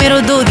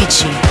 Numero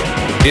 12.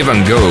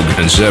 Ivan Gogh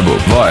and Zebo,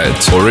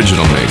 Viet,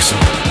 Original Mix.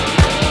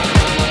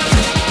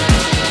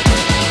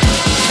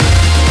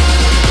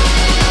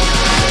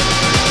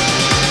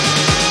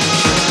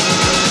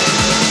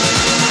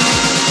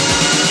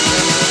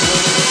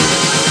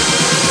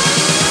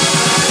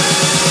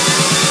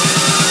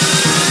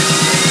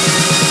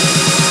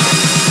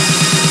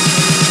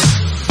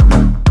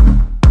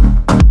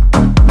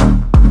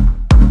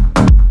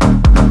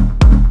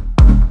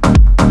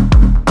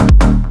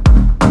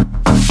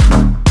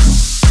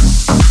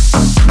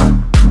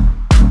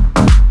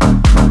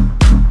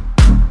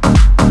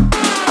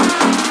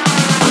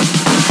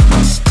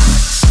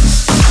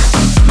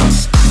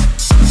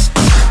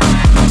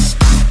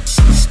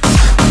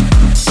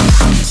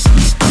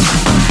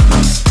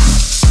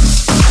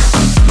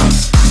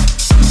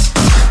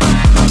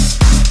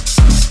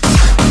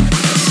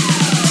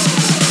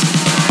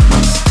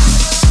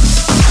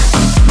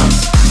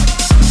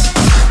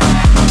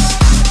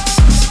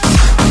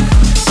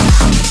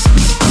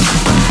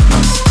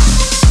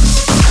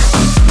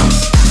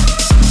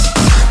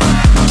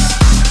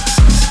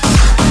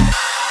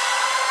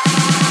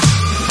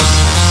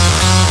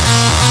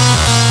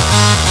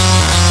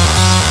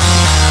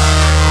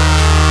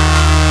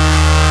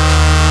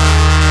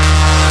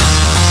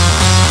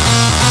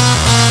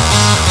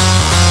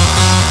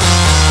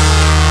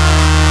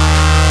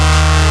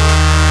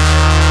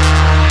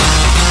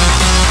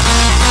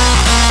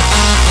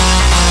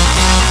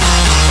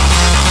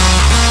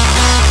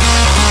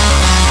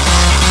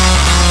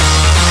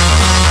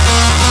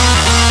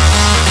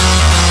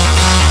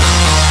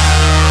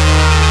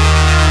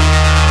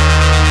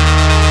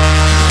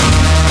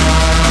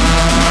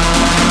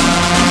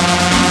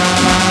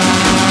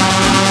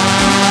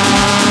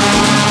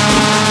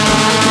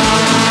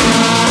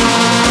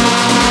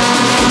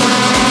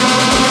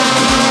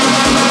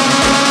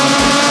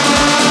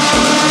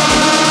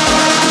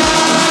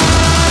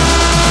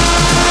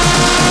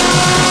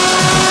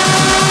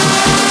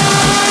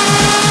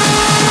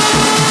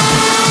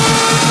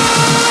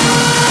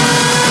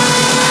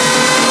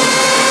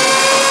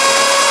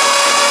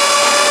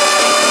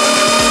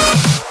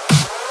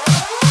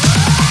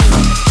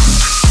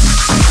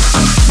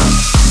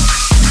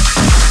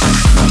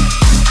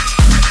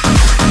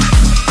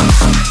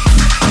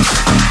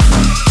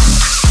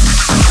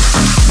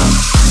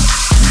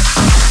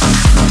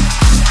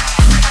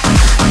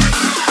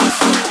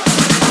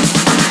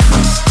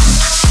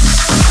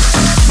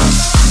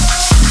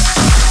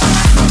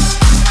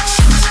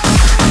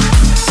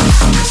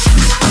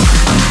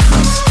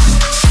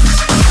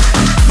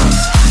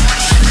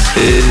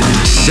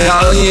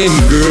 Italian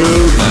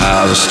Groove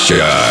House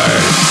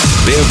Chart.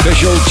 The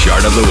official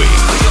chart of the week.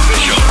 The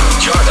official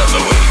chart of the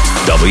week.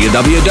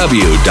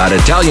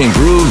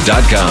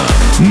 www.italiangroove.com.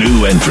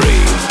 New entry.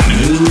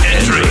 New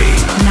entry.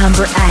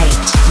 Number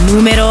 8.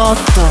 Numero 8.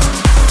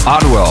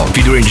 Hardwell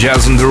featuring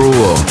Jason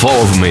Derulo.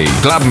 Follow Me.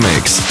 Club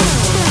Mix.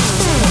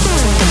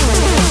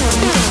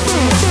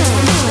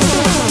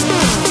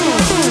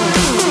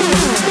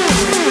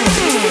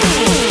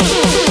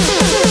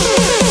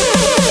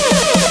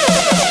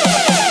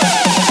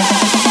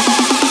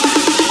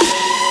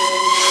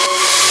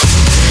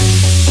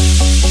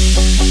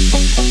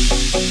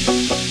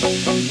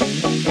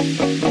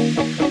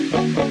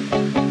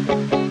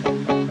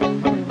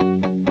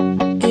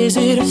 Is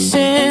it a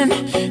sin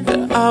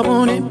that I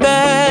want it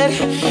bad?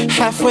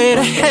 Halfway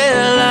to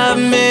hell, I've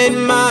made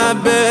my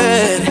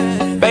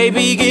bed.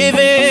 Baby, give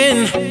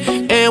in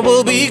and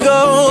we'll be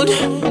gold.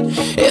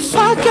 If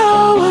I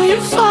go, will you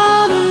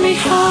follow me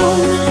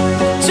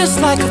home?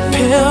 Just like a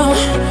pill,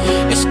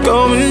 it's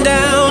going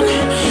down.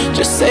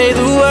 Just say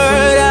the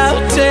word,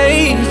 I'll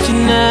take you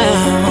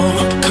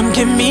now. Come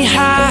get me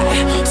high,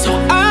 so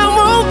I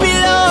won't be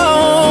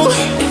low.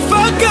 If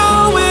I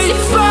go, will you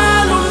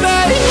follow me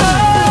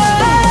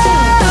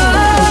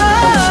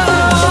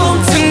home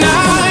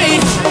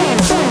tonight?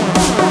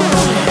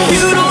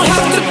 You don't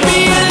have to be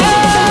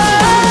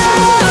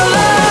alone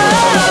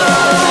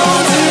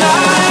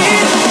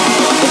tonight.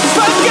 If I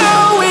go,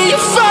 will you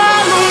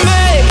follow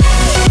me?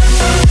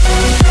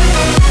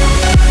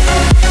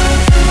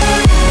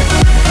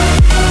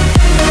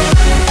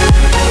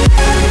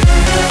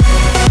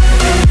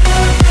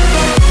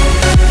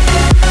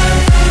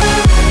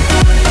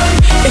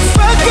 If I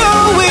go,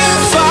 will you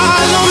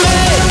follow me?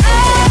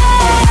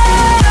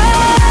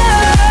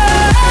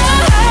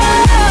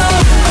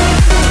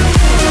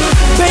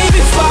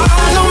 Baby,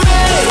 follow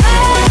me.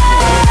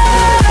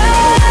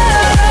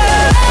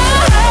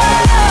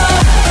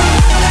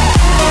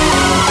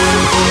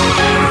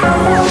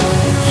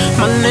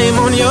 My name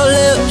on your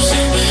lips,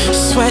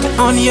 sweat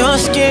on your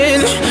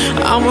skin.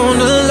 I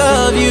wanna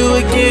love you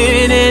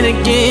again and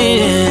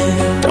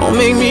again. Don't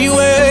make me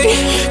wait,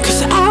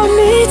 'cause I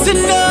need to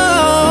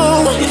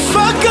know. If I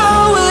go,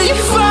 will you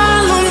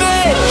follow me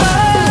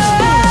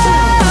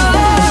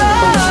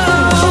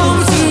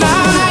home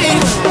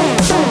tonight?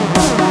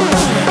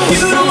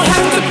 You don't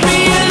have to be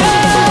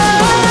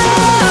alone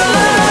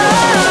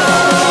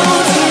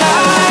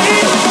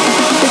tonight.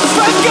 If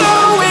I go,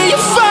 will you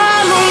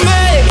follow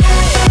me?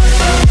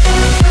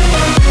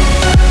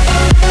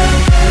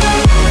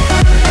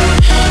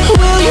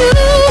 Will you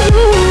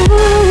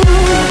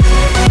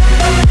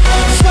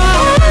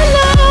follow me?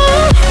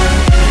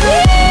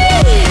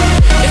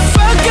 If I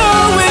go,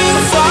 will you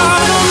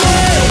follow me?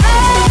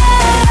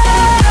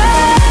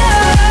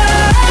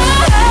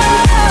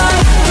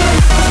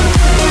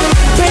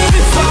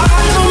 Baby,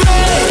 follow me.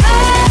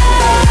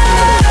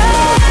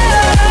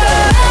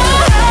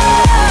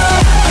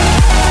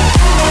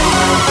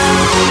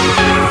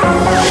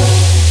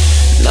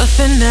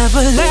 Nothing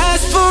ever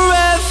lasts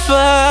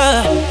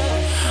forever.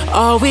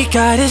 All we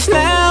got is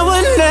now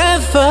and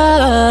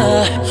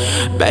never.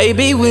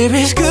 Baby, we're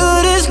as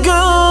good as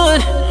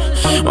gone.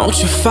 Won't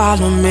you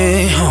follow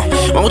me?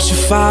 Won't you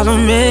follow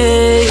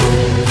me?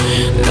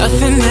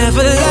 Nothing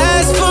ever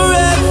lasts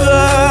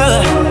forever.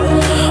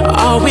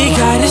 All we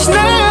got is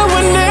now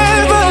and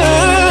never.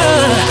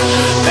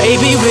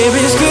 Baby, we're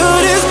as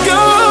good as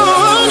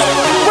gone.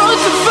 Won't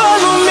you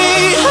follow me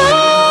home?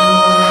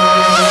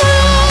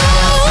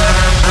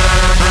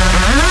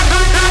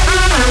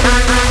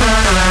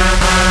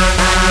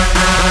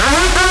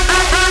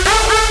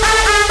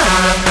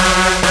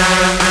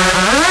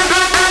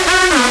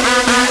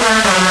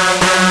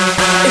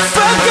 If I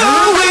go,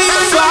 will you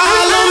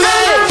follow me?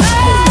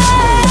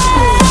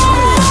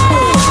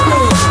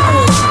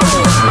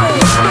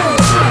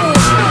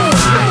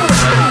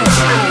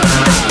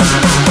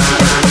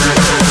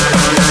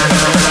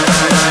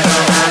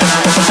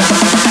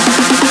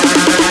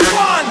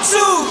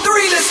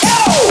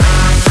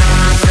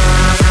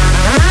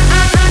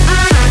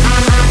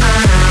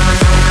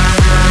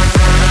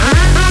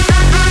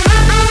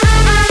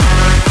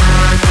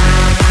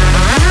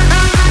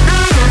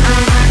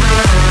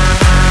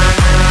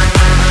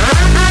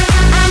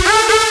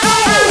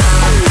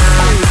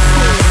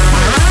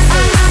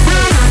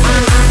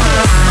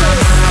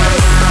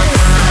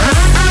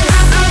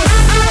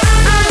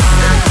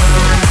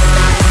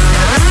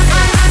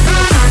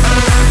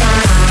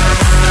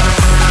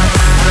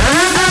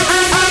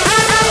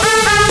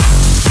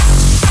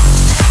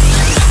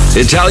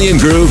 Italian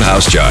Groove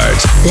House Chart.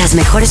 Las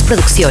mejores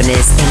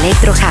producciones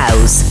Electro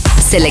House,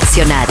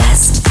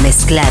 seleccionadas,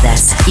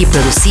 mezcladas y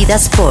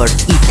producidas por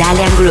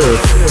Italian Groove.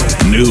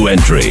 New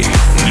entry.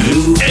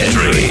 New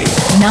entry.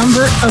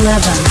 Number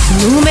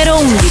 11. Numero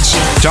 11.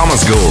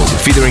 Thomas Gold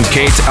featuring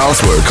Kate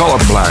Elsewhere,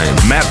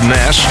 Colorblind, Matt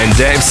Nash and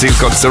Dave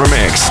Silcox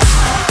remix.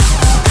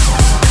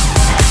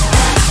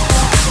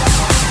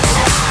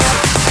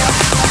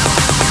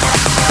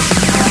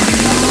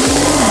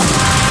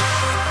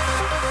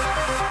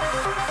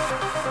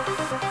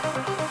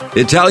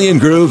 Italian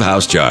Groove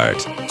House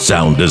Chart.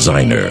 Sound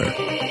designer,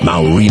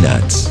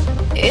 Maurinats.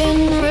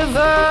 In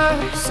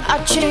reverse,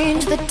 I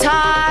change the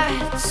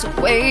tides,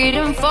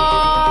 waiting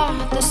for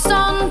the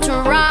sun to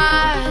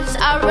rise.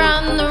 I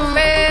ran the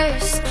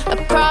race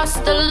across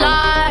the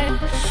line,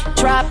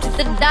 trapped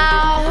the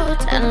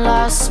doubt and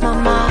lost my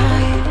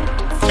mind.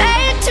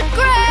 Fade to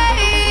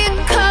grey,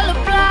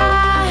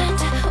 colorblind,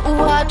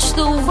 watch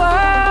the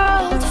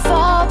world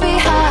fall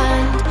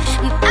behind.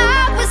 And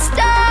I was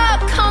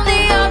stuck on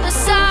the other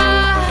side.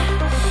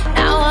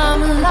 Now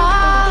I'm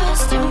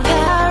lost in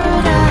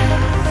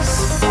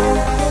paradise.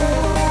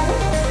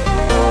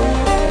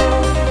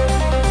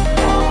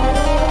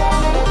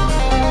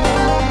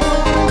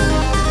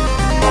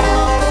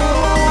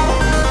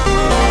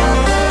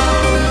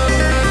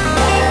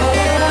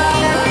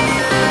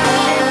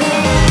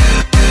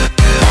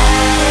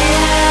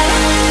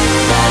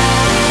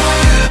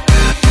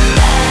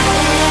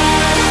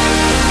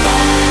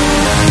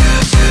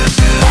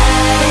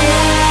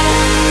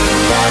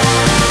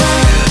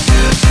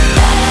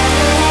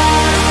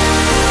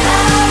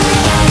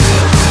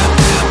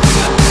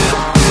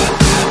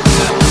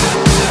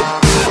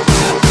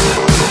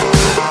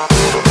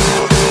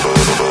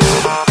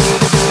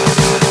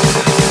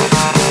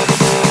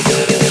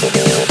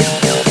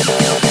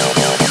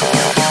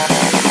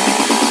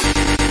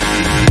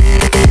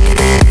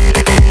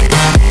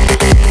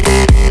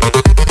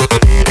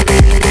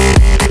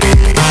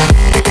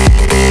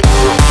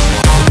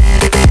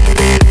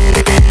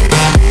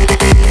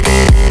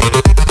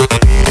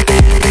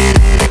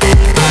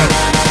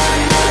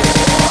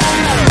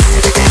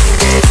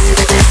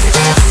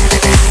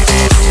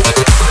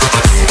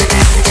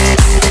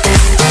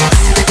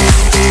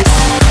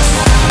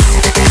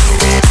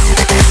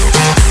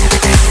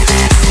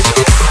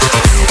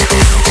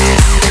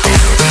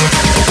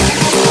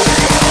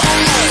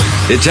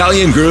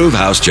 Italian Groove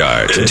House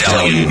Chart.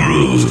 Italian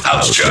Groove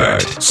House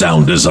Chart.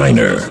 Sound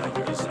designer,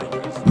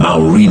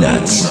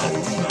 Maurinats.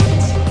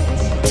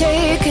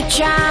 Take a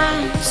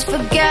chance,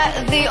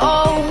 forget the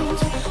old.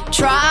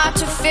 Try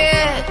to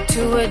fit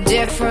to a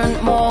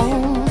different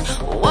mold.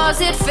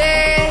 Was it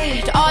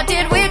fate or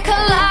did we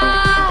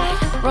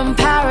collide? Run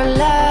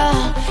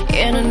parallel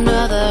in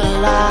another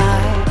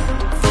life.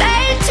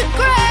 Fade to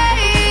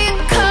grey,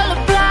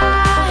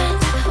 colorblind.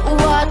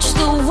 Watch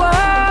the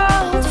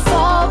world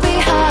fall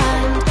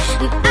behind.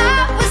 And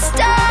I was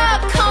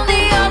stuck on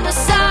the other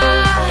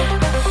side.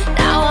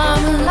 Now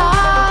I'm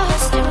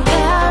lost in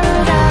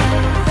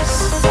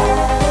paradise.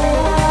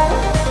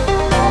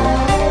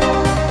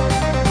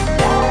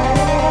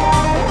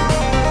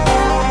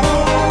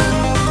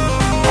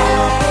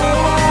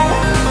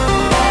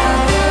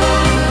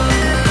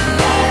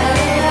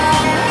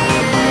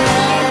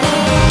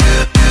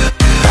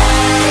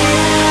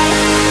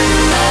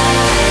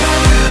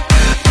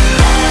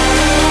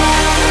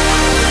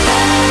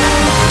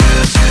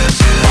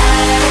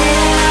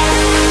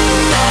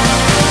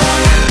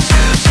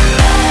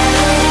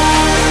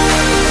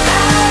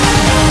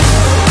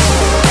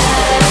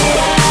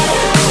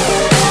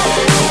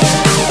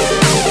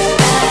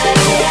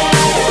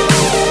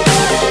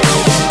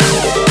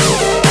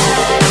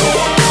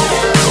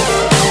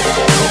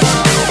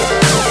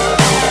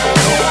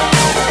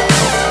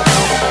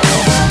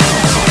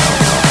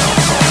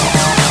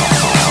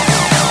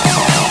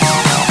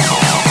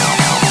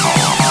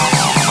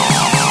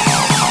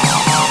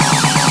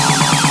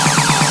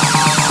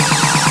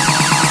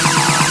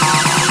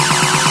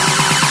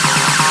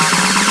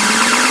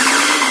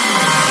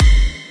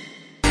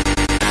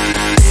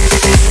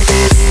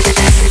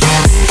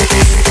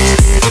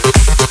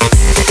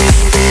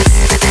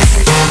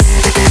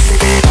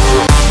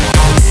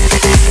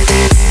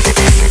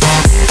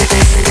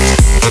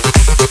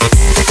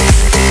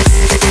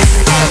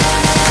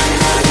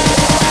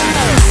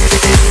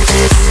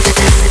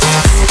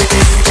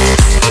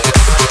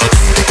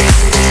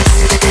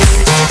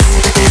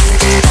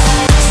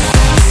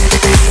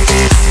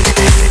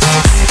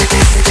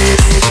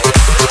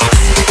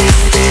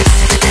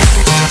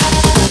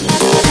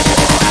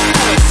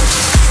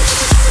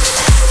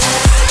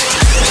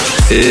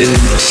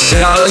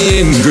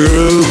 Italian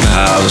Groove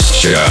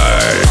House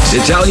Chart.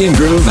 Italian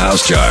Groove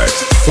House Chart.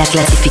 La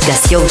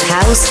clasificación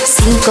house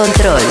sin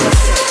control.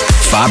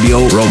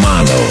 Fabio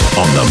Romano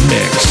on the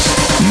mix.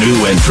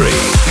 New entry.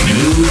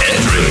 New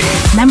entry.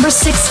 Number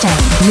 16,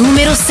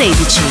 numero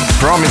 16.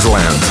 Promised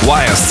Land,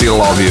 Why I Still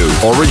Love You,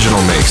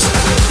 original mix.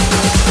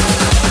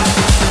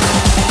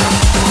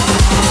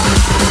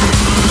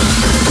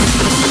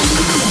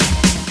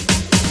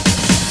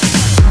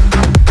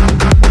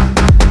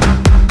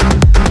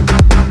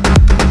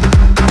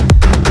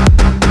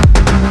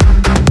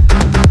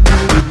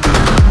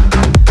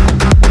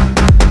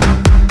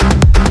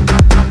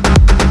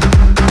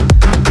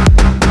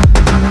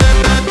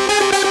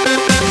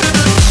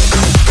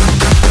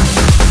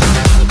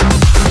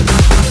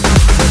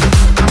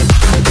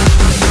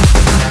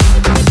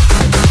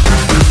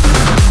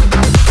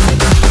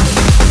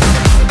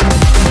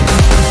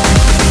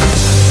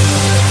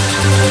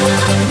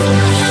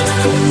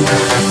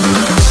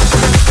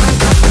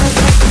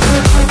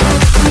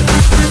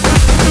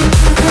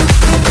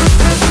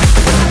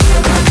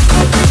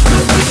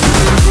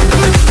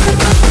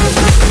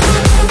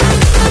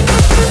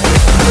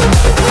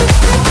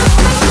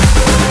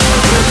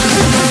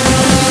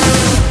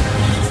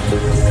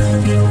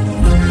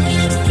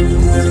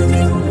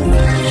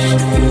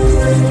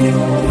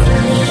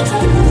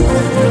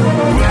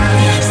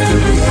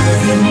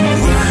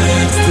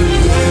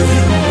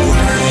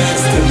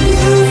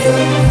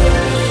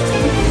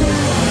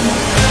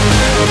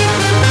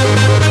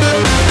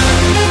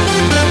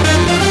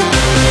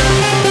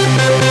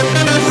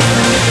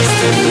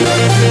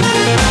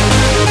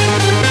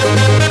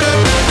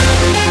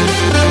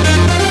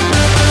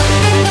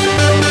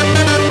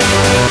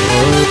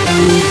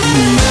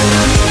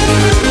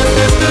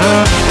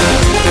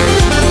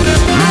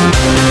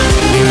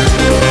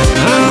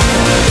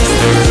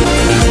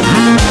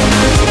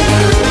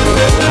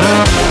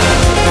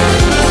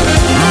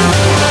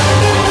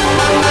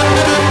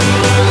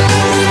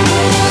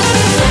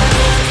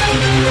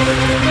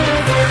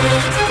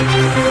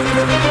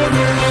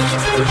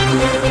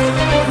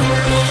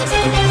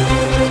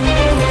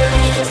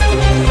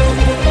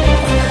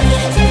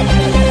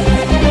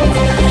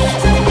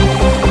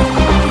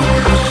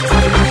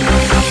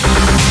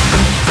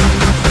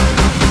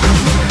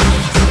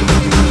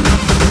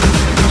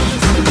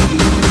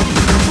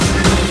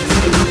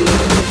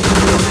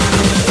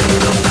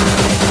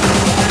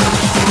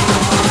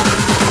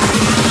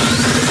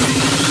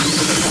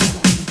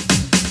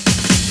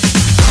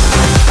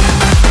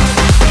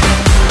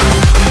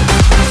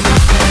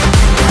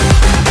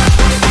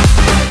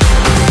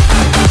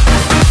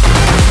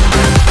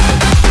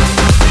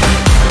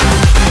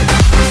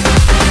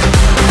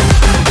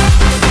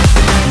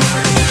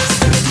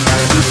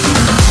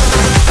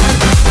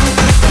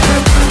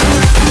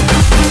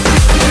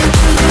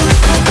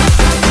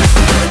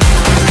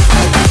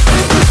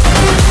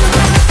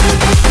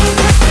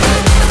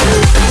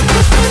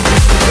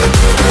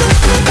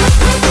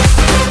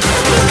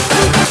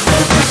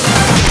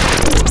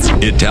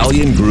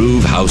 Italian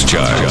Groove House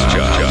Chart.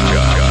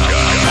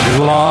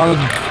 Log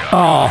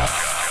off.